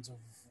in terms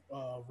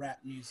of rap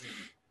music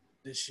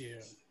this year.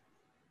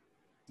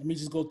 Let me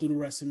just go through the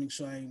rest and make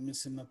sure I ain't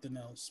missing nothing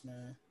else,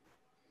 man.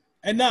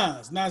 And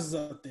Nas is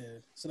up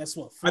there. So that's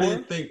what, 4?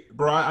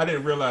 I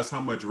didn't realize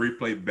how much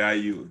replay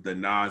value the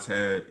Nas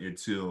had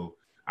until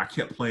I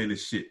kept playing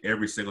this shit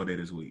every single day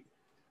this week.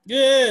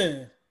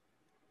 Yeah.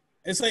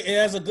 It's like it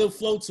has a good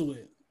flow to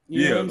it.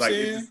 You know what I'm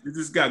saying? It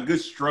just got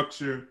good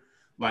structure.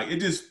 Like it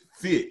just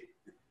fit.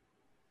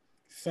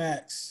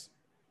 Facts.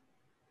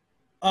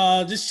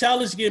 This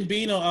Childish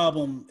Gambino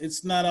album,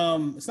 it's not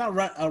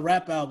a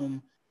rap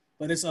album,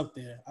 but it's up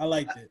there. I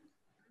liked it.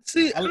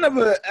 See, I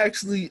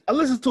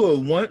listened to it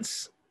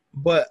once,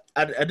 but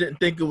I didn't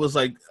think it was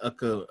like I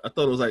thought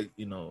it was like,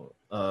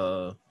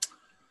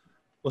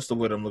 what's the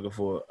word I'm looking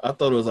for? I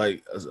thought it was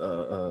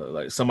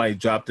like somebody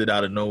dropped it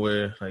out of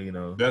nowhere,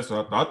 That's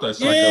what I thought. Like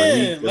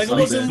it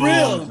wasn't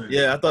real.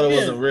 Yeah, I thought it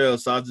wasn't real,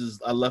 so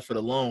I left it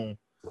alone.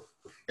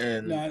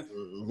 And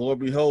Lord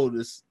behold,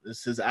 it's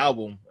his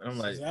album. And I'm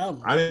like,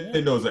 I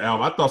didn't know it was an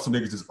album. I thought some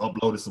niggas just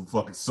uploaded some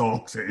fucking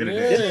songs to the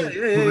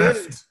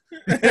internet.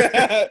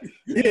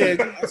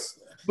 Yeah.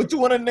 But you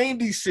want to name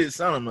these shits?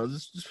 I don't know.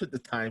 Just put the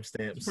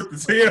timestamps. Put the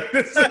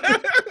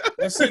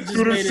That shit just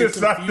made it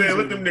confusing. Out there.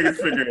 Let them niggas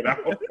figure it out.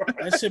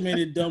 That shit made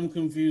it dumb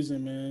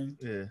confusing, man.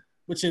 Yeah.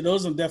 But yeah,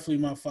 those are definitely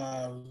my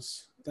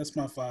fives. That's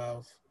my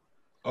five.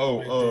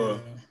 Oh,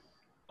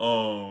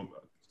 right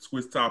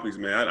switch topics,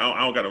 man. I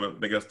don't got to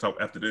make us talk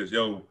after this.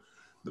 Yo,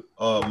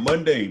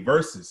 Monday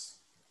versus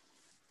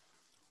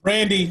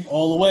Brandy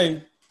all the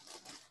way.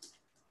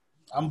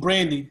 I'm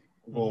Brandy.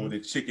 Well, the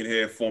chicken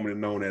head formerly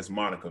known as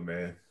Monica,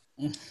 man.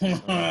 What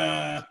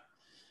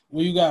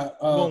you got?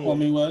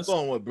 Wes?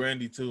 Going with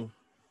Brandy too.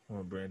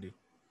 On Brandy.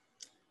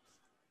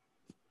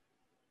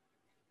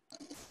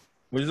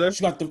 What is that?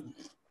 She got the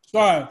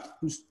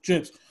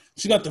chips.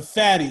 She got the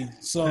fatty.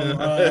 So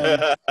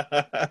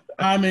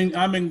I'm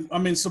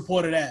in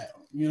support of that.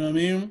 You know what I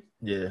mean?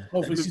 Yeah.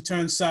 Hopefully she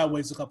turns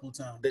sideways a couple of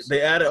times.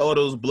 They added all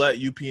those black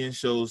UPN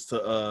shows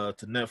to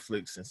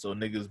Netflix, and so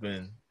niggas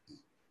been.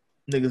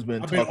 I've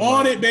been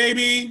on it,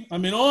 baby.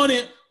 I've been on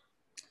it.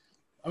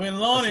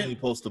 He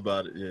post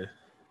about it, yeah.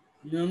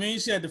 You know what I mean?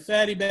 She had the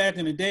fatty back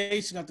in the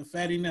day. She got the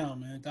fatty now,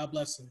 man. God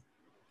bless her.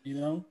 You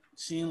know,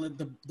 she ain't let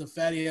the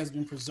fatty has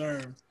been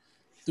preserved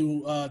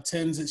through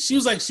tens. She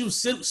was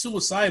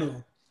suicidal.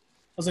 I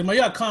was like, man,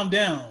 you gotta calm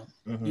down.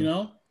 Mm-hmm. You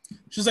know,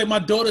 she was like, my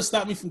daughter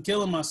stopped me from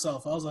killing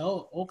myself. I was like,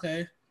 oh,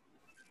 okay,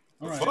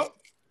 all right, fuck?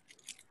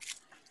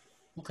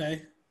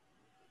 Okay.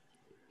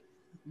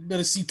 You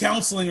better see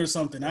counseling or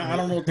something. I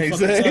don't know what the fuck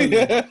to tell you.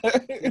 I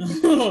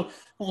don't know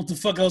what the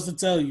fuck else to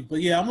tell you. But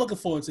yeah, I'm looking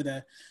forward to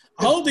that.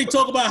 I hope they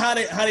talk about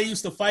how they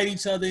used to fight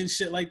each other and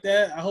shit like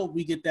that. I hope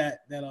we get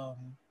that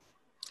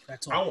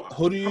talk.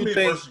 Who do you think? How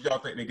many verses y'all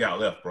think they got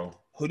left, bro?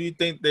 Who do you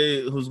think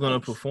who's gonna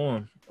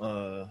perform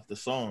the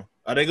song?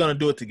 Are they gonna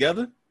do it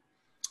together?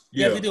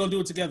 Yeah, I think they're gonna do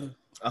it together.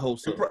 I hope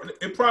so.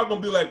 It probably gonna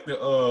be like the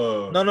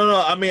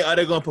No. I mean, are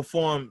they gonna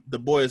perform "The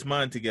Boy Is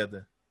Mine"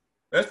 together?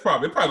 They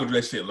probably gonna do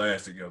that shit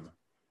last together.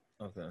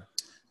 Okay.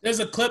 There's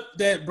a clip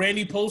that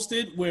Brandy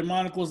posted where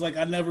Monica was like,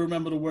 I never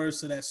remember the words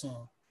to that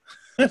song.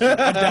 So I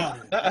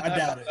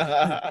doubt it.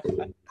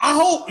 I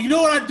hope, you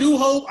know what I do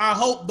hope? I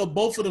hope the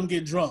both of them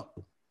get drunk.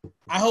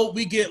 I hope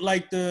we get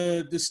like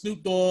the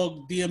Snoop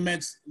Dogg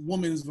DMX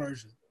woman's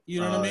version. You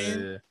know what I mean?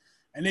 Yeah.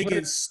 And they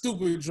get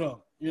stupid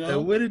drunk. You know?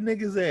 And where the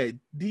niggas at?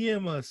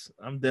 DM us.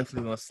 I'm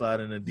definitely gonna slide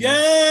in a DM.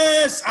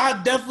 Yes,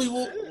 I definitely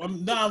will.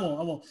 I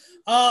won't.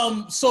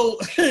 So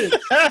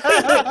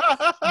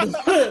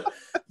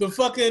the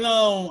fucking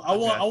I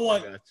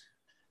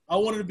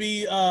wanted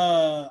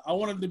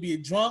to be a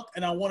drunk,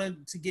 and I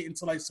wanted to get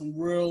into like some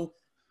real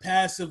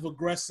passive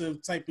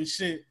aggressive type of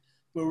shit.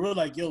 But we're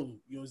like, yo,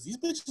 is these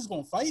bitches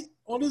gonna fight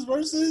on this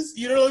verses?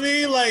 You know what I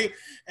mean? Like,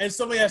 and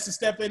somebody has to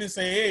step in and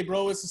say, hey,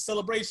 bro, it's a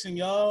celebration,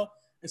 y'all.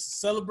 It's a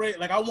celebrate.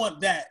 Like, I want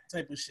that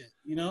type of shit,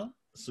 you know?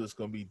 So it's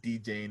gonna be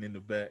DJing in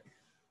the back.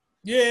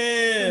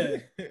 Yeah.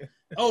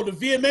 Oh, the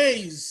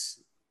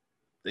VMAs.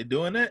 They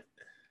doing that?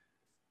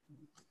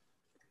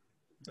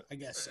 I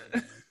guess so,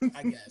 man.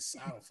 I guess.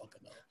 I don't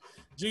fucking know.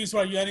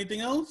 G-Swart, you got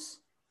anything else?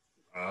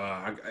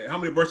 How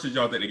many verses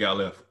y'all think they got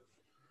left?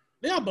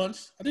 They got a bunch.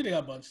 I think they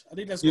got a bunch. I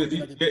think that's you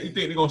think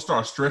they're gonna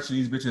start stretching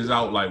these bitches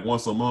out like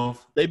once a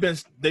month? They've been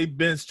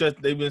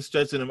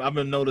stretching them. I've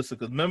been noticing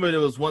because remember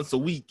there was once a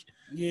week.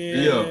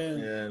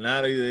 Yeah.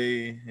 Now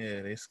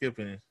they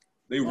skipping it.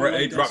 They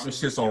dropped the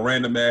shits on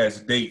random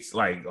ass dates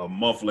like a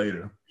month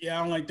later. Yeah,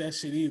 I don't like that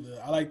shit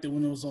either. I liked it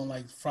when it was on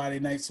like Friday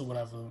nights or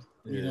whatever.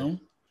 Yeah. You know,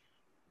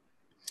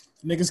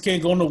 niggas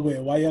can't go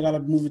nowhere. Why y'all gotta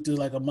move it to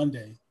like a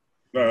Monday?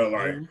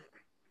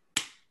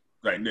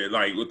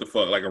 Like what the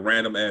fuck? Like a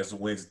random ass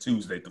Wednesday,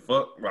 Tuesday. The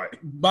fuck? Right.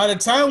 By the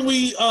time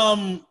we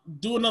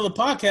do another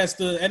podcast,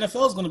 the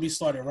NFL is gonna be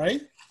started,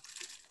 right?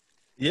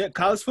 Yeah,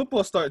 college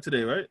football started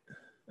today, right?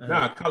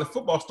 Nah, college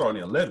football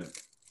starting the 11th.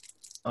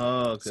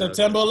 Oh, okay.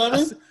 September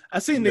 11th? I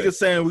seen niggas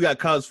saying we got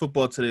college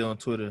football today on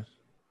Twitter.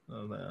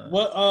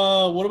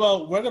 What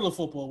about regular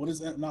football? What is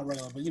that? Not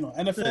regular, but you know,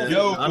 NFL.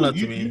 Yo,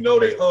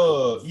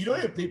 you know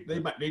they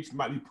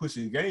might be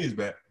pushing games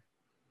back.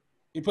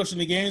 You pushing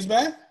the games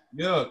back?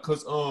 Yeah,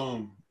 cause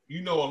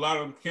you know a lot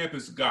of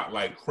campus got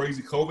like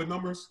crazy COVID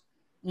numbers.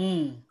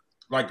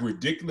 Like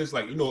ridiculous.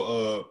 Like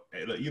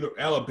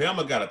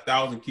Alabama got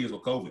 1,000 kids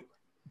with COVID.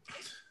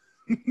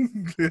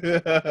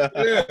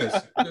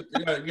 Yes,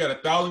 you got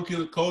 1,000 kids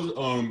with COVID.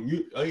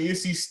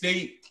 NC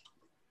State,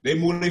 they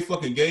moved their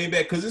fucking game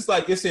back because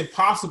it's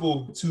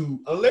impossible to,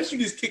 unless you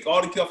just kick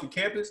all the kids off the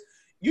campus,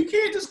 you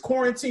can't just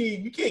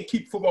quarantine. You can't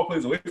keep football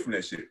players away from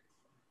that shit.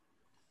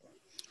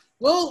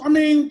 Well, I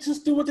mean,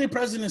 just do what their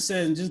president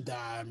said and just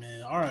die,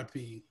 man.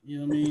 R.I.P. You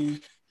know what I mean?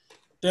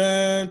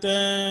 Dun,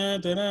 dun,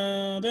 dun,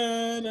 dun,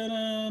 dun, dun,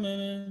 dun,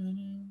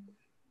 dun.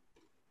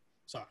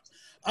 Sorry.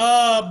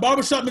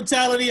 Barbershop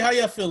mentality. How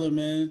y'all feeling,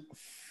 man?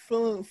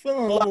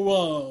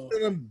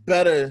 Feeling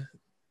better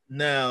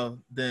now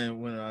than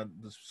when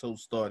the show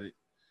started.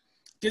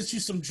 Get you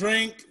some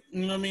drink.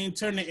 You know what I mean?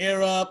 Turn the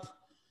air up.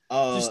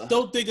 Just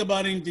don't think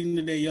about anything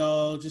today,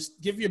 y'all. Just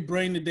give your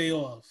brain the day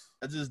off.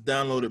 I just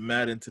downloaded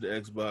Madden to the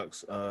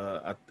Xbox.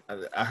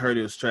 I heard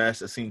it was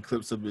trash. I seen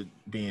clips of it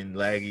being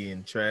laggy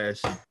and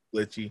trash.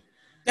 glitchy.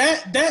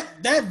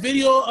 That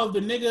video of the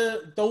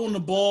nigga throwing the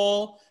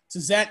ball to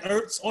Zach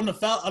Ertz on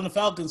the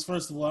Falcons.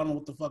 First of all, I don't know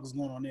what the fuck is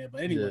going on there,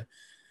 but anyway,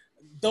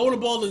 throwing the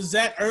ball to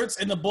Zach Ertz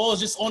and the ball is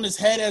just on his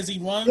head as he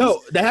runs. Yo,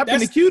 that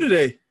happened to Q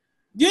today.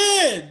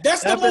 Yeah,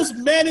 that's the most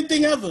Madden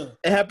thing ever.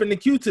 It happened to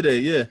Q today.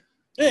 Yeah.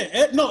 Yeah,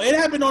 it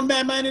happened on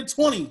Madden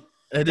 20.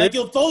 Like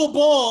he'll throw the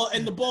ball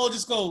and the ball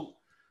just go.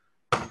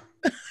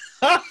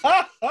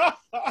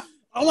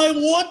 I'm like,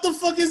 what the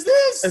fuck is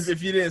this?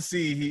 If you didn't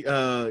see, he for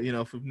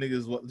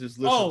niggas just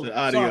listen to the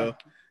audio. Sorry.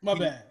 My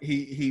bad.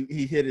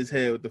 He hit his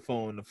head with the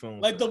phone.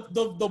 Like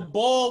the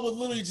ball would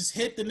literally just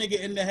hit the nigga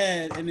in the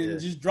head and then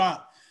just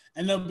drop.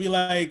 And they'll be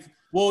like,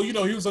 well, he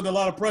was under a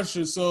lot of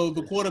pressure. So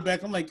the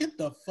quarterback, I'm like, get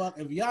the fuck,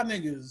 if y'all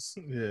niggas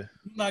do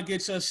not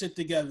get your shit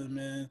together,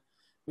 man.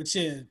 But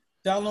yeah,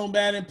 download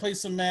Madden, play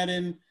some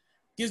Madden.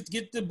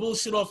 Get the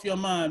bullshit off your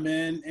mind,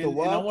 man. And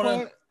I want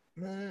to.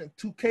 Man,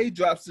 2K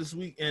drops this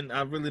week, and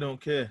I really don't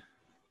care.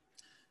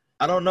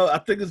 I don't know. I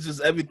think it's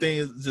just everything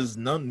is just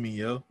numb me,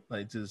 yo.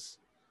 Like just.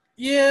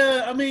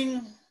 Yeah, I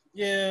mean,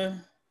 yeah.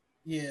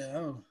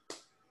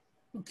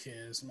 Who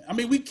cares, man? I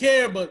mean, we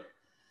care, but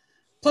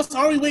plus,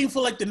 are we waiting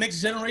for like the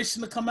next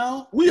generation to come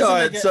out? We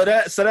are. So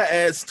that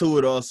adds to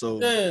it also.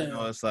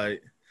 Yeah. It's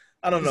like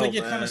I don't know. Like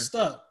you're kind of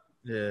stuck.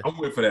 Yeah. I'm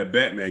waiting for that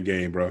Batman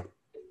game, bro.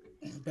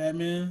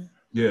 Batman.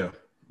 Yeah.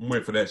 I'm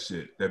waiting for that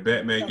shit. That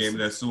Batman game and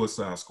that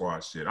Suicide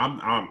Squad shit.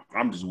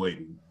 I'm just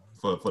waiting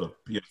for the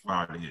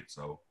PS5 to hit.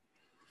 So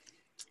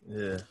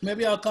yeah.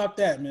 Maybe I'll cop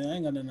that, man. I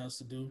ain't got nothing else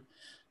to do.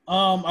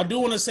 I do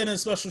want to send a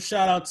special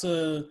shout out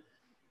to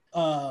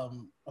a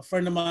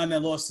friend of mine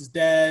that lost his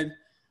dad.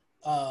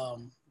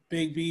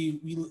 Big B,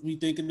 we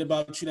thinking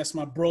about you. That's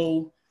my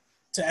bro.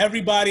 To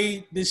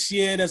everybody this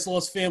year that's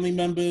lost family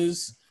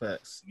members.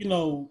 Facts.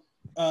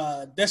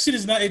 That shit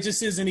is not. It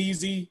just isn't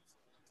easy.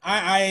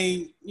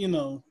 I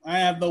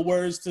have no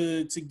words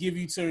to give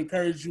you to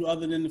encourage you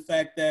other than the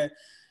fact that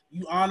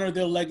you honor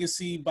their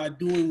legacy by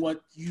doing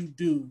what you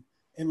do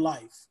in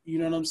life. You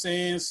know what I'm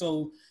saying?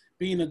 So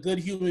being a good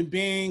human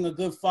being, a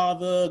good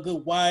father, a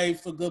good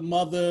wife, a good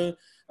mother,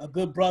 a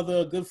good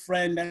brother, a good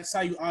friend, that's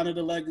how you honor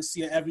the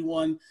legacy of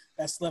everyone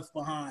that's left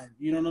behind.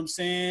 You know what I'm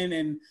saying?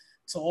 And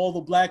to all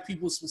the Black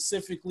people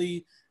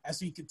specifically, as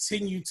we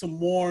continue to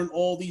mourn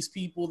all these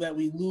people that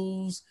we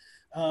lose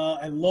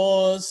and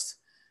lost,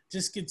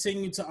 just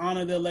continue to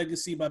honor their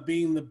legacy by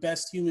being the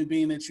best human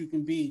being that you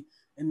can be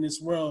in this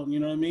world,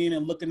 you know what I mean?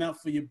 And looking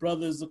out for your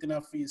brothers, looking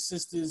out for your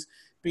sisters,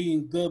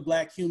 being good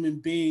Black human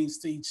beings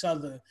to each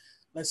other.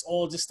 Let's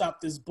all just stop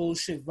this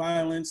bullshit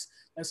violence.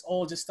 Let's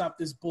all just stop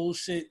this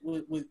bullshit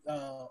with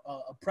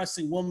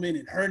oppressing women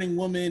and hurting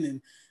women and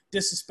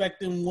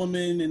disrespecting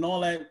women and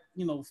all that,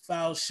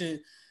 foul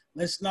shit.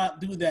 Let's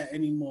not do that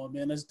anymore,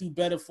 man. Let's do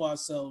better for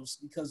ourselves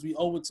because we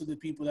owe it to the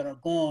people that are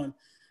gone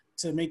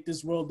to make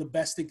this world the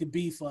best it could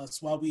be for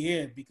us while we're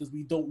here, because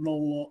we don't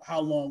know how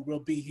long we'll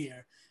be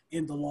here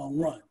in the long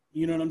run.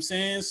 You know what I'm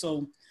saying?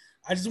 So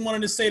I just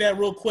wanted to say that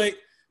real quick.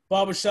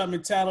 Barbershop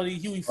Mentality,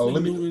 Huey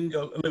Flynn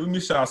Newton. Let me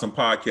shout out some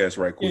podcasts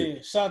right quick.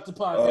 Yeah, shout out to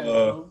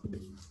podcast.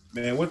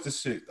 Man, what's the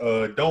shit?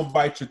 Don't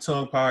Bite Your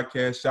Tongue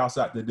podcast. Shouts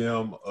out to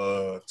them.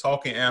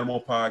 Talking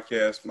Animal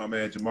podcast, my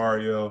man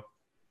Jamario.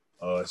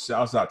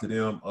 Shouts out to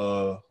them.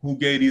 Who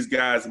gave these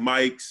guys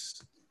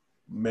mics?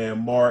 Man,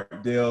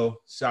 Mark, Dale,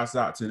 shouts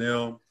out to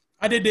them.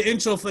 I did the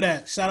intro for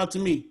that. Shout out to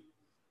me.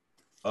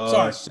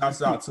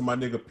 Shouts out to my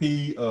nigga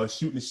P,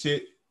 Shooting the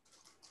Shit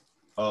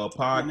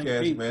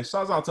podcast, man.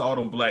 Shouts out to all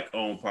them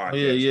Black-owned podcasts.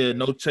 Oh, yeah.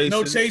 No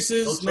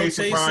Chases.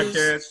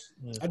 Podcast.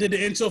 Yeah. I did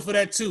the intro for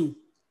that, too.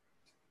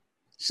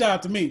 Shout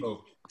out to me.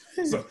 Oh.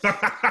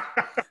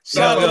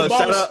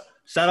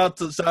 Shout out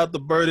to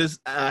Burtis.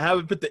 I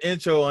haven't put the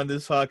intro on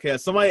this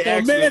podcast.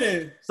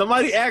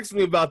 Somebody asked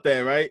me about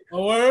that, right?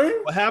 A word?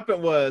 What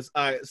happened was,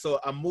 so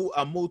I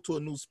moved to a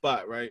new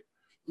spot, right?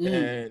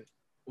 And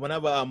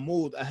whenever I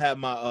moved, I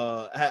had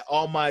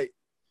all my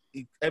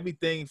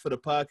everything for the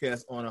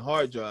podcast on a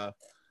hard drive.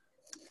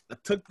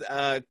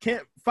 I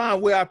can't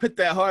find where I put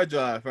that hard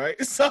drive, right?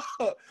 So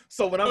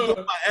when I'm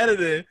doing my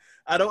editing,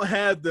 I don't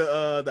have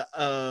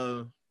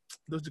the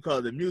what you call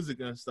it, the music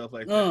and stuff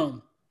like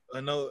that. I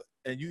know.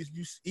 And you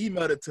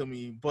emailed it to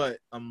me, but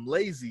I'm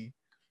lazy,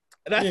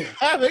 and I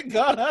haven't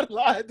gone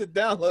online to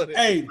download it.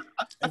 Hey,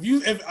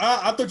 if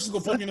I thought you was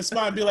gonna put me in the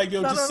spot and be like,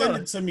 yo, send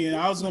it to me, and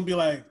I was gonna be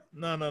like,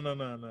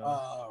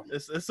 no.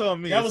 It's on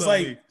me. That was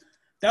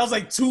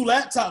like 2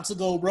 laptops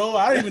ago, bro.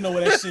 I don't even know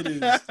what that shit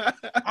is.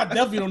 I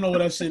definitely don't know what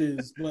that shit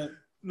is, but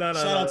shout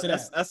out to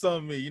that. That's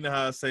on me. You know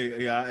how I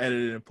say, I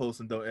edit it and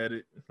post and don't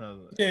edit.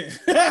 Yeah.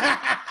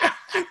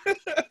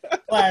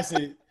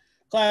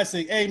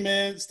 Classic. Hey,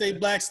 man, stay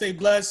Black, stay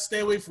blessed. Stay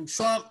away from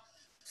Trump.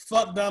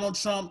 Fuck Donald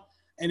Trump.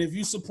 And if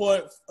you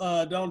support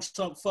Donald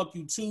Trump, fuck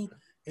you too.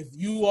 If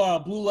you are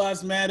Blue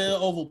Lives Matter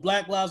over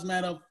Black Lives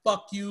Matter,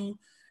 fuck you.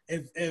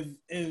 If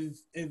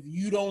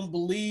you don't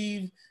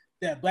believe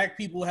that Black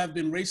people have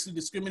been racially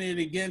discriminated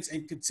against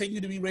and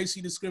continue to be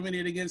racially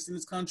discriminated against in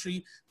this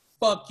country,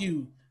 fuck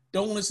you.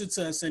 don't listen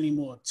to us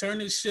anymore. Turn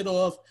this shit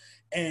off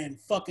and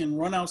fucking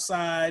run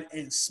outside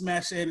and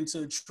smash your head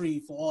into a tree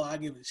for all I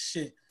give a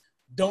shit.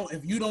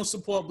 If you don't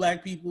support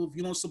black people, if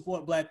you don't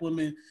support black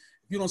women,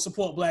 if you don't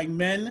support black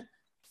men,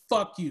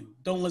 fuck you.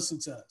 Don't listen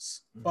to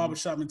us.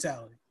 Barbershop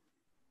mentality.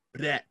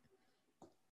 That.